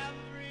that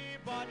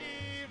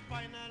everybody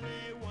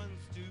finally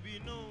wants to be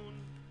known,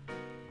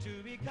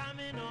 to be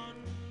coming on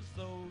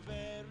so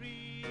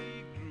very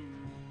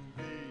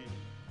groovy.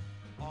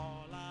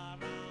 All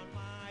around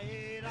my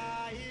head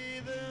I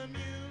hear the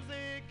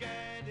music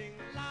getting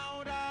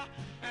louder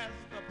as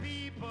the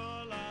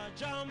people are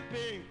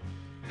jumping,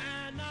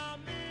 and a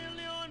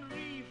million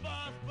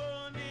reefers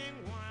burning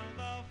while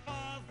the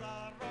fires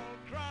are all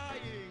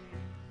crying.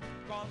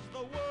 'Cause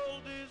the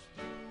world is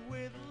through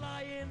with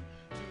lying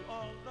to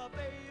all the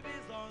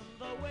babies on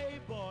the way,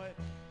 boy.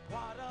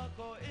 What a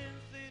coincidence.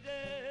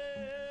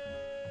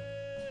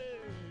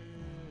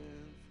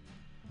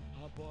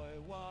 Oh boy,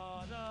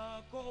 what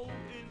a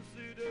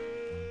coincidence.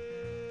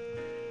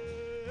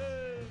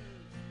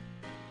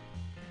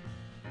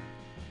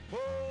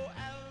 Oh,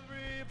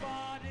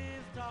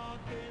 everybody's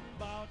talking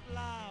about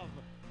love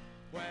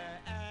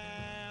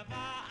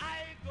wherever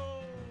I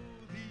go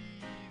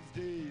these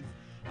days.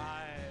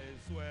 I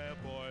swear,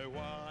 boy,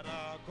 what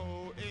a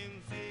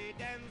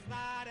coincidence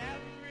that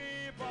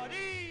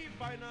everybody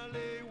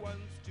finally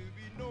wants to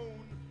be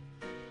known,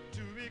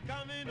 to be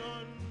coming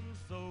on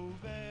so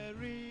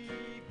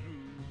very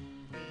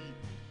groovy.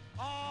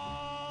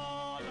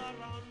 All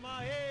around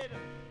my head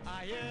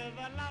I hear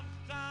the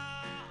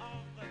laughter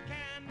of the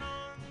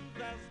cannons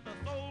as the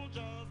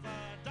soldiers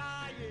are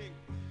dying,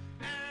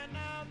 and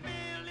a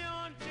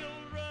million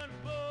children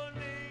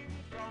burning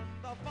from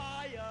the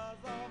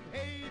fires of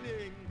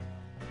hating.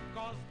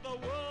 'Cause the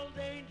world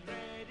ain't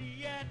ready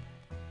yet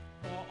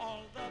for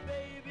all the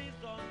babies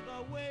on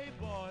the way,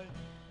 boy.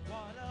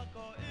 What a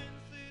coincidence.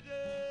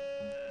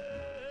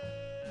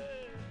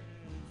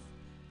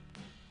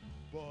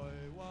 Boy,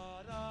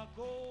 what a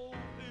coincidence.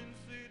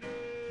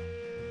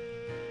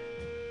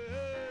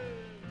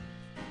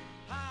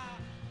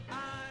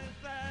 I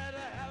said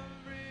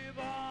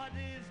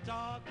everybody's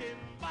talking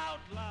about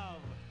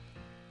love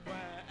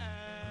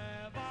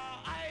wherever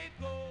I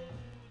go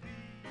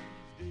these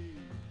days.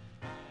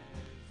 I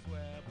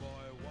swear,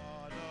 boy,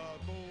 what a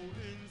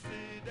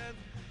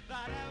coincidence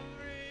that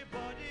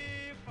everybody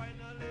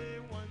finally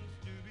wants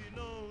to be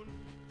known,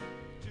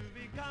 to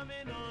be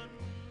coming on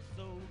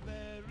so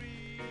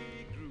very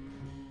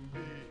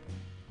groovy.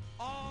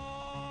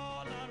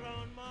 All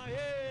around my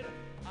head,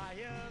 I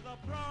hear the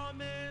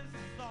promise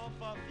of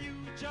a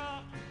future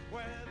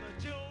where the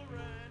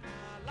children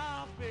are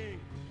laughing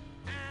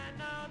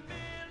and a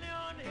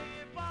million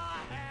hipper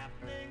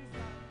happenings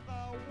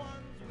are the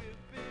ones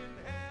we've been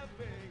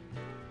having,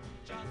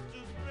 just to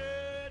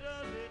spread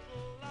a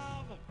little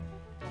love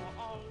for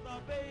all the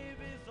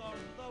babies on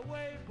the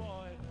way,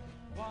 boy.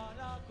 What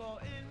a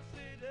coincidence.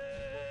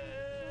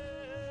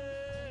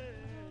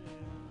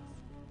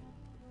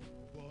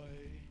 Boy,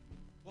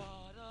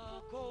 what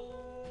a coincidence.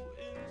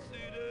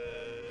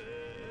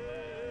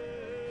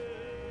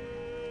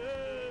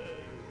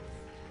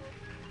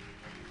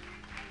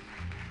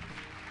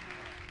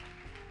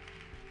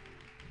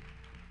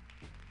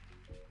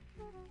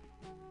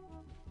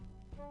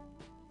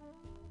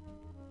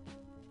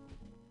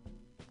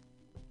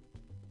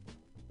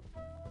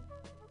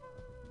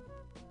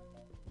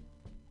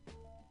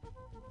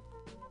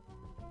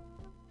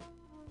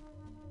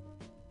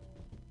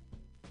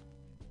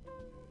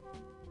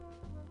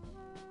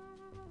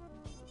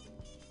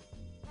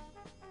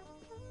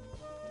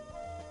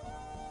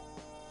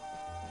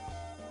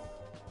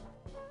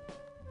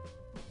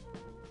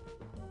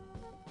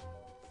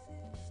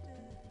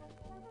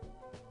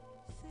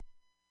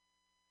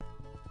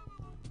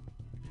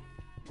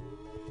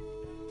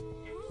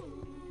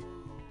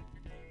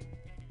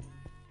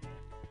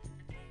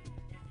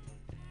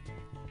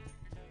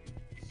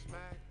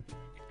 Smack,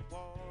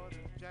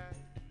 water, Jack,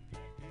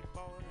 he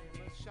bought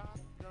him a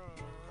shotgun,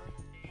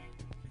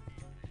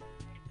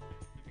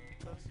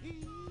 'cause he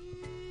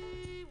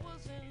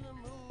was in the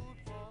mood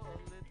for a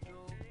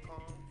little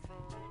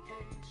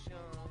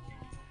confrontation.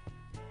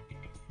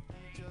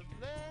 He just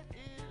let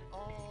it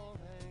all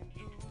hang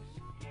loose,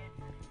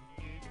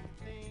 didn't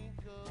think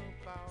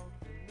about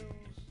the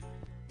news,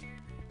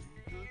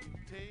 couldn't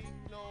take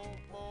no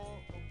more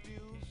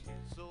abuse,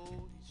 so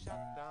he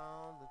shut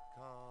down the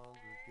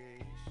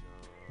congregation.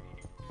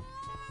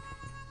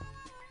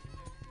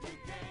 You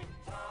can't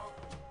talk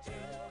to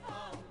a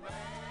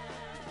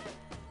man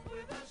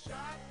with a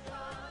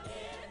shotgun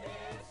in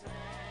his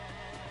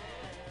hand.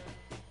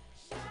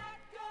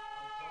 Shotgun!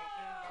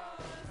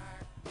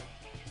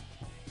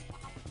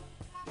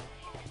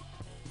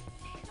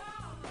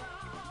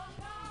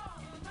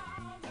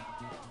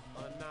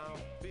 Now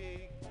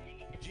Big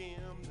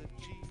Jim, the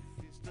chief,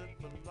 he stood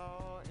for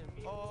law and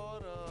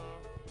order.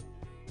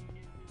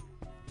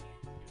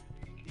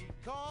 He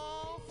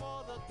called for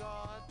the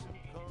guard to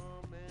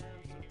come and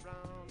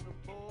surround the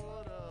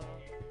border.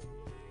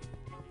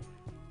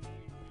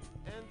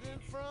 And then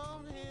from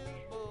his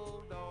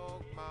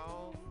bulldog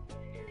mouth,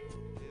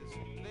 as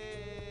he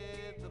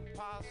led the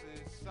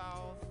posse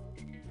south,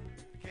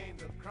 came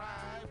the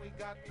cry, we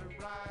got the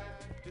right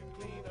to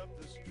clean up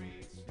the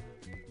streets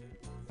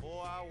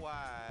for our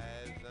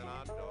wives and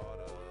our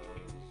daughters.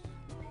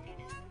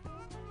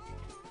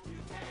 You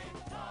can't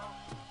talk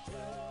to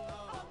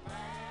a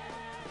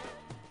man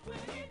when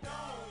he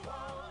don't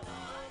want to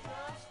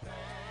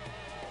understand.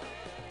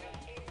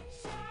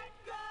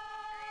 Shotgun!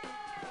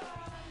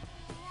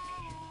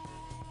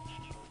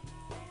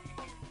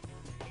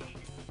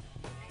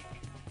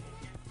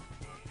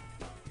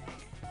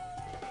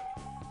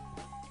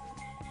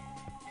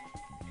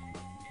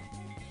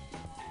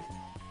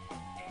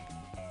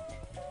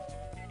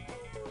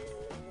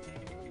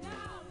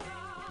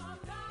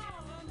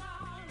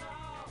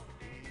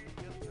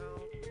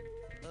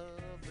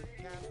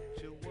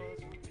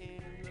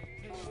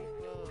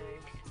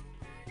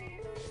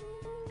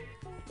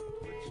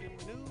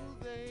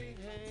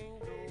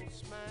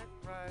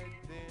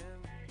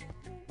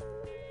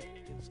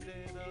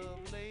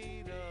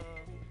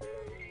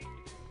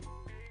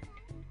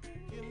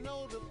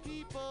 The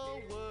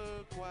people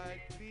were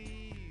quite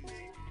pleased,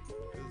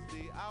 'cause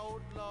the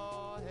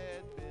outlaw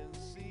had been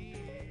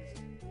seized,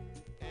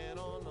 and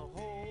on the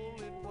whole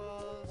it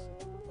was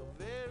a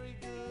very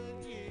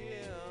good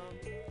year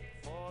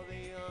for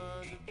the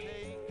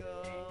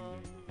undertaker.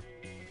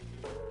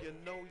 You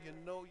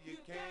know you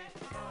can't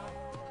talk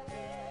to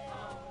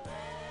a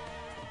man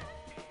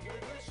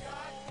with a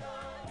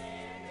shotgun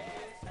in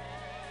his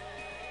hand.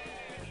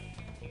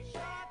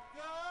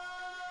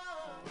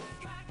 Shotgun!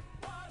 Black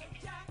water,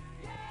 Jack,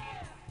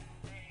 yeah!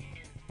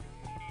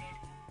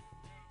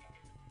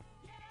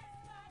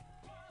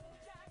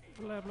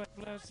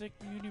 Plastic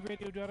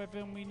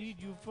MutinyRadio.fm. We need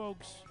you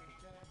folks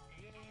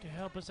to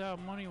help us out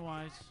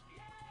money-wise.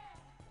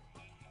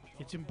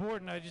 It's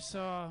important. I just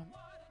saw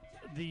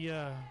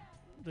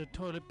the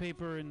toilet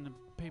paper and the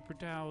paper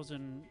towels,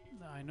 and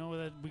I know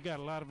that we got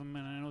a lot of them,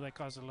 and I know that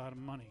costs a lot of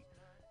money.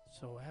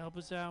 So help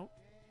us out.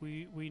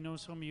 We know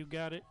some of you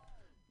got it,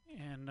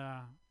 and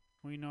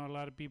we know a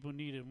lot of people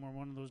need it. And we're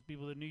one of those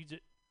people that needs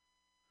it.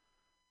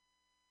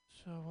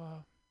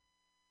 So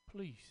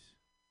please,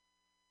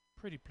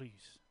 pretty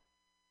please,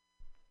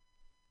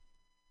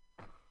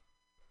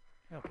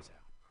 help us out.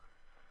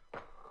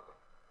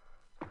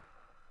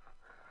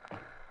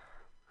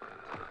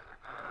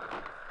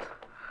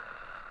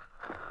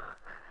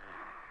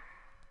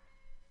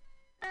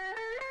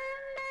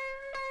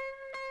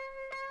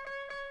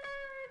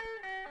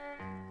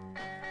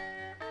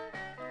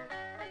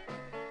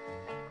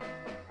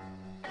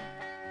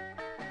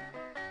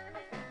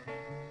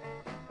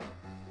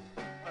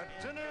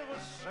 Dinner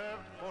was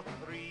served for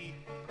three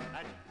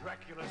at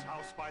Dracula's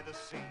house by the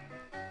sea.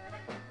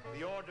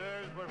 The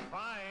orders were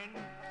fine,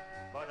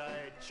 but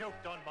I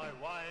choked on my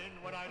wine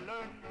when I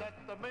learned that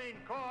the main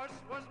course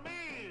was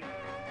me.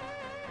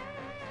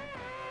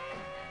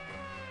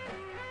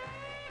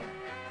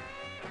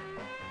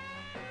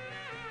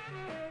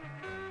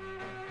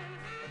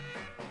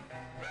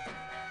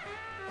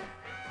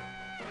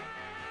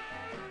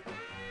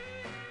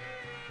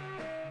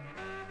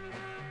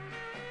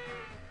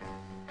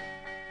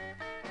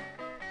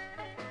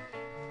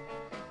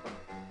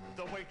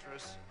 The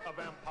waitress, a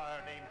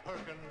vampire named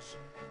Perkins,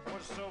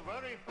 was so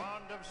very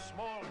fond of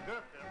small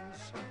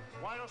gherkins.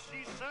 While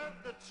she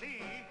served the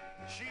tea,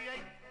 she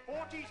ate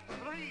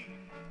 43,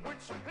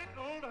 which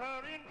pickled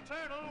her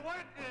internal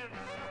workings.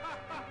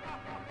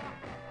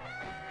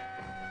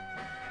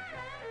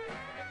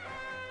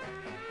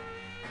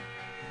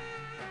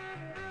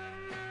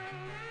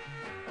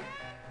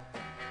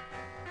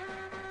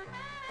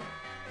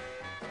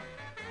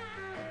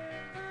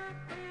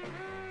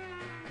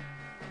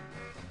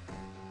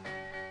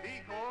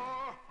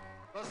 Igor,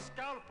 the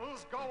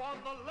scalpels go on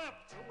the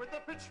left with the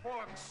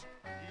pitchforks.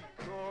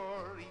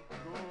 Igor,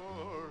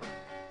 Igor.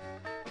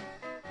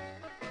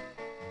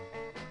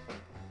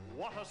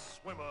 What a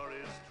swimmer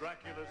is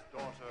Dracula's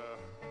daughter,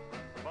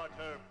 but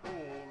her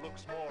pool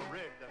looks more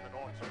red than it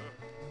ought to.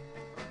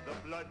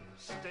 The blood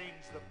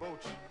stains the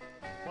boat,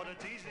 but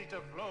it's easy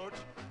to float,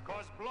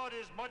 'cause blood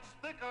is much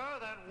thicker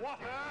than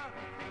water.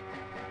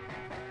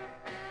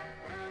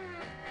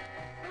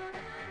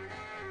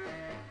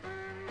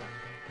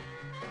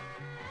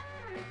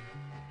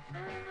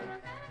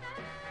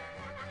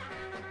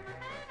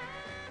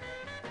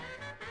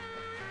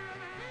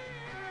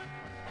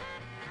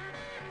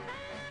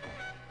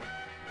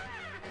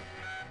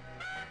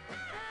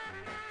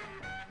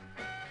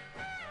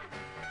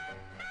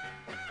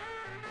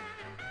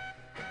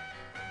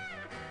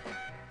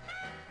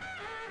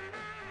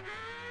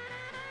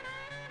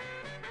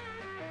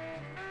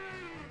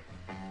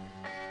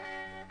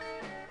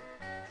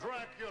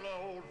 Dracula,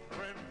 old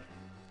friend,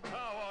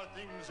 how are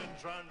things in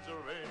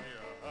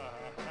Transylvania?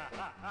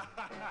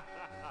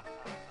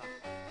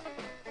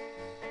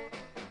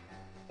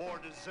 For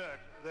dessert,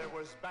 there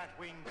was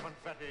batwing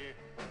confetti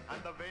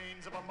and the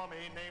veins of a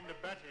mummy named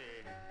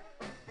Betty.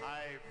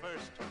 I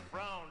first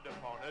frowned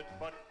upon it,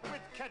 but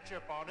with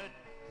ketchup on it,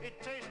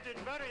 it tasted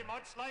very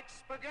much like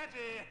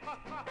spaghetti.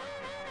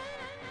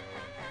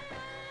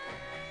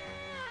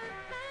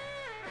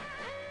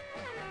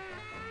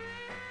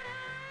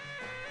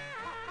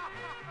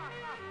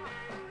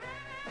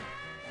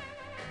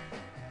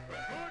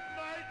 Good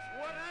night,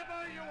 wherever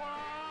you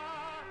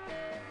are.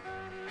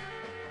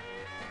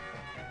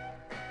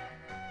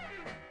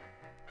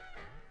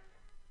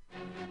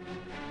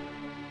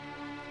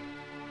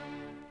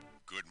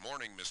 Good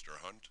morning, Mr.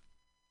 Hunt.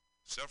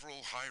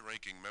 Several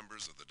high-ranking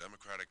members of the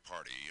Democratic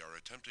Party are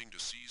attempting to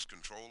seize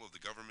control of the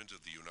government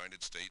of the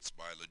United States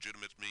by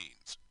legitimate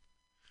means.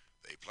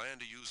 They plan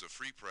to use a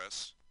free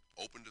press,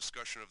 open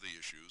discussion of the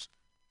issues,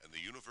 and the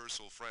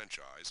universal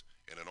franchise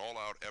in an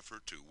all-out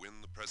effort to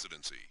win the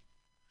presidency.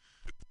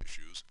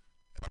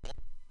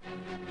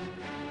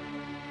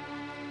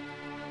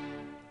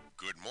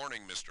 Good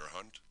morning, Mr.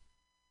 Hunt.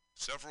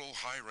 Several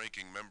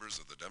high-ranking members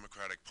of the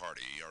Democratic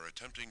Party are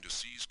attempting to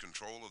seize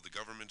control of the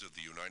government of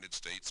the United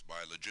States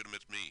by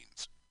legitimate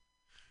means.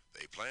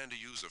 They plan to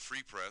use a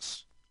free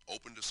press,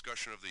 open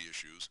discussion of the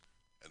issues,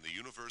 and the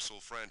universal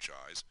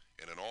franchise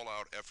in an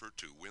all-out effort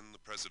to win the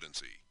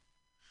presidency.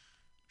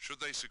 Should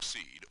they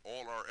succeed,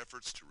 all our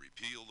efforts to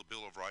repeal the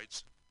Bill of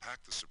Rights,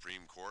 pack the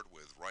Supreme Court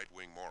with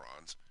right-wing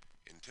morons,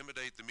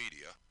 intimidate the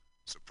media,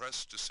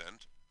 suppress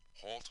dissent,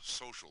 halt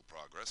social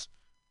progress,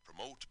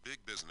 promote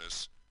big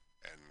business,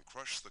 and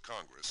crush the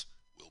Congress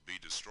will be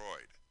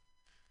destroyed.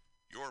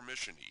 Your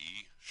mission,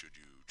 E, should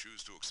you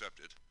choose to accept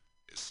it,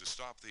 is to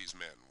stop these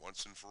men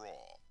once and for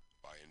all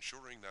by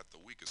ensuring that the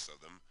weakest of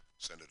them,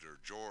 Senator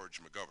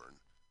George McGovern,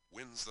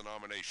 wins the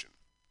nomination,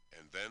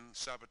 and then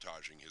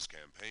sabotaging his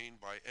campaign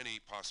by any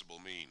possible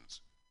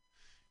means.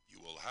 You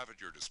will have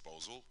at your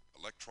disposal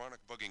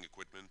electronic bugging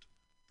equipment,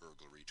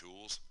 burglary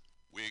tools,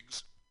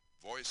 wigs,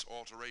 voice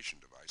alteration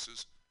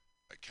devices,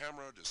 a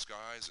camera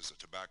disguised as a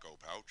tobacco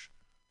pouch,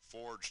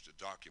 forged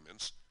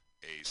documents,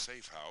 a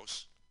safe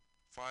house,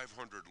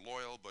 500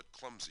 loyal but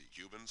clumsy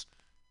Cubans,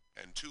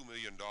 and $2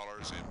 million in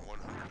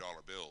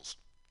 $100 bills.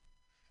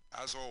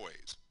 As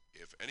always,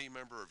 if any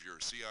member of your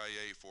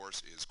CIA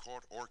force is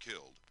caught or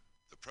killed,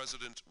 the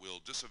President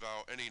will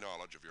disavow any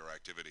knowledge of your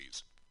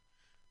activities.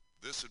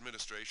 This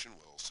administration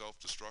will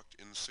self-destruct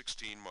in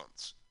 16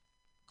 months.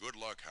 Good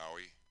luck,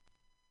 Howie.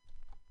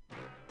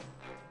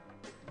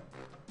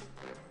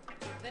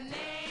 The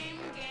name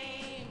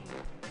game.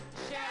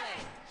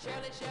 Shirley,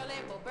 Shirley, Shirley,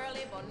 Bo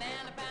Burley,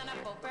 Bonana, Banana,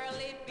 Bo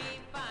Burley, Be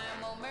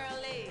Fine, Mo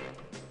Merley.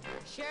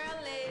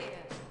 Shirley.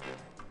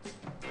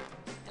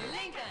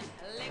 Lincoln,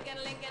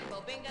 Lincoln, Lincoln,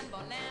 Bo Binkin,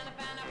 Bonana,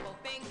 Banana, Bo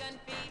Binkin,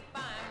 Be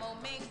Fine, Mo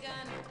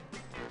Minkin.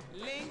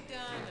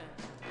 Lincoln.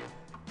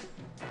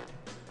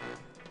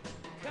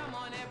 Come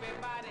on,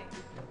 everybody.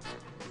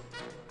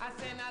 I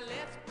say now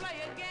let's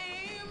play a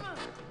game.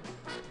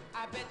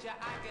 I bet you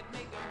I could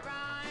make a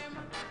rhyme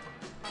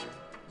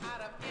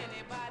out of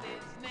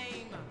anybody's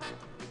name.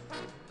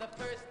 The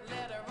first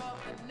letter of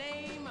the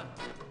name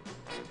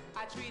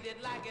I treat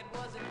it like it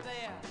wasn't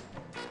there.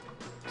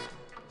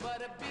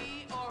 But a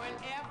B or an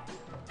F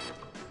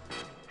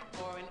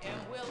or an M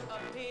will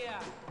appear.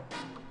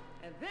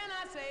 And then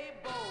I say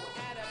Bo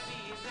at a B,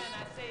 then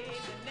I say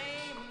the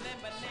name, then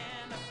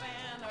banana,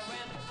 fan, or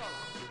rental.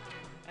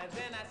 And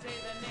then I say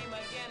the name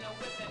again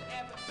with an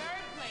F,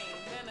 third plane,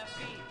 then a B,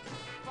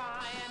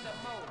 Phi, and a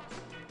Mo.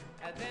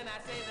 And then I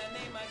say the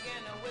name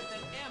again with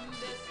an M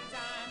this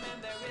time, and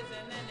there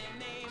isn't any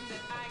name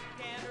that I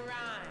can't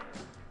rhyme.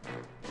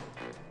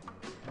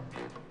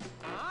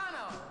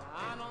 Arnold,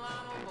 Arnold,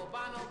 Arnold,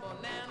 Bobano,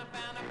 Bonana,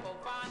 Fana,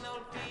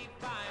 Bobano, Phi,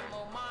 Phi,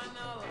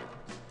 Momano,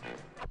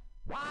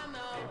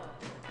 Arnold.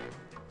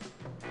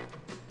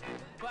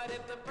 But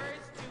if the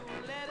first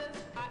two letters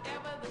are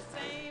ever the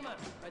same,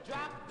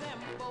 drop them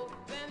both,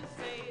 then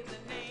say the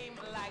name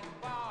like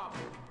Bob.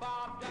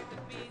 Bob drop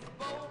the B's,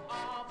 Bo,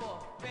 or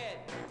Fred.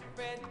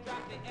 Fred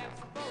drop the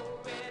F's, Bo,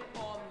 Red,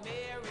 or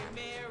Mary.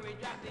 Mary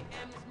drop the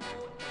M's,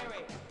 Mo,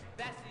 Mary.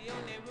 That's the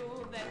only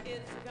rule that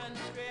is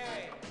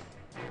contrary.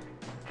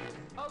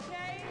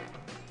 Okay?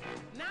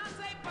 Now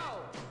say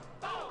Bo.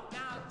 Bo.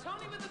 Now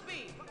Tony with a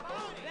B.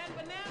 Then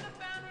banana,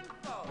 found and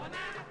foe.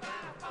 Banana,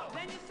 found and foe.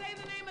 Then you say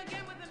the name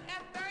again with an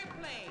F, third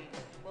plane.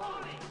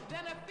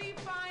 Then a Phi,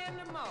 Phi, and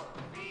a Mo.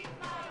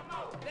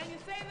 Then you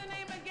say the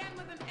name again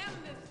with an M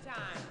this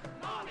time.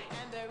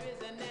 And there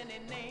isn't any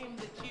name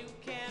that you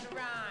can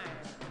rhyme.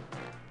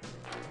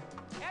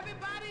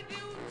 Everybody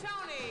do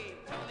Tony.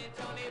 Tony,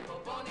 Tony,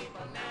 Boboni,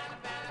 Banana,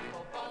 Banana,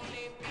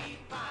 Boboni, Phi,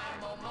 Phi,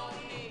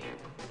 Momoni.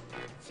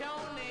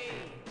 Tony.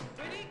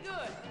 Pretty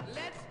good.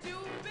 Let's do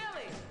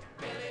Billy.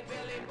 Billy,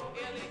 Billy, Bo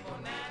Illy,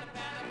 Bonana,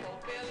 Banana, Bo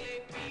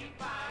Billy, Phi,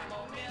 Phi, Mo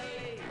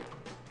Millie.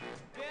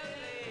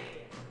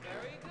 Billy.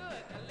 Very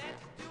good.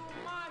 Let's do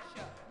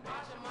Marsha.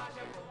 Marsha,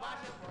 Marsha, Bo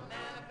Marsha,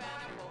 Bonana,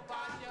 Banana, Bo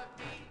Basha,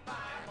 Phi,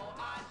 Phi, Mo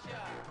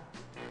Asha.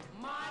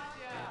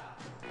 Marsha.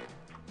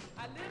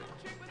 A little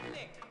trick with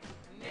Nick.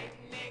 Nick,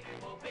 Nick,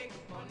 Bo Big,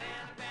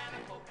 Bonana, Banana,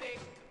 Bo Big,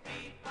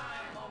 Phi, Phi,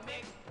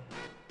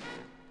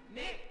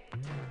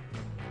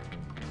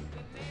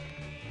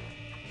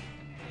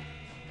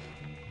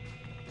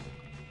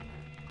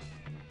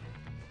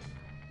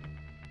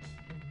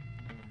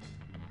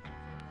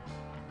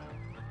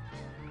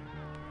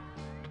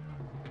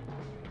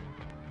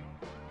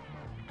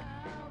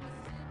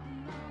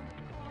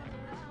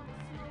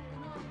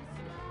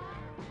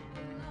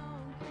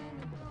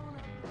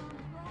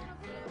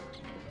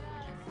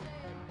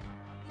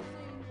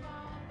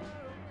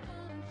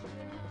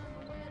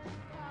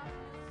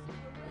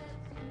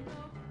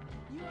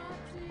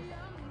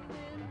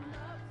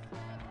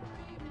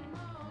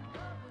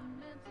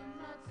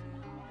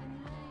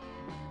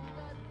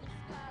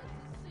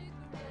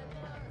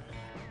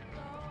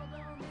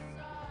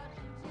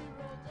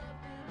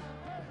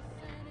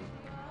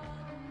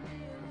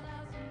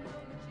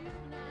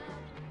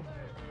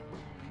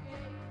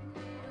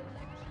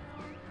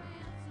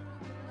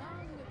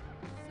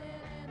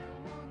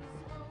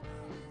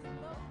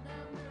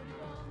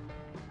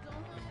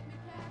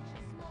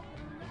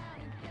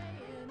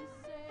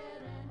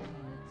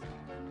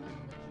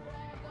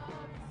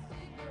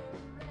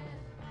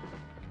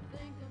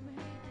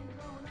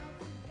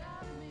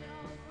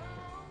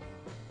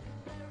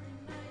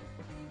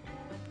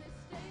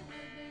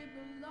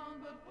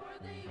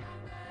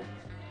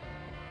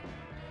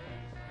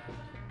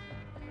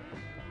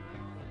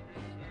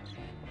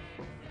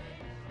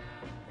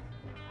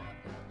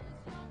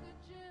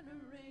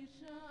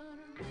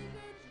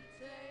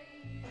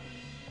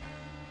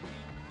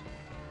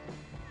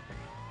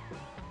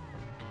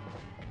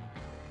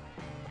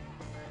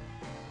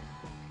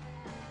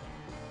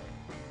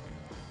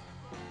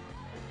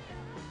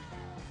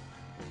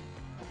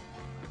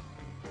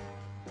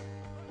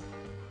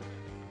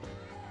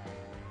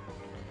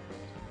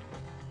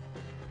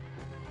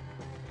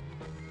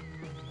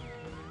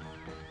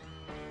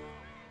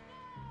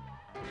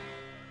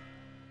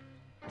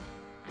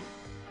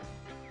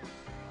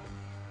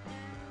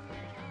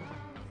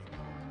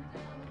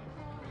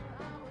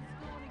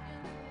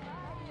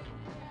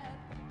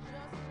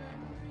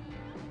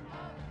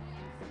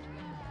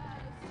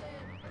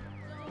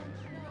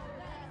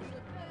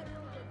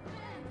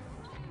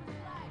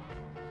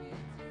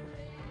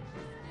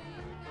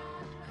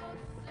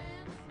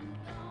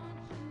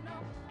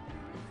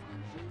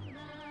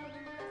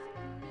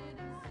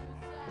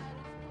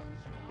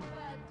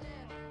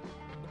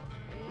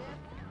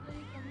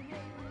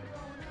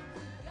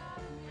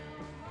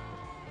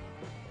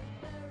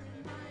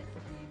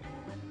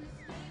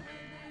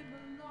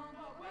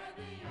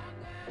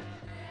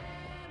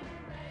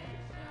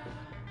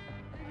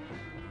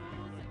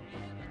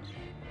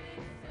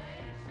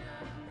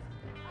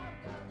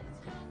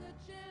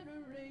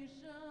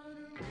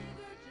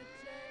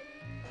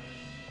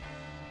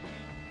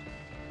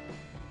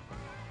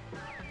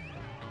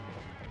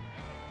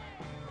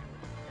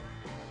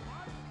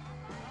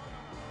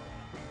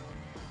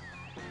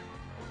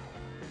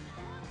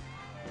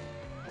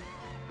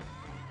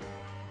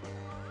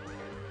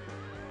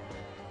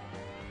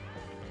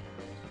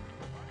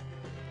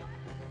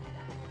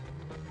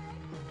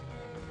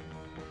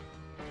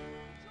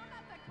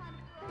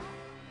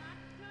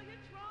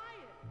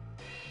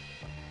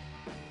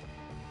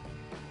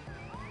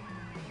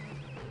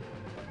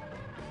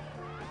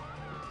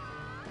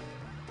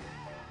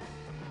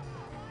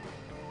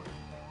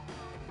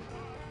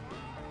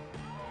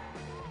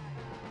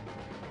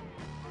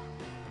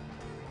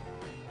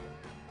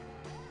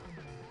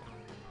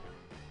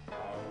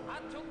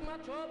 took my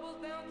troubles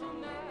down to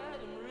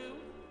Madame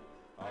Ruth.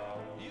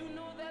 You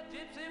know that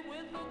gypsy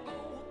with the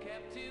gold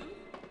cap too.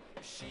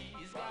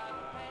 She's got a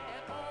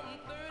pack on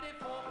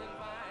 34th and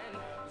Vine,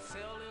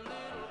 selling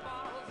little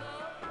bottles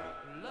of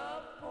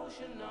love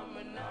potion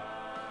number 9.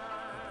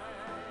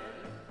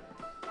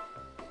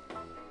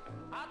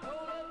 I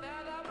told her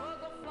that I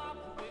was a flop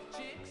with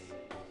chicks.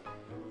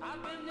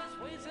 I've been this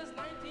way since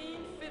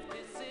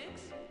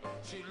 1956.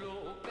 She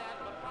looked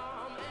at my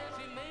palm and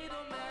she made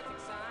a magic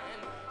sign.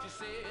 She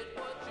said,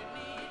 what you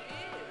need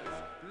is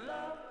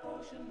love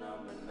potion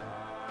number 9.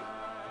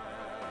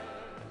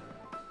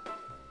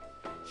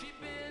 She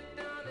bent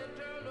down and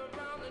turned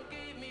around and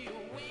gave me a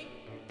wink.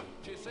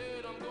 She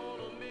said, I'm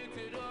gonna mix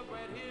it up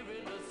right here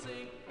in the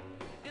sink.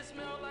 It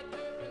smelled like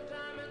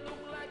turpentine and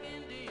looked like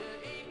India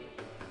ink.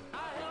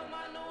 I held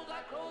my nose,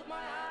 I closed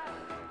my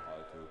eyes. I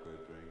took a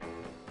drink.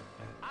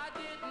 I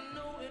didn't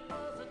know it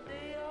was a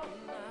day or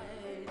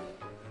night.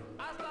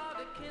 I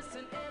started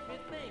kissing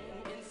everything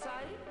in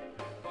sight.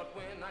 But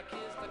when I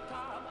kissed the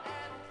cop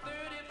at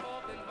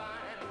 34th and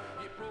Vine,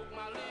 he broke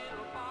my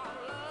little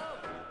bottle of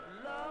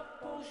love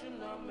potion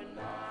number 9.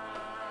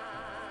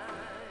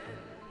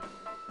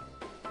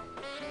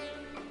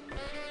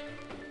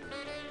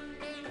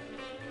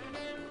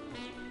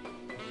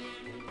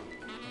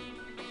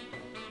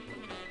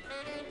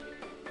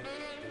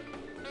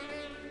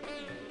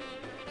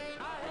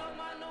 I held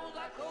my nose,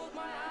 I closed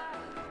my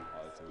eyes. I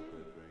took a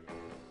drink.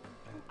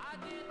 I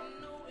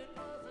didn't know it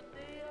was a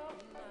day or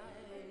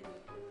night.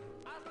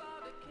 I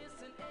started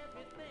kissing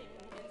everything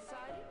in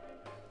sight.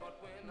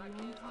 But when I long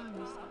kissed time the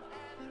we cop sat,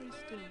 at very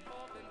still,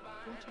 34th and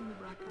Vine, watching the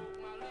bracken he broke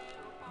my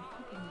little and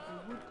hoping that they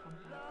would come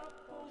back. love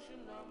potion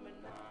number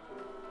 9.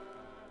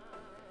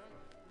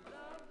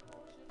 Love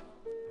potion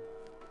number 9.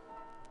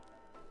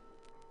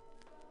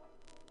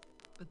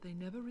 But they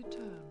never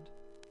returned.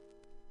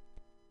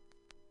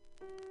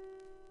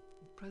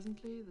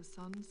 Presently the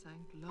sun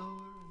sank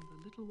lower and the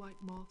little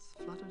white moths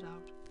fluttered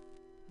out,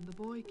 and the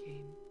boy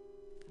came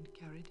and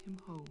carried him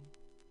home.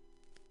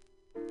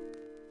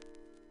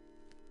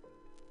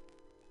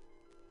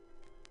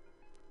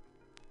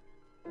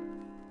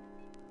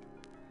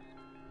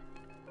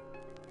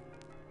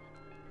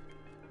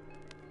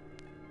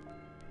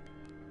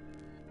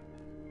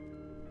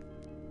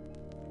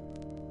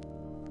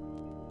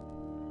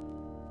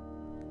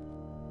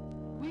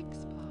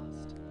 Weeks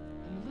passed,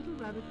 and the little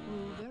rabbit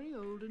grew very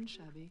old and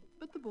shabby,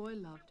 but the boy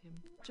loved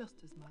him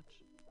just as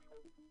much.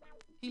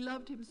 He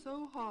loved him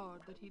so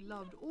hard that he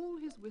loved all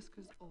his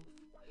whiskers off,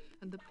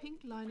 and the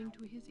pink lining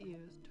to his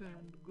ears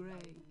turned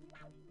grey.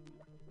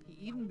 He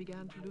even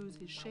began to lose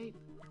his shape,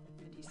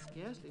 and he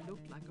scarcely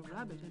looked like a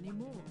rabbit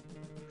anymore,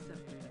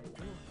 except to the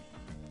boy.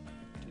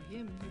 To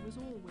him, he was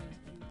always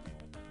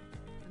beautiful,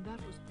 and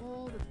that was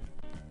all that...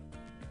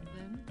 And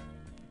then,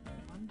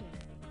 one day,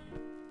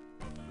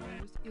 the boy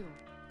was ill.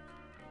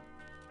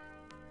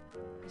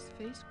 His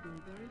face grew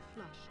very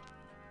flushed,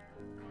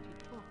 and he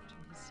talked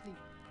in his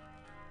sleep,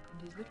 and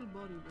his little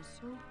body was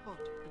so hot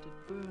that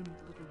it burned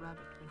the little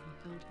rabbit when he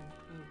held him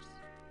close.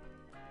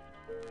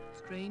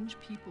 Strange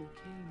people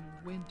came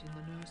and went in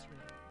the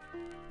nursery,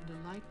 and a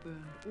light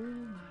burned all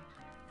night.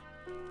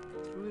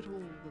 But through it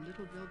all, the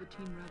little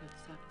velveteen rabbit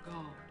sat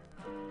guard,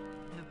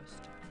 and never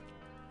stirred.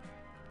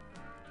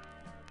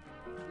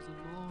 It was a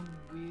long,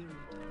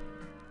 weary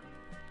time,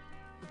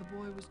 for the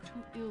boy was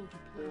too ill to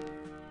play.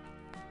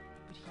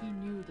 But he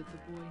knew that the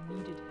boy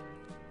needed him.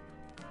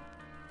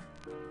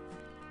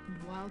 And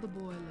while the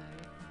boy lay,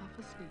 half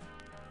asleep,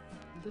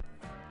 the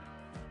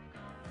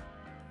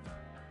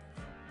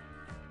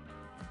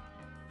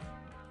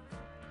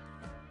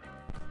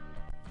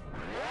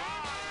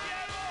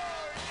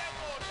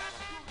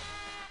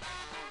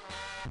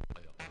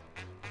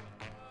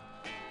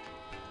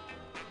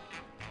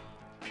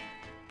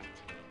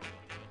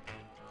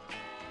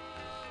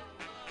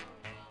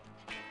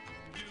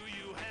Do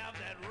you have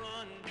that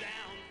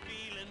run-down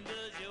feeling?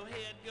 Does your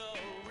head go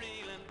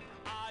reeling?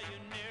 Are you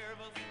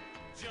nervous,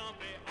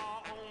 jumpy,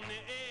 or on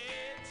the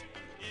edge?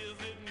 Is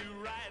it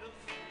neuritis,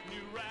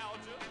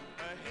 neuralgia,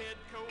 a head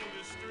cold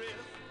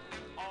distress?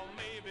 Or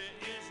maybe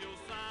it's your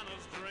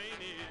sinus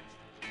drainage?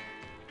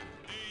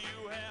 Do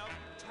you have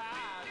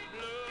tired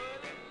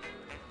blood,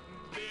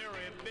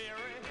 berry,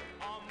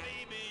 or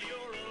maybe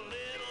you're a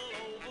little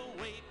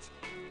overweight?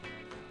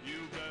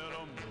 You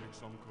better make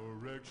some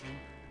correction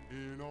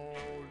in all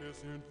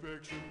this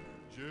infection.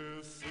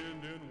 Just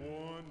send in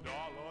 $1.98.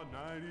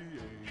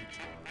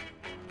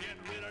 Get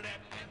rid of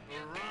that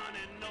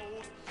running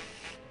nose,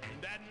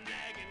 that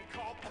nagging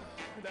cough,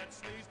 that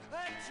sneeze,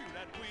 that chew,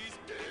 that wheeze,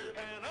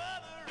 and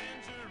other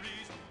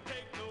injuries.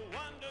 Take the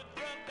wonder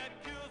drug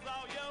that cures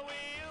all your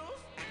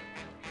ills.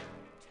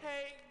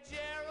 Take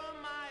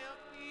Jeremiah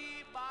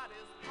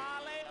Peabody's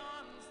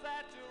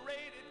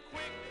polyunsaturated,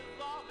 quick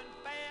dissolving,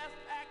 fast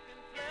acting,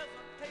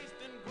 pleasant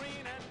tasting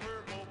green and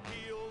purple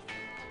pills.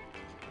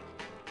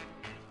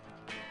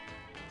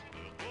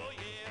 Oh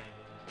yeah.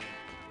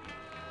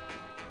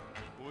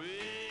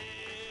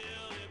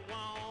 Well, it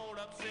won't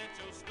upset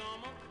your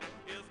stomach.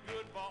 It's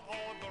good for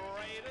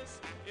arthritis.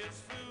 It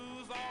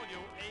soothes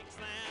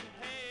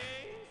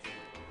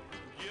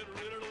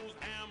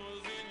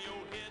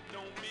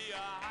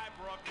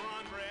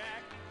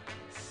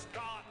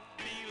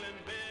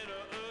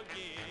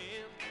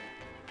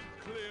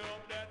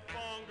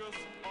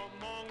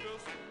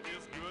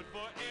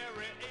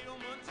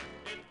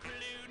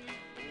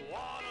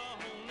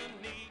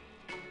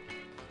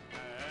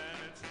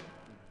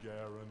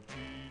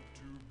guaranteed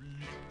to be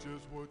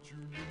just what you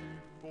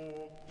need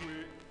for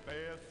quick,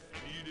 fast,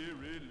 speedy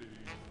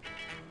relief.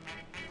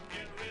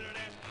 Get rid of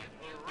that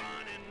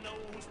running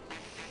nose,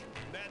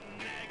 that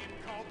nagging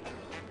cough,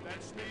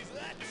 that sneeze,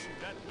 that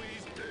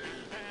wheeze,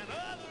 and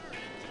other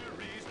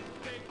injuries.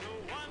 Take the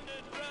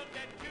wonder drug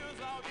that cures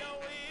all your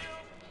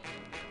ills.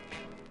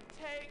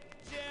 Take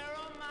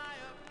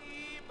Jeremiah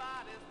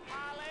Peabody's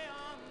highly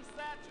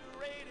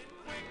unsaturated,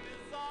 quick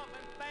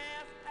dissolving,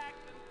 fast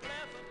acting,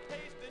 pleasant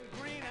tasting,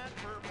 green and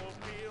purple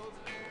pills.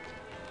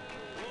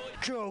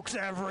 Jokes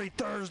every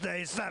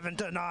Thursday, 7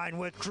 to 9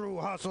 with True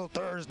Hustle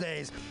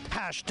Thursdays.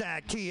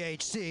 Hashtag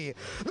THC.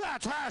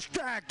 That's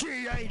hashtag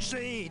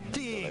THC.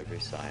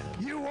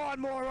 You want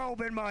more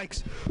open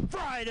mics?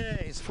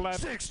 Fridays,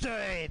 6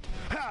 to 8.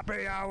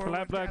 Happy hour Flat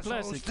with Black guest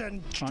host Classic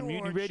and on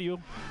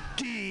MutinyRadio.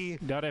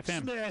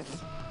 D.FM.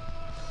 Smith.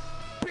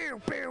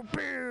 Pew, pew,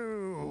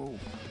 pew.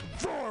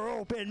 4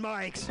 open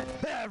mics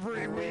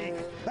every week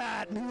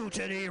at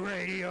Mutiny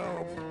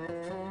Radio.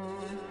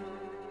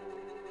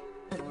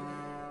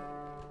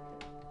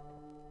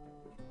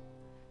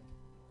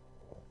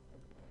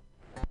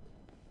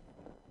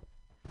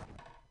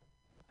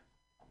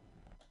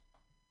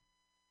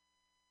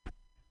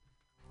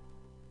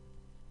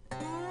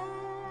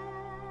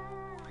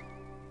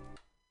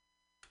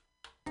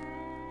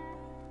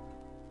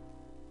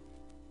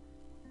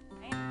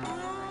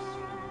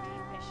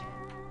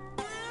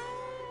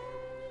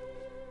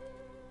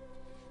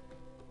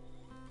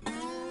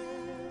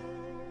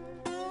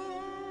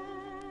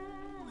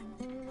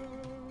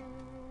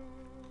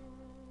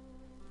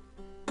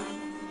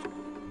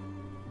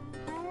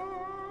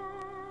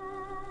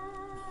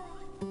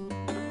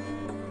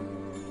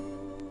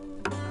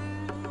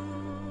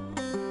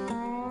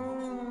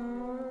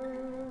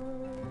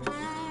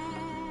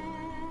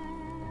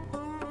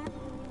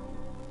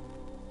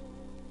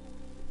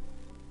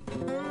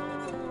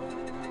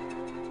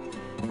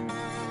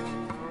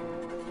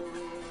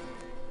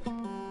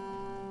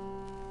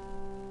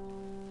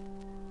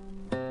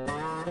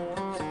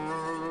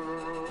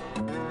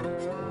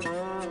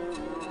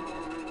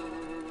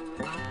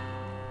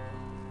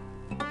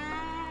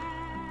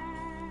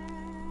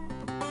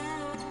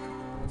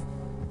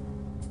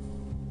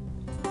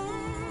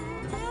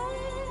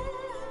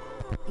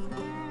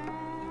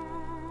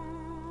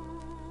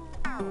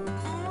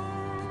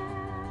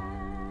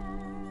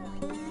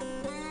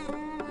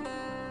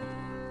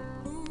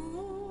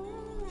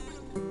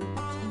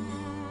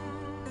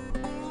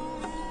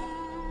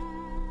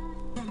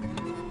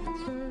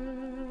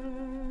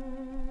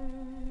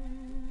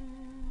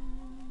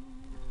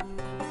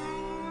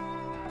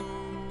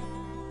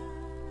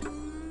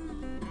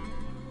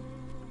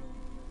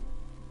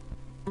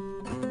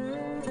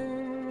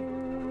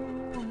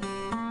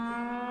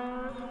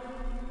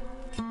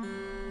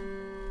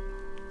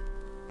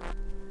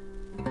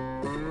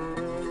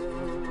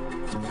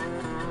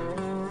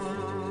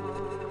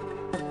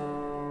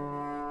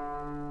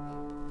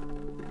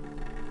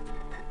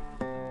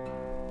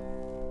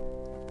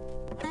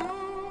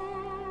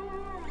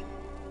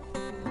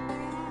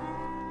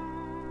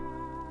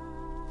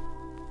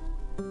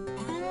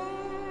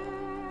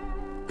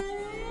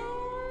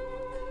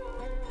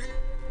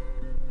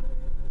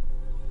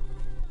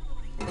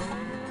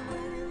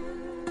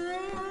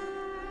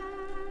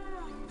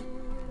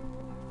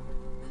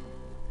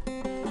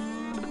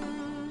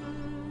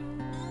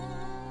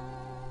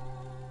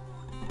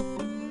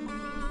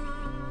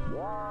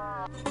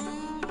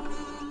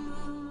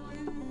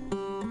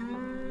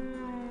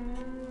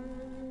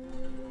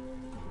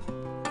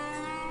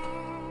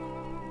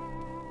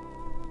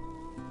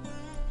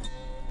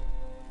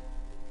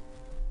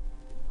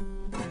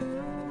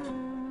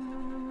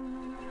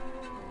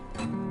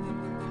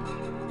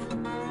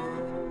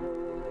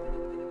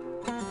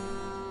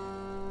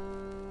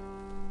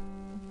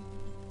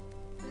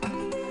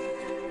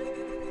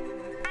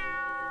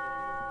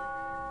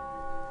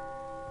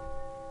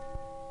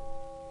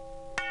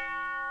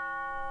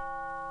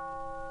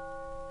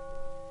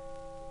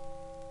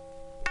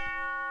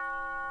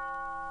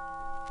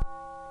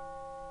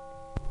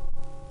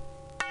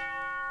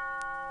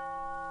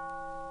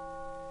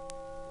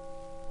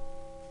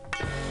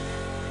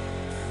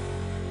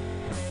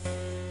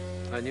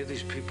 I knew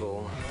these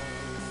people,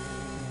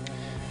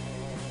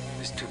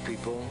 these two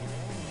people.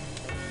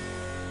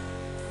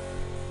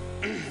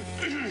 They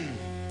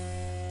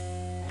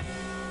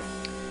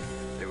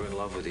were in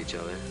love with each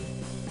other.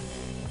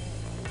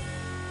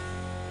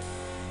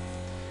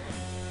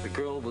 The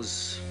girl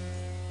was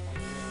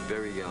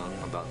very young,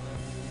 about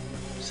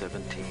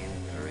 17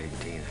 or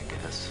 18, I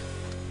guess.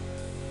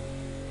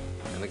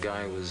 And the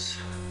guy was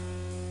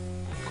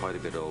quite a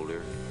bit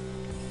older.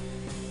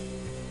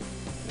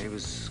 He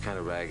was kind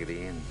of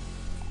raggedy and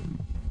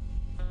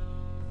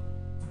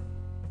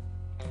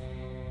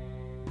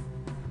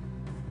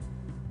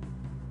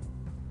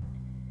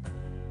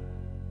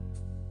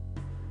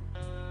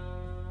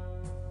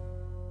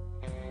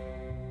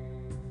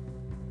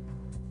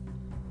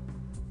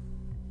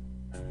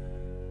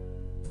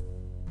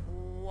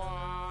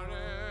What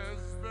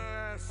is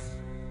this?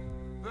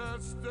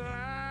 that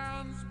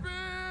stands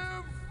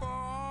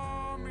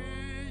before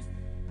me.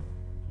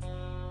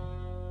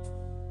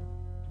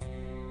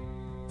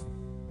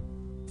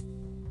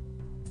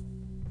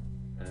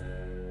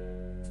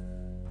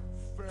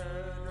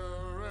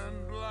 Figure in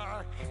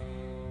black,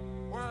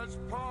 which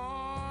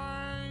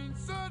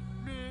points at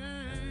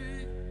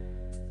me.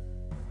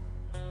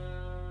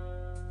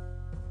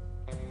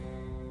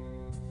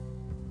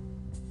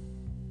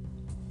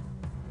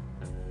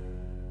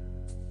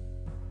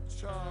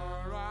 Turn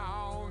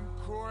around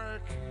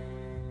quick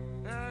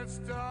and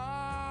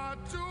start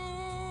to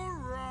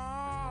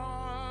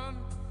run.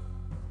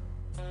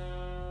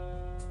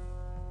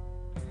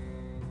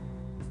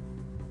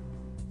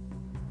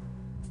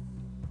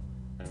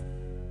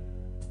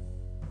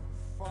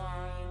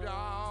 Find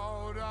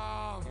out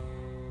I'm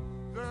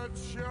the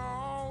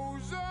chosen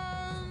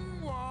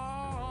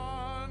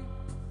one.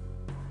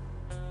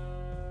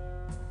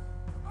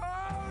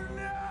 Oh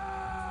no!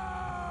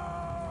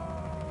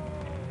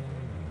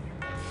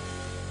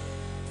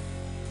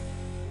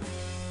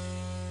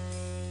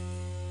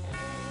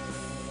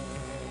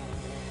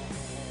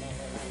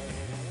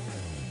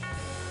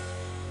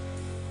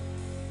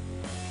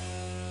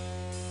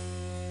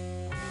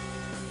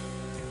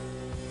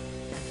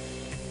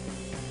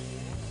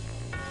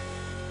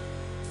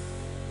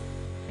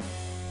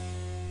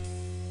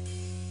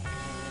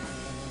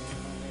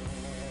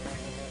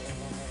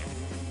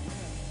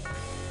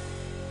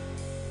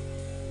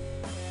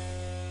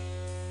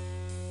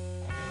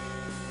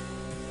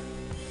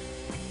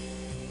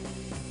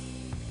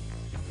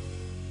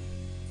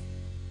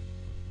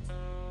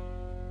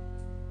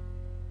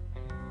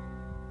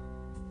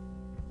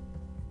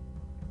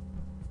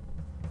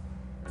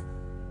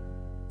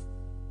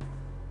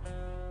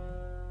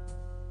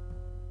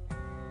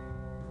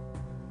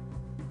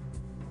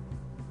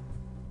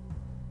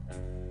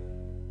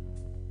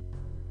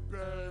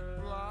 Big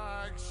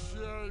black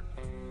shape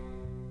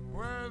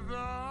with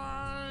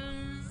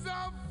eyes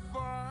of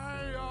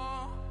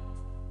fire.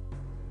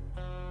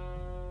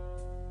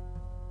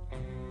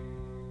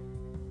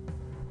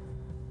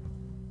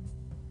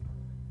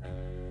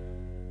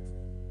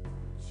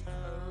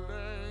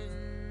 Telling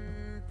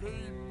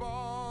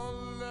people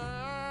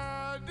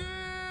their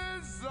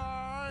desire.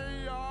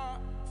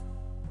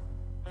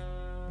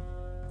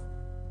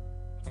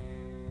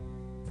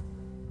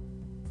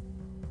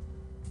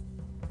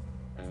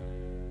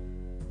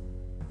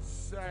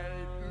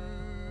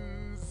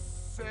 Satan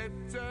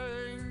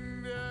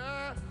sitting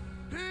there,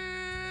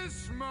 he's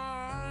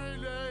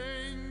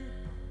smiling.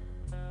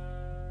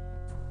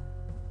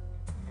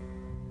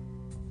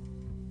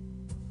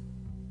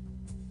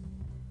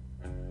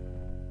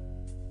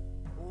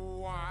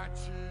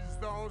 Watches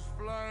those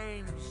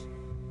flames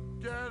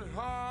get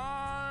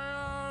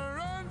higher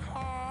and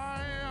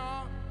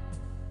higher.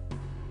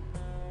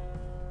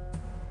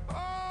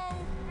 Oh,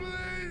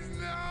 please,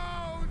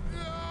 no,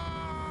 no!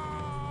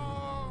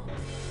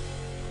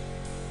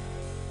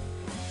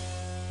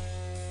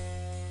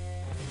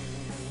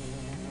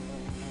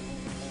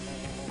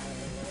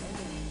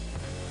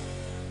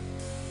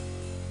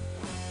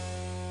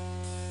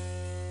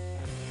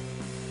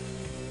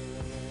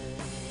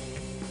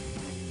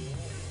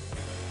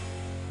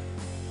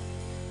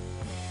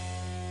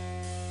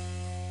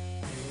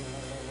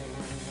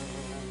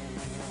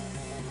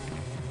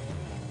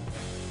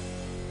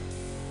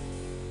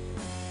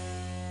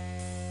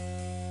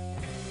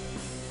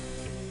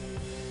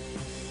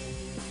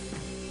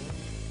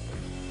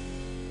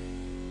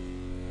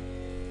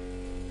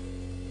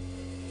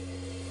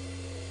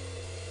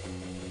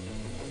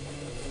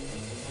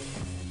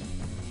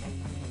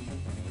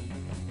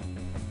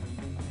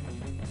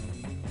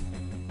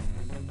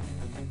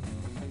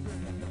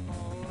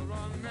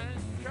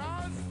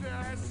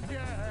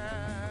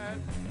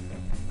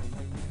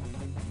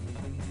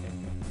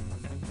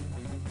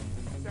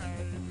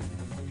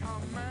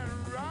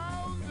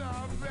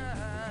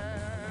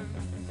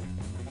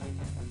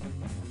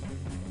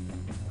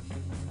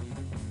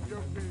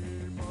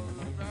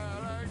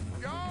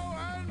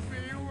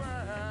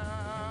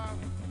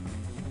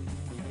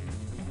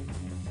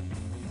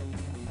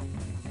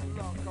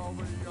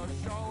 Over your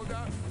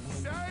shoulder,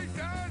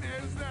 Satan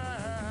is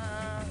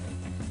there.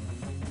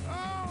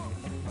 Oh,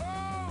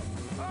 oh,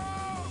 oh,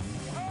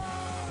 oh.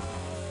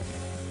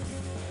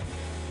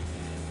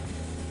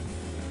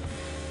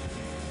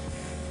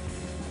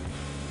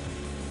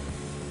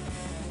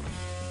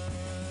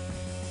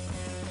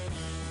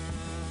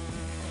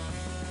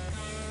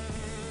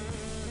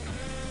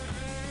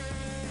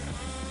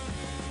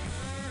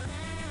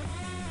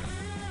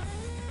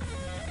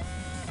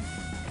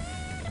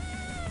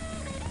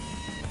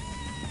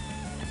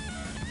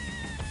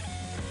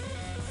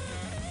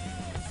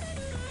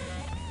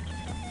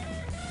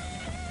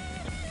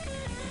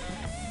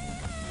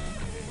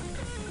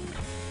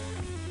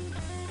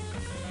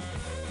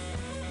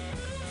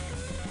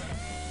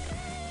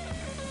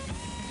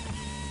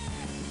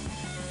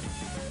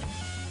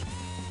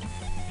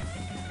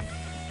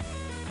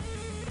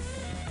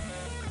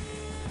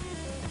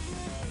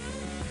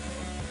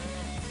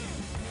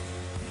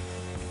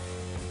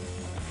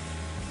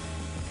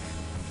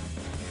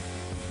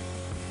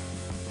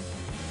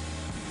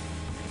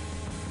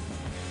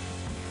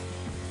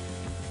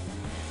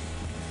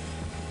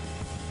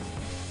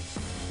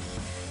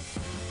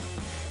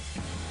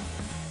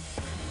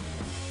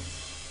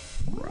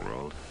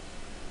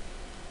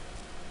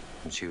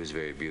 And she was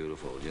very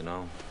beautiful, you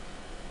know?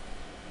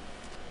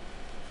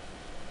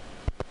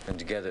 And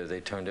together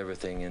they turned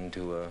everything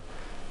into a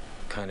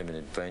kind of an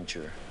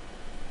adventure.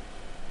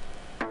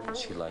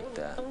 She liked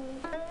that.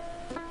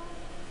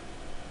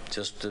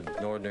 Just an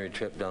ordinary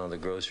trip down to the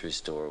grocery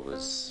store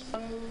was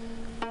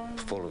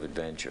full of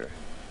adventure.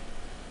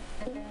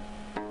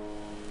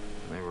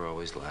 They were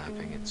always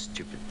laughing at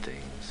stupid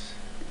things.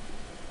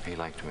 He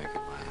liked to make her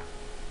laugh.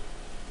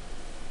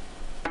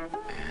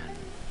 And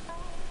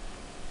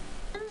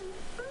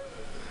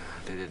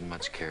they didn't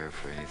much care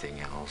for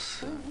anything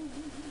else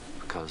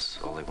because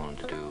all they wanted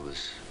to do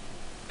was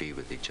be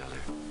with each other.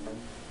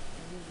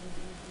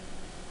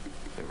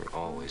 They were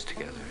always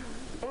together.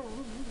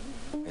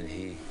 And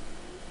he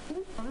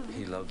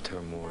loved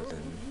her more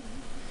than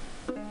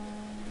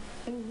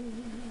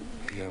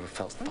he ever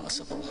felt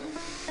possible.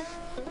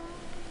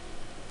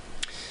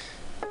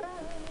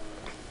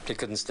 He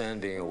couldn't stand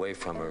being away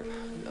from her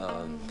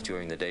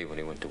during the day when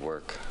he went to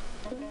work.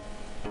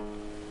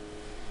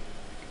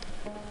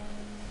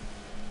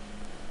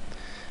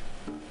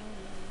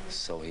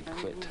 So he'd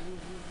quit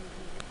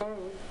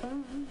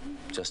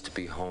just to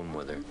be home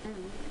with her.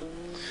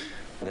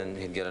 Then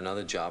he'd get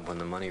another job when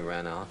the money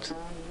ran out.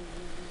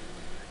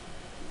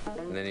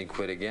 And then he'd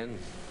quit again.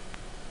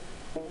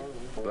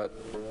 But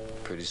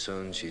pretty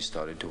soon she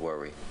started to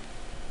worry.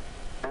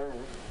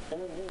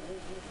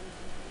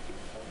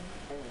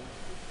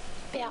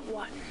 About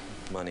what?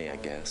 Money, I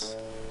guess.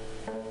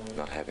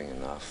 Not having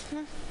enough.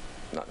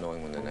 Not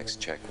knowing when the next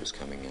check was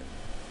coming in.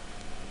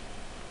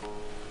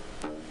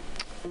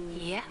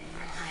 Yeah,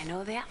 I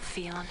know that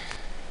feeling.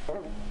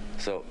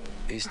 So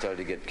he started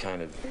to get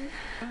kind of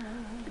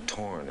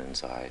torn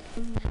inside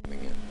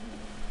coming in.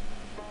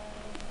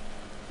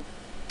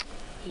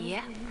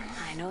 Yeah,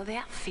 I know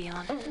that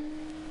feeling.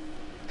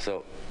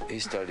 So he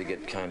started to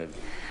get kind of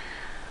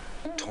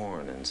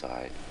torn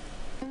inside.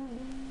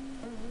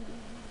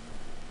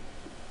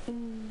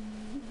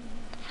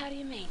 How do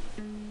you mean?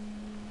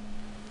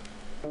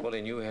 Well,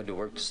 he knew he had to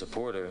work to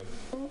support her,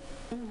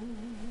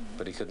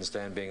 but he couldn't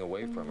stand being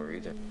away from her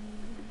either.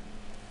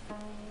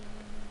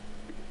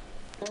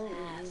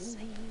 I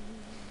see.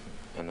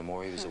 And the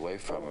more he was away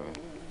from her,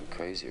 the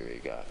crazier he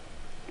got.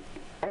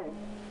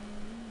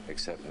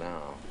 Except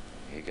now,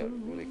 he got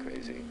really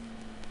crazy.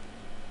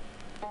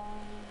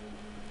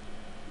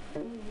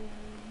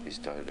 He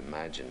started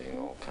imagining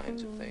all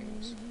kinds of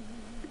things.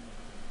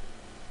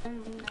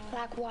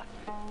 Like what?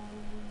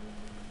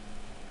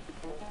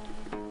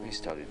 He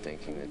started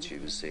thinking that she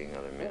was seeing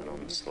other men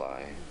on the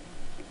sly.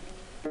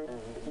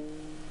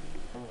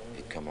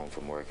 He'd come home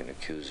from work and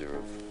accuse her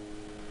of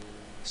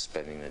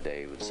spending the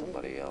day with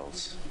somebody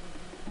else.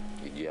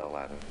 He'd yell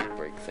at her,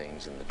 break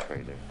things in the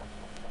trailer.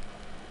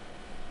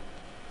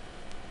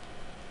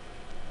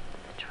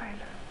 The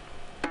trailer.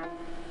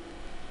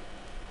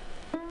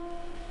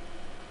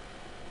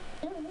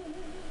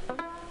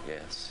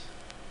 Yes.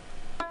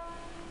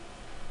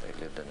 They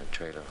lived in a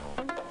trailer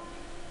home.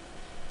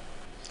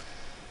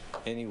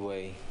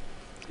 Anyway,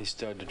 he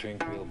started to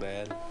drink real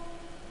bad.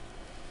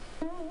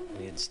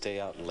 He'd stay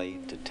out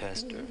late to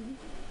test her,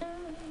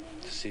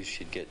 to see if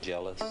she'd get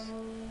jealous.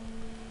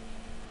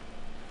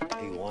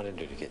 He wanted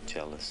her to get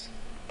jealous,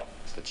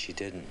 but she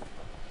didn't.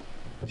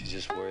 She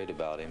just worried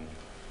about him.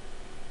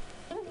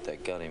 But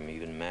that got him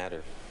even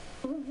madder.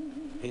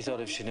 He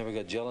thought if she never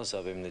got jealous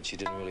of him, that she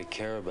didn't really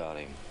care about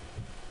him.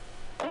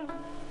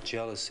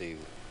 Jealousy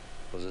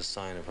was a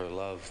sign of her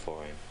love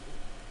for him.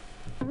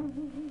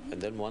 And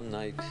then one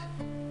night,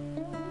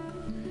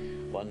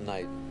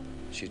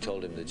 she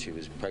told him that she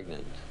was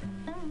pregnant.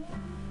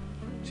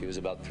 She was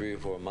about 3 or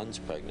 4 months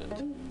pregnant,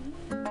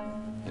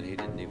 and he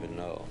didn't even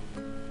know.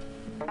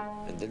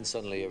 And then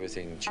suddenly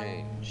everything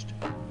changed.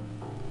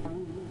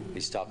 He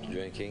stopped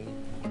drinking,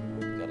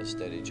 got a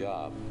steady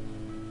job.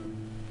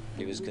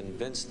 He was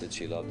convinced that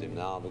she loved him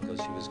now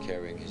because she was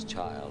carrying his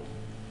child.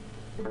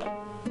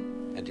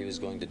 And he was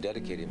going to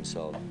dedicate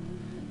himself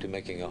to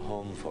making a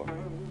home for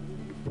her.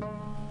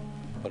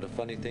 But a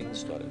funny thing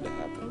started to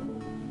happen.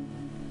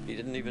 He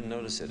didn't even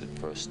notice it at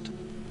first.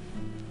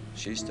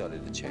 She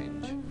started to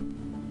change.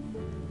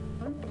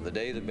 From the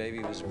day the baby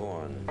was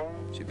born,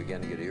 she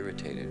began to get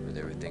irritated with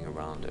everything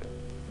around her.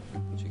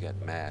 She got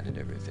mad at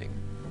everything.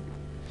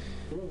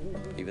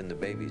 Even the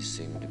babies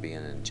seemed to be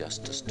an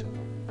injustice to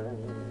her.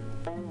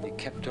 He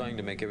kept trying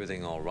to make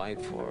everything all right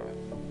for her.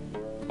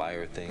 Buy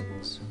her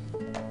things,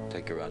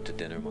 take her out to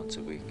dinner once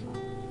a week.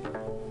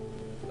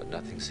 But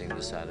nothing seemed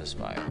to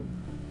satisfy her.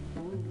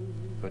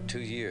 For 2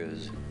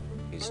 years,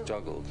 he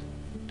struggled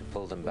to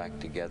pull them back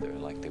together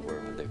like they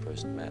were when they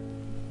first met.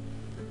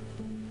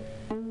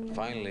 But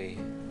finally,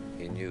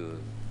 he knew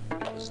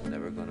it was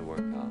never going to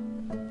work out.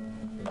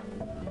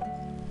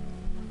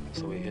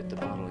 So he hit the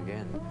bottle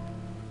again.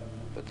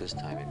 But this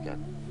time it got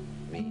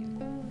mean.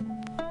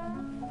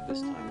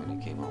 This time when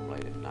he came home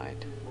late at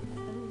night,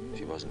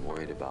 she wasn't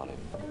worried about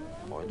him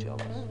or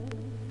jealous.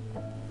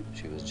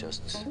 She was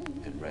just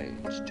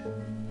enraged.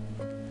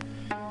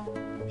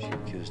 She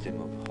accused him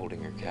of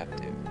holding her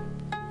captive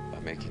by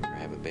making her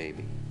have a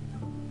baby.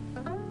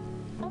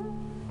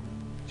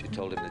 She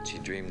told him that she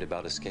dreamed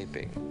about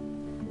escaping.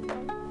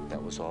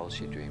 That was all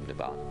she dreamed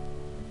about,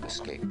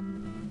 escape.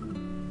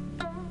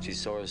 She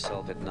saw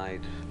herself at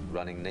night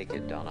running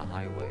naked down a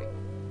highway,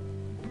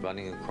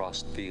 running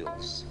across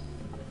fields,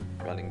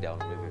 running down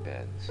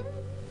riverbeds,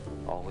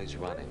 always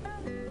running.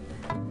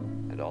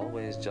 And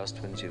always just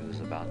when she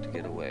was about to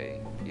get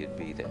away, he'd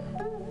be there.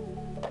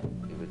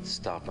 He would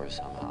stop her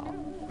somehow.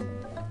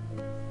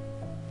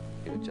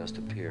 He would just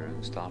appear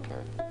and stop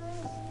her.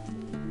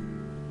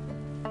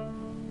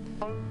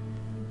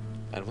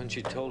 And when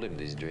she told him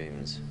these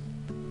dreams,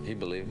 he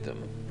believed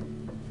them.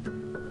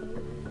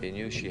 He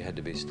knew she had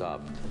to be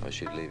stopped or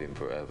she'd leave him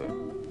forever.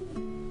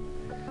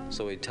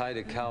 So he tied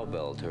a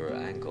cowbell to her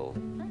ankle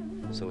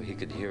so he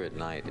could hear at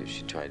night if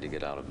she tried to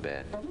get out of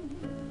bed.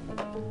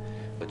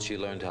 But she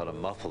learned how to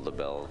muffle the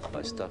bell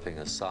by stuffing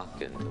a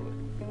sock into it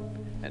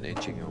and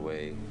inching her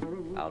way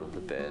out of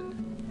the bed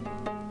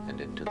and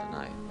into the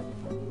night.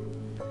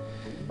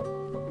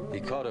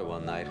 He caught her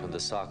one night when the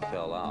sock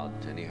fell out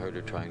and he heard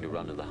her trying to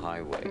run to the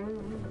highway.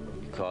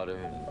 He caught her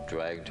and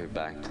dragged her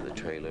back to the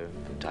trailer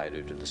and tied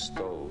her to the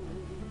stove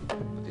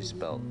with his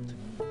belt.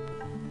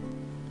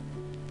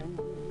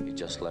 He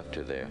just left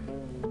her there,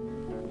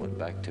 went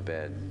back to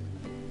bed,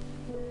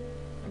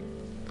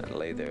 and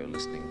lay there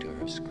listening to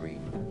her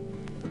scream.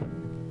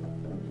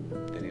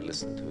 Then he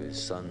listened to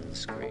his son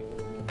scream.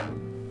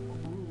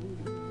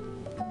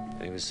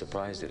 And he was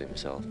surprised at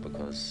himself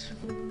because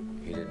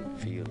he didn't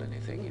feel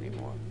anything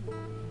anymore.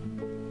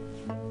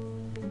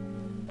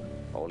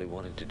 All he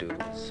wanted to do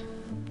was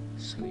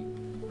sleep.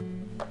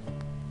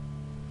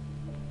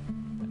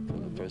 And for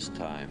the first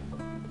time,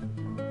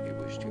 he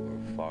wished he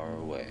were far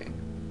away.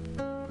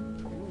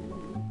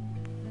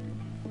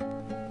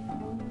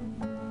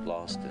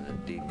 Lost in a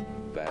deep,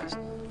 vast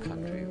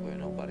country where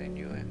nobody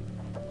knew him.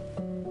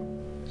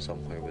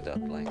 Somewhere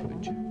without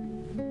language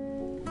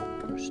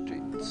or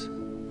streets.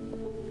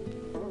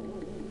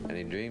 And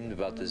he dreamed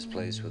about this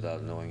place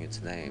without knowing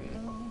its name.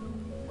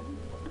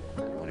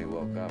 And when he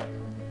woke up,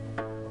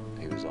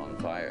 he was on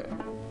fire.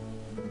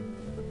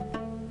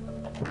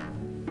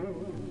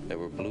 There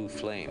were blue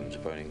flames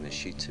burning the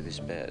sheets of his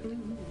bed.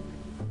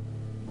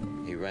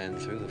 He ran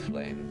through the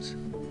flames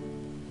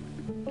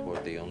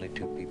toward the only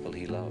two people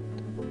he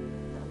loved.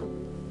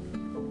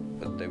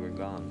 But they were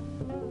gone.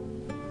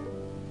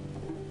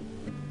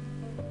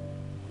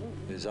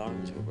 His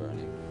arms were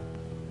burning,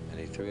 and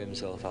he threw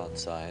himself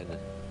outside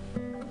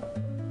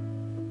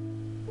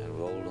and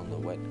rolled on the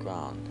wet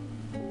ground.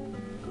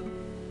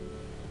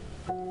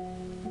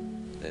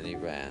 Then he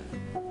ran.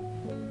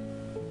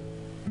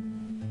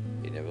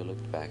 He never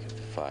looked back at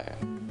the fire.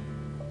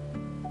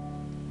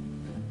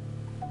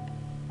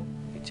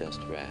 He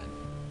just ran.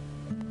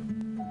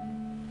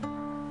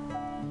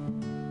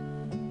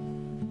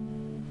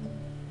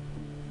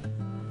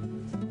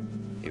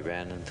 He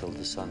ran until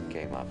the sun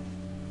came up,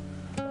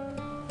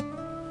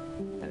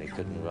 and he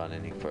couldn't run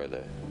any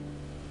further.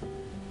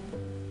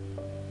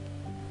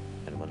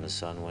 And when the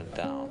sun went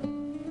down,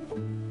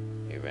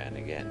 he ran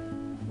again.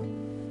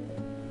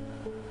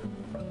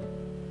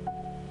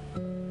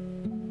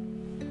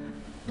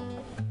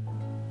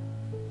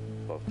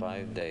 For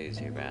 5 days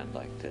he ran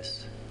like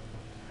this,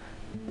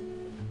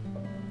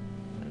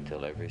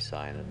 until every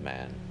sign of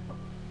man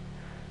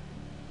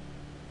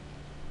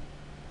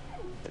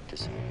had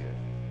disappeared.